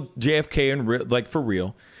killed JFK and like for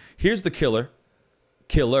real. Here's the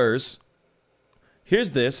killers.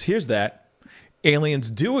 Here's this. Here's that. Aliens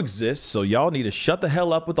do exist, so y'all need to shut the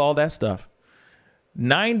hell up with all that stuff.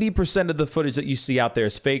 90% of the footage that you see out there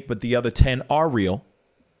is fake, but the other 10 are real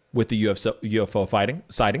with the UFO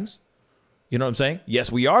sightings. You know what I'm saying?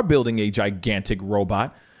 Yes, we are building a gigantic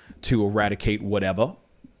robot to eradicate whatever.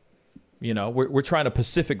 You know, we're trying a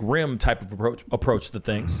Pacific Rim type of approach to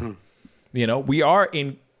things. Mm-hmm. You know, we are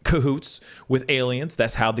in cahoots with aliens.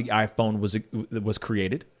 That's how the iPhone was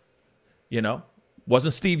created. You know,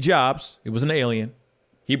 wasn't Steve Jobs. It was an alien.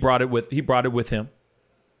 He brought it with him.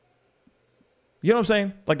 You know what I'm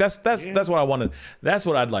saying? Like that's what I wanted. That's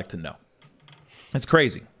what I'd like to know. It's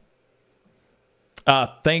crazy.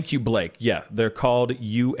 Thank you, Blake. Yeah, they're called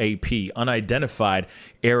UAP, unidentified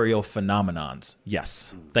aerial phenomenons.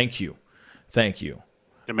 Yes. Thank you.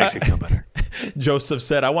 It makes me feel better. Joseph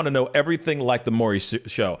said, I want to know everything like the Maury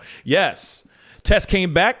show. Yes. Tess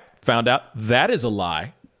came back, found out that is a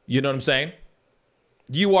lie. You know what I'm saying?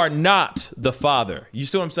 You are not the father. You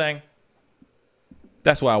see what I'm saying?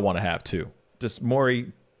 That's what I want to have too. Just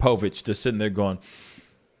Maury Povich just sitting there going,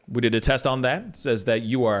 we did a test on that. It says that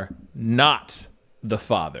you are not the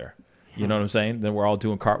father. You know what I'm saying? Then we're all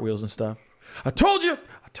doing cartwheels and stuff. I told you.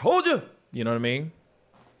 You know what I mean?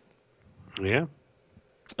 Yeah.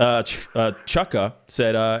 Chukka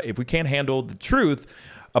said, if we can't handle the truth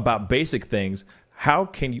about basic things, how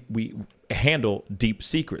can we handle deep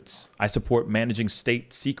secrets? I support managing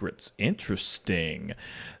state secrets. Interesting.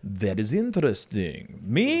 That is interesting.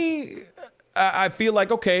 Me, I feel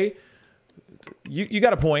like, okay, you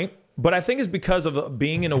got a point, but I think it's because of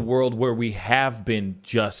being in a world where we have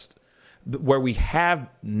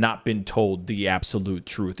not been told the absolute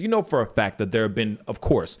truth. You know for a fact that there have been, of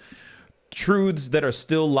course, truths that are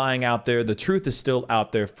still lying out there. The truth is still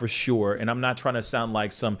out there for sure. And I'm not trying to sound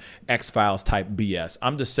like some X-Files type BS.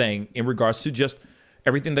 I'm just saying in regards to just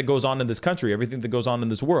everything that goes on in this country, everything that goes on in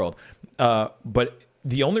this world. But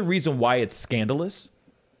the only reason why it's scandalous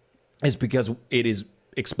is because it is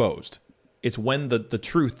exposed. It's when the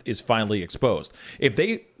truth is finally exposed. If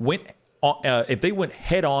they went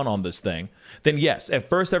head on this thing, then yes, at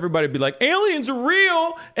first everybody would be like, aliens are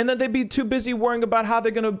real, and then they'd be too busy worrying about how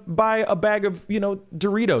they're gonna buy a bag of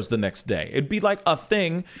Doritos the next day. It'd be like a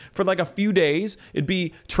thing for like a few days. It'd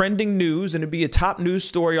be trending news, and it'd be a top news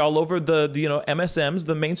story all over the MSMs,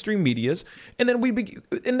 the mainstream medias, and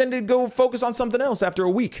then they'd go focus on something else after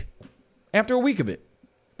a week. After a week of it,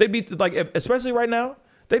 they'd be like, especially right now,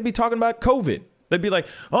 they'd be talking about COVID. They'd be like,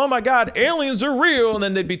 oh my God, aliens are real. And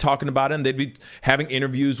then they'd be talking about it, and they'd be having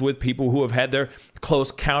interviews with people who have had their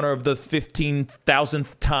close counter of the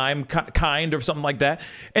 15,000th time kind or something like that.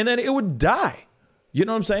 And then it would die. You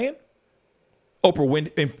know what I'm saying? Oprah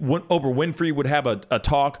Winfrey would have a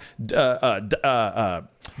talk.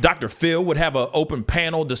 Dr. Phil would have an open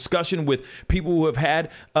panel discussion with people who have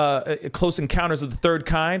had close encounters of the third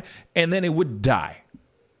kind. And then it would die.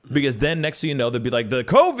 Because then next thing you know, they'd be like, the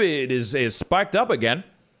COVID is spiked up again.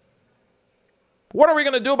 What are we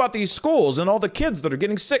going to do about these schools and all the kids that are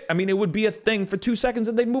getting sick? I mean, it would be a thing for 2 seconds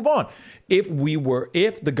and they'd move on. If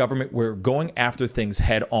the government were going after things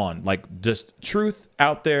head on, like just truth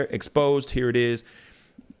out there, exposed, here it is.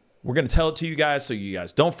 We're going to tell it to you guys so you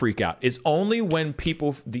guys don't freak out. The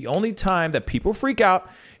only time that people freak out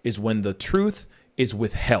is when the truth is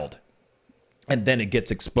withheld. And then it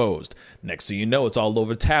gets exposed. Next thing you know, it's all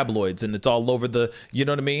over tabloids and it's all over the, you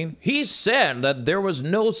know what I mean? He said that there was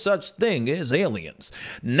no such thing as aliens.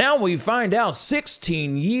 Now we find out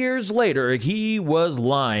 16 years later, he was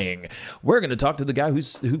lying. We're going to talk to the guy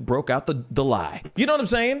who broke out the lie. You know what I'm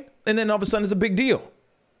saying? And then all of a sudden it's a big deal.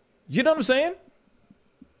 You know what I'm saying?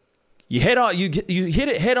 You hit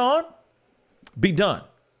it head on, be done.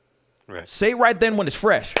 Right. Say it right then when it's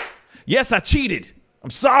fresh. Yes, I cheated.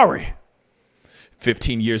 I'm sorry.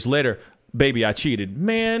 15 years later, baby, I cheated.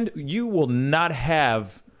 Man, you will not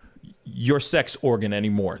have your sex organ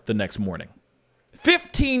anymore the next morning.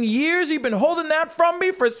 15 years? You've been holding that from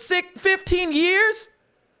me for 15 years?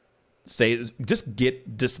 Just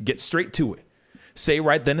get straight to it. Say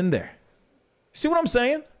right then and there. See what I'm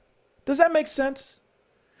saying? Does that make sense?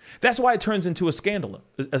 That's why it turns into a scandal.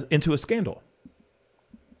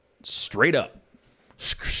 Straight up.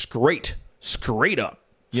 Straight up.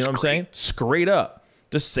 You know what I'm saying? Straight up.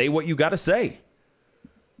 Just say what you got to say.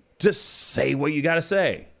 Just say what you got to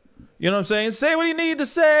say. You know what I'm saying? Say what you need to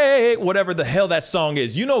say. Whatever the hell that song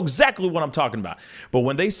is. You know exactly what I'm talking about. But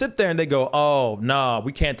when they sit there and they go, oh, nah,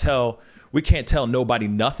 we can't tell nobody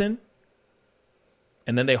nothing.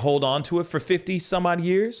 And then they hold on to it for 50 some odd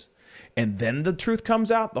years. And then the truth comes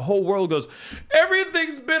out. The whole world goes,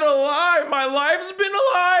 everything's been a lie. My life's been a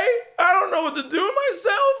lie. I don't know what to do with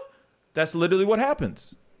myself. That's literally what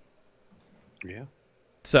happens. Yeah.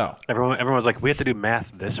 So everyone's like, we have to do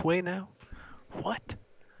math this way now? What?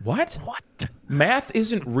 What? Math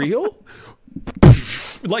isn't real?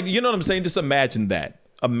 Like, you know what I'm saying? Just imagine that.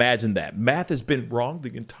 Math has been wrong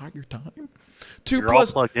the entire time. You're all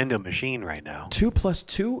plugged into a machine right now. 2 plus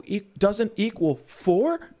 2 doesn't equal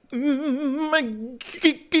 4? And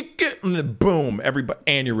then boom, everybody,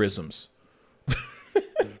 aneurysms.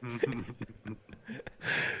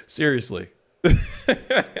 Seriously.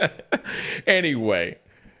 Anyway,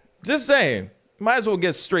 just saying, might as well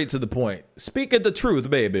get straight to the point. Speak of the truth,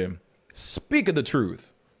 baby. Speak of the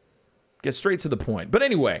truth. Get straight to the point. But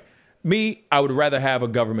anyway, I would rather have a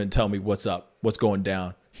government tell me what's up, what's going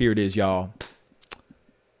down. Here it is, y'all.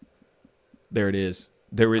 There it is.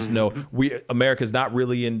 There is America's not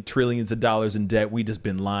really in trillions of dollars in debt. We just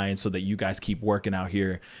been lying so that you guys keep working out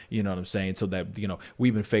here. You know what I'm saying? So that,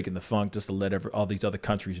 we've been faking the funk just to let all these other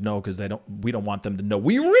countries know, because we don't want them to know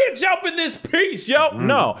we rich up in this piece, yo.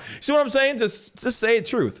 No. See what I'm saying? Just say the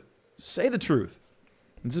truth. Say the truth.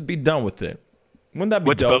 And just be done with it. Wouldn't that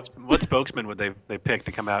be dope? What spokesman would they pick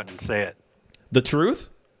to come out and say it? The truth?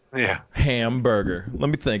 Yeah. Hamburger. Let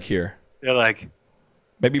me think here. They're like,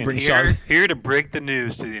 maybe bring Sean here to break the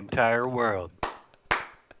news to the entire world.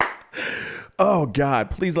 Oh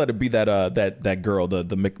God! Please let it be that girl,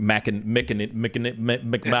 the Mac.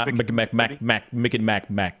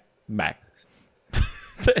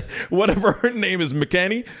 Whatever her name is,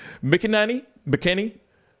 McKinney. I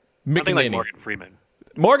think like Morgan Freeman.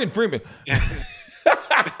 Morgan Freeman.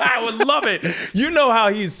 I would love it. You know how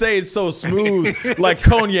he's saying so smooth, like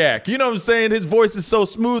cognac. You know what I'm saying? His voice is so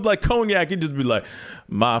smooth, like cognac. He'd just be like,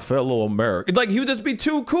 "My fellow American." Like, he would just be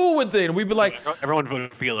too cool with it. And we'd be like, everyone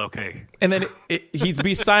would feel okay. And then he'd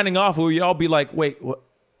be signing off. We'd all be like, "Wait,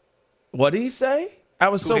 what did he say?" I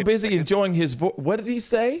was so busy enjoying his voice. What did he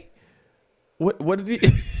say? What did he?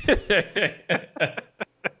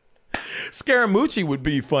 Scaramucci would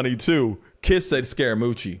be funny too. Kiss said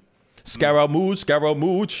Scaramucci.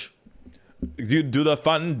 Scaramouche. You do the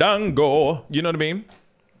fandango. You know what I mean?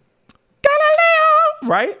 Galileo,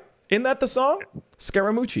 right? Isn't that the song?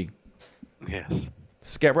 Scaramucci. Yes.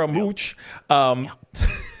 Scaramouche.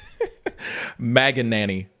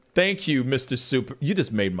 Magananny. Thank you, Mr. Super. You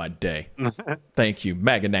just made my day. Thank you,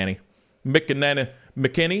 Magananny. McKinney?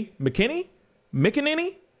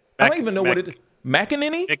 I don't even know what it is.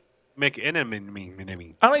 McEnany?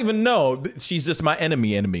 McEnemy. I don't even know. She's just my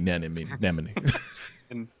enemy.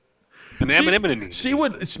 She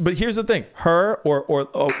would, but here's the thing. Her or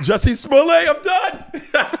Jussie Smollett, I'm done.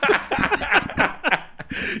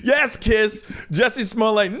 Yes, Kiss. Jussie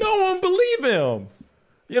Smollett. No one believe him.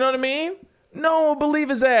 You know what I mean? No one would believe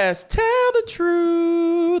his ass. Tell the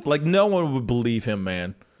truth. Like, no one would believe him,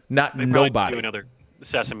 man. Not They nobody. do another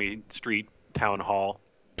Sesame Street town hall.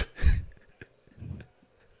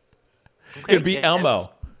 It'd be Elmo.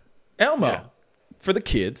 For the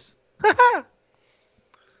kids.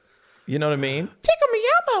 You know what I mean? Tickle me,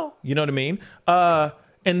 Elmo. You know what I mean?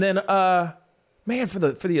 And then, man, for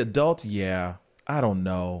the adults, yeah, I don't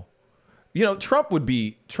know. You know, Trump would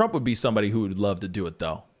be somebody who would love to do it,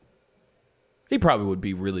 though. He probably would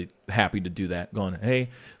be really happy to do that. Going, hey,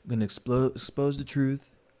 I'm gonna expose the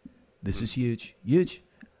truth. This is huge.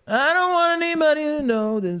 I don't want anybody to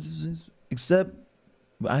know this, except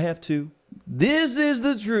I have to. This is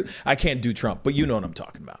the truth. I can't do Trump, but you know what I'm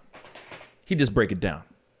talking about. He just break it down.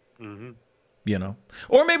 Mm-hmm. You know?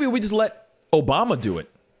 Or maybe we just let Obama do it.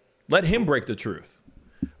 Let him break the truth.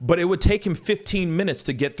 But it would take him 15 minutes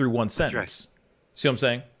to get through one sentence. Right. See what I'm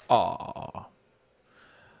saying? Aw.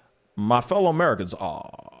 My fellow Americans,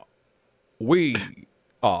 we,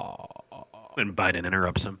 When Biden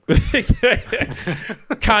interrupts him.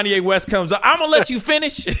 Kanye West comes up. I'm going to let you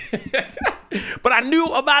finish. But I knew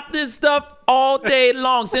about this stuff all day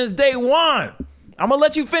long, since day one. I'm going to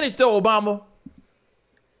let you finish, though, Obama.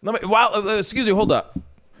 Excuse me, hold up.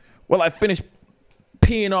 Well, I finished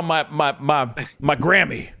peeing on my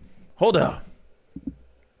Grammy. Hold up.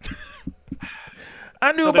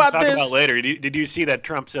 I knew about this. About later. Did you see that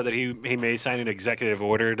Trump said that he may sign an executive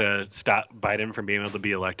order to stop Biden from being able to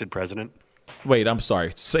be elected president? Wait, I'm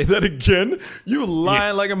sorry. Say that again? You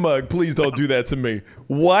lying like a mug. Please don't do that to me.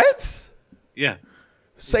 What? Yeah.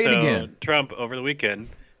 Say it again. Trump, over the weekend,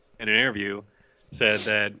 in an interview, said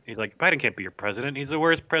that he's like, Biden can't be your president. He's the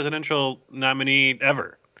worst presidential nominee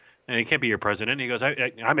ever. And he can't be your president. He goes,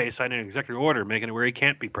 I may sign an executive order making it where he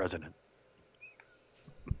can't be president.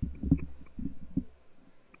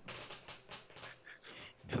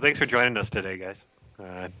 So thanks for joining us today, guys.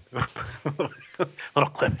 Little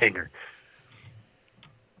cliffhanger.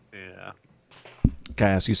 Yeah. Can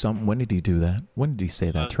I ask you something? When did he do that? When did he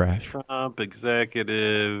say that trash? Trump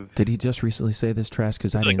executive. Did he just recently say this trash?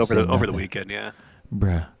 Because I didn't like see over the weekend, yeah.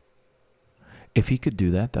 Bruh. If he could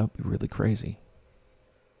do that, that would be really crazy.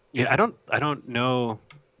 Yeah, I don't know.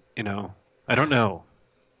 You know, I don't know.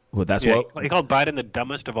 Well, that's what he called Biden the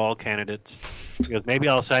dumbest of all candidates. He goes, maybe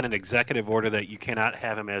I'll sign an executive order that you cannot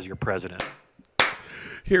have him as your president.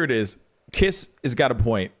 Here it is. Kiss has got a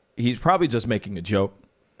point. He's probably just making a joke.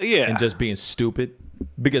 Yeah. And just being stupid,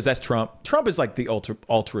 because that's Trump. Trump is like the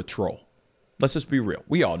ultra troll. Let's just be real.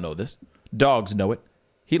 We all know this. Dogs know it.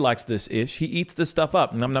 He likes this ish. He eats this stuff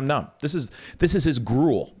up. Num num num. This is his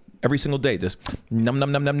gruel every single day. Just num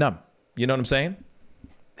num num num num. You know what I'm saying?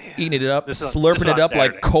 Yeah. Eating it up, slurping it up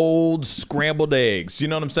like cold scrambled eggs. You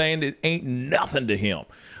know what I'm saying? It ain't nothing to him.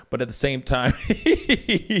 But at the same time,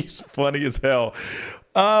 he's funny as hell.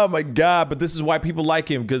 Oh my God! But this is why people like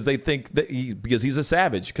him, because they think that because he's a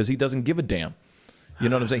savage, because he doesn't give a damn. You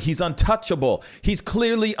know what I'm saying? He's untouchable. He's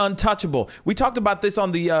clearly untouchable. We talked about this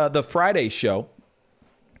on the Friday show,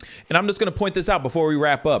 and I'm just going to point this out before we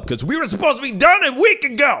wrap up, because we were supposed to be done a week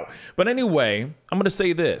ago. But anyway, I'm going to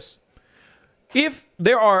say this: if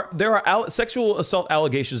there are sexual assault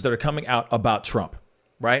allegations that are coming out about Trump,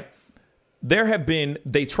 right?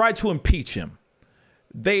 They tried to impeach him.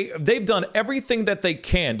 They've done everything that they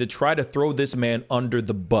can to try to throw this man under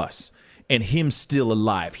the bus, and him still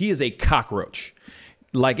alive. He is a cockroach.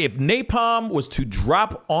 Like, if napalm was to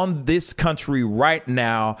drop on this country right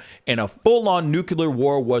now and a full-on nuclear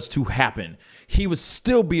war was to happen, he would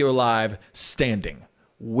still be alive, standing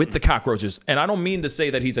with the cockroaches. And I don't mean to say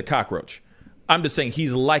that he's a cockroach. I'm just saying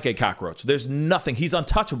he's like a cockroach. There's nothing. He's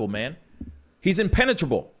untouchable, man. He's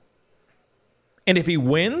impenetrable. And if he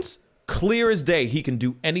wins, clear as day, he can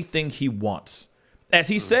do anything he wants. As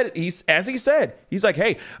he said, he's like,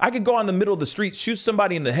 hey, I could go on the middle of the street, shoot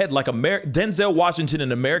somebody in the head like Denzel Washington,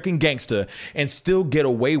 an American gangster, and still get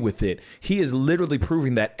away with it. He is literally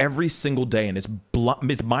proving that every single day, and it's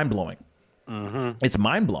mind-blowing. Mm-hmm. It's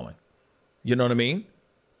mind-blowing. You know what I mean?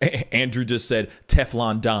 Andrew just said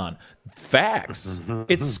Teflon Don. Facts.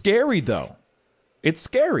 It's scary, though. It's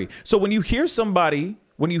scary. So when you hear somebody,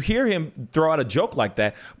 when you hear him throw out a joke like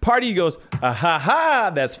that, part of you goes, ah, ha,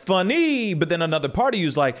 ha, that's funny. But then another part of you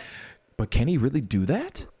is like, but can he really do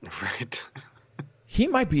that? Right. He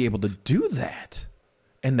might be able to do that.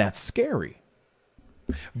 And that's scary.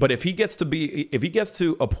 But if he gets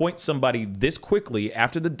to appoint somebody this quickly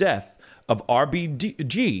after the death of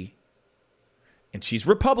RBG, and she's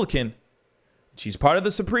Republican, she's part of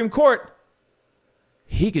the Supreme Court,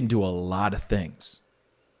 he can do a lot of things.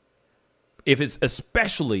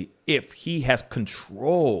 Especially if he has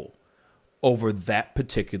control over that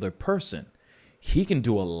particular person, he can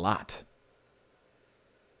do a lot.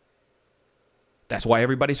 That's why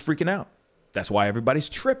everybody's freaking out. That's why everybody's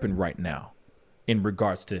tripping right now in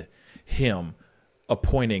regards to him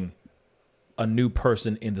appointing a new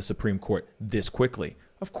person in the Supreme Court this quickly.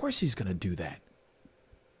 Of course he's going to do that.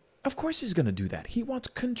 Of course he's going to do that. He wants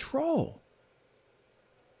control.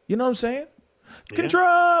 You know what I'm saying? Yeah.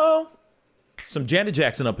 Control. Some Janet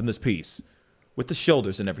Jackson up in this piece with the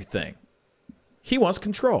shoulders and everything. He wants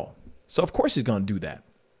control. So of course he's going to do that.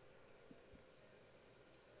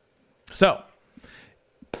 So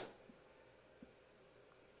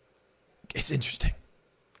it's interesting.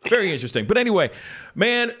 Very interesting. But anyway,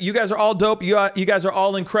 man, you guys are all dope. You guys are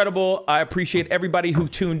all incredible. I appreciate everybody who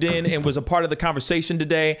tuned in and was a part of the conversation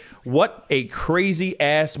today. What a crazy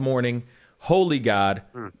ass morning. Holy God.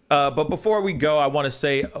 But before we go, I want to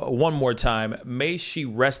say one more time, may she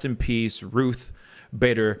rest in peace, Ruth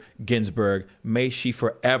Bader Ginsburg. May she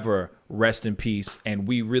forever rest in peace. And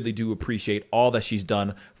we really do appreciate all that she's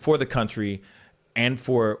done for the country and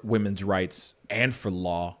for women's rights and for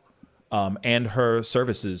law. And her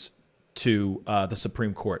services to the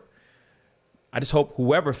Supreme Court. I just hope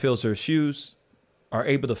whoever fills her shoes are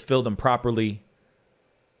able to fill them properly.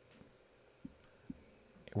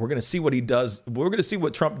 We're going to see what he does. We're going to see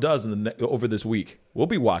what Trump does over this week. We'll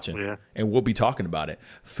be watching and we'll be talking about it.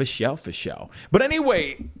 For sure, for sure. But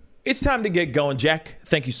anyway, it's time to get going. Jack,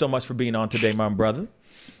 thank you so much for being on today, my brother.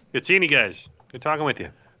 Good seeing you guys. Good talking with you.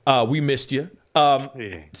 We missed you.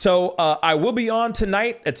 So I will be on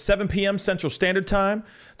tonight at 7 p.m. Central Standard Time.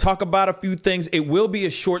 Talk about a few things. It will be a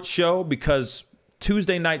short show because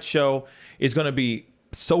Tuesday night show is going to be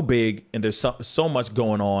so big and there's so much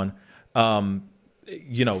going on.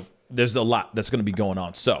 There's a lot that's going to be going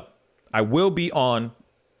on. So I will be on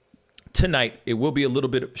tonight. It will be a little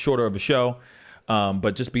bit shorter of a show.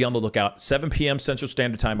 But just be on the lookout. 7 p.m. Central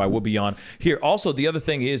Standard Time, I will be on here. Also, the other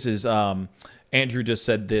thing is Andrew just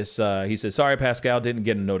said this. He said, sorry, Pascal, didn't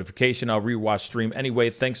get a notification. I'll rewatch stream anyway.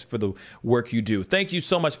 Thanks for the work you do. Thank you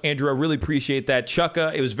so much, Andrew. I really appreciate that.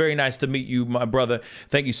 Chukka, it was very nice to meet you, my brother.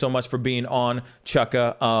 Thank you so much for being on,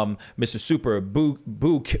 Chukka. Mr. Super,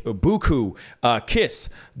 Buku, Kiss,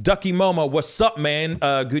 Ducky Momo, what's up, man?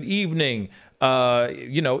 Good evening.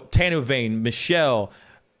 Tanuvane, Michelle,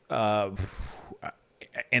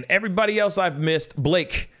 and everybody else I've missed,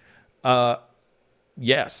 Blake,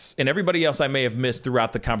 yes, and everybody else I may have missed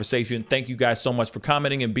throughout the conversation. Thank you guys so much for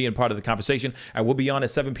commenting and being part of the conversation. I will be on at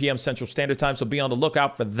 7 p.m. Central Standard Time, so be on the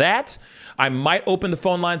lookout for that. I might open the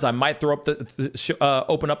phone lines. I might throw up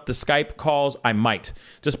open up the Skype calls. I might.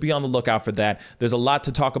 Just be on the lookout for that. There's a lot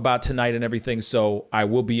to talk about tonight and everything, so I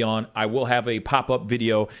will be on. I will have a pop-up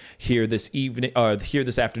video here this evening, here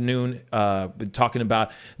this afternoon, talking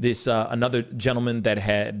about this another gentleman that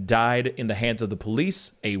had died in the hands of the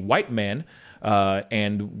police, a white man.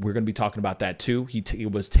 And we're going to be talking about that too. He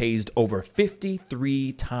was tased over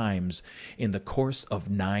 53 times in the course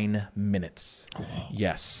of 9 minutes. Oh.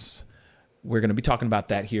 Yes. We're going to be talking about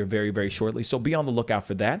that here very, very shortly. So be on the lookout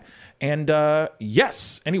for that. And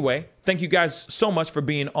yes, anyway, thank you guys so much for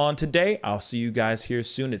being on today. I'll see you guys here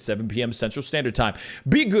soon at 7 p.m. Central Standard Time.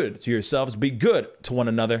 Be good to yourselves. Be good to one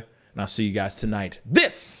another. And I'll see you guys tonight.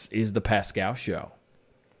 This is The Pascal Show.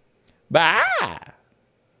 Bye.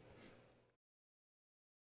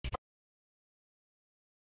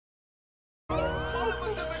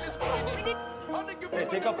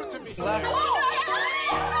 Take up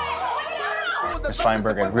Ms.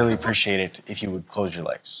 Feinberg, I'd really appreciate it if you would close your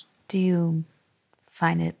legs. Do you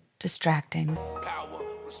find it distracting? Power,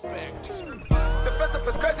 respect. The festival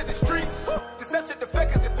is crazy in the streets. Deception, the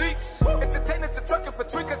fakers and leaks. Entertainers are trucking for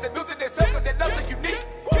tweakers and losing their circles. Their loves are unique.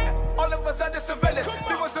 All of us under surveillance.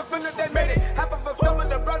 People are feeling they made it. Half of them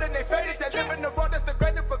stumbled the road and they faded. They live in the world that's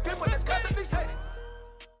degraded for people that's constantly hated.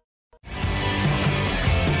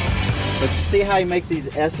 But you see how he makes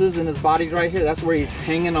these S's in his body right here? That's where he's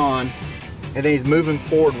hanging on, and then he's moving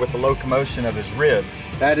forward with the locomotion of his ribs.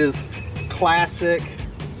 That is classic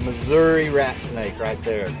Missouri rat snake right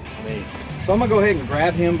there. I mean, so I'm gonna go ahead and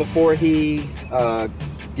grab him before he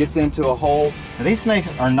gets into a hole. Now, these snakes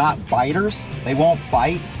are not biters. They won't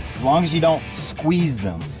bite as long as you don't squeeze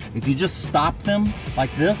them. If you just stop them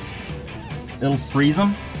like this, it'll freeze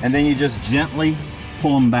them, and then you just gently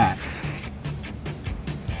pull them back.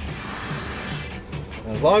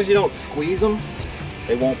 As long as you don't squeeze them,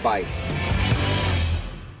 they won't bite.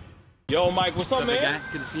 Yo, Mike, what's up, man?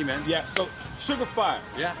 Guy? Good to see you, man. Yeah, so Sugar Fire.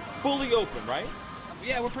 Yeah. Fully open, right?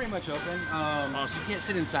 Yeah, we're pretty much open. So you can't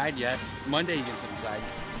sit inside yet. Monday you can sit inside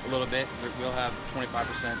a little bit. We'll have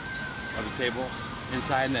 25% of the tables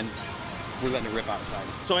inside, and then we're letting it rip outside.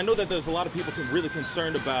 So I know that there's a lot of people really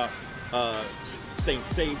concerned about staying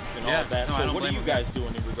safe and all that. No, so what are you guys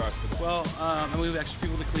doing in regards to that? Well, we have extra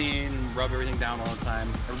people to clean and rub everything down all the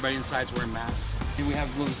time. Everybody inside's wearing masks. And we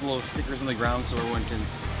have those little stickers on the ground so everyone can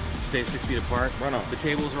stay 6 feet apart. Right on. The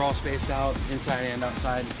tables are all spaced out, inside and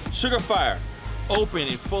outside. Sugar Fire, open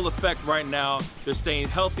in full effect right now. They're staying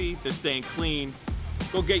healthy, they're staying clean.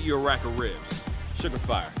 Go get you a rack of ribs. Sugar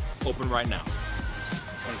Fire, open right now.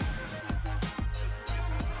 Thanks.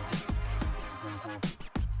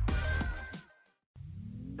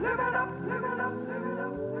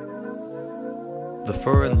 The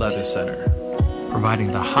Fur and Leather Center,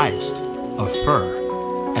 providing the highest of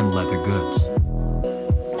fur and leather goods.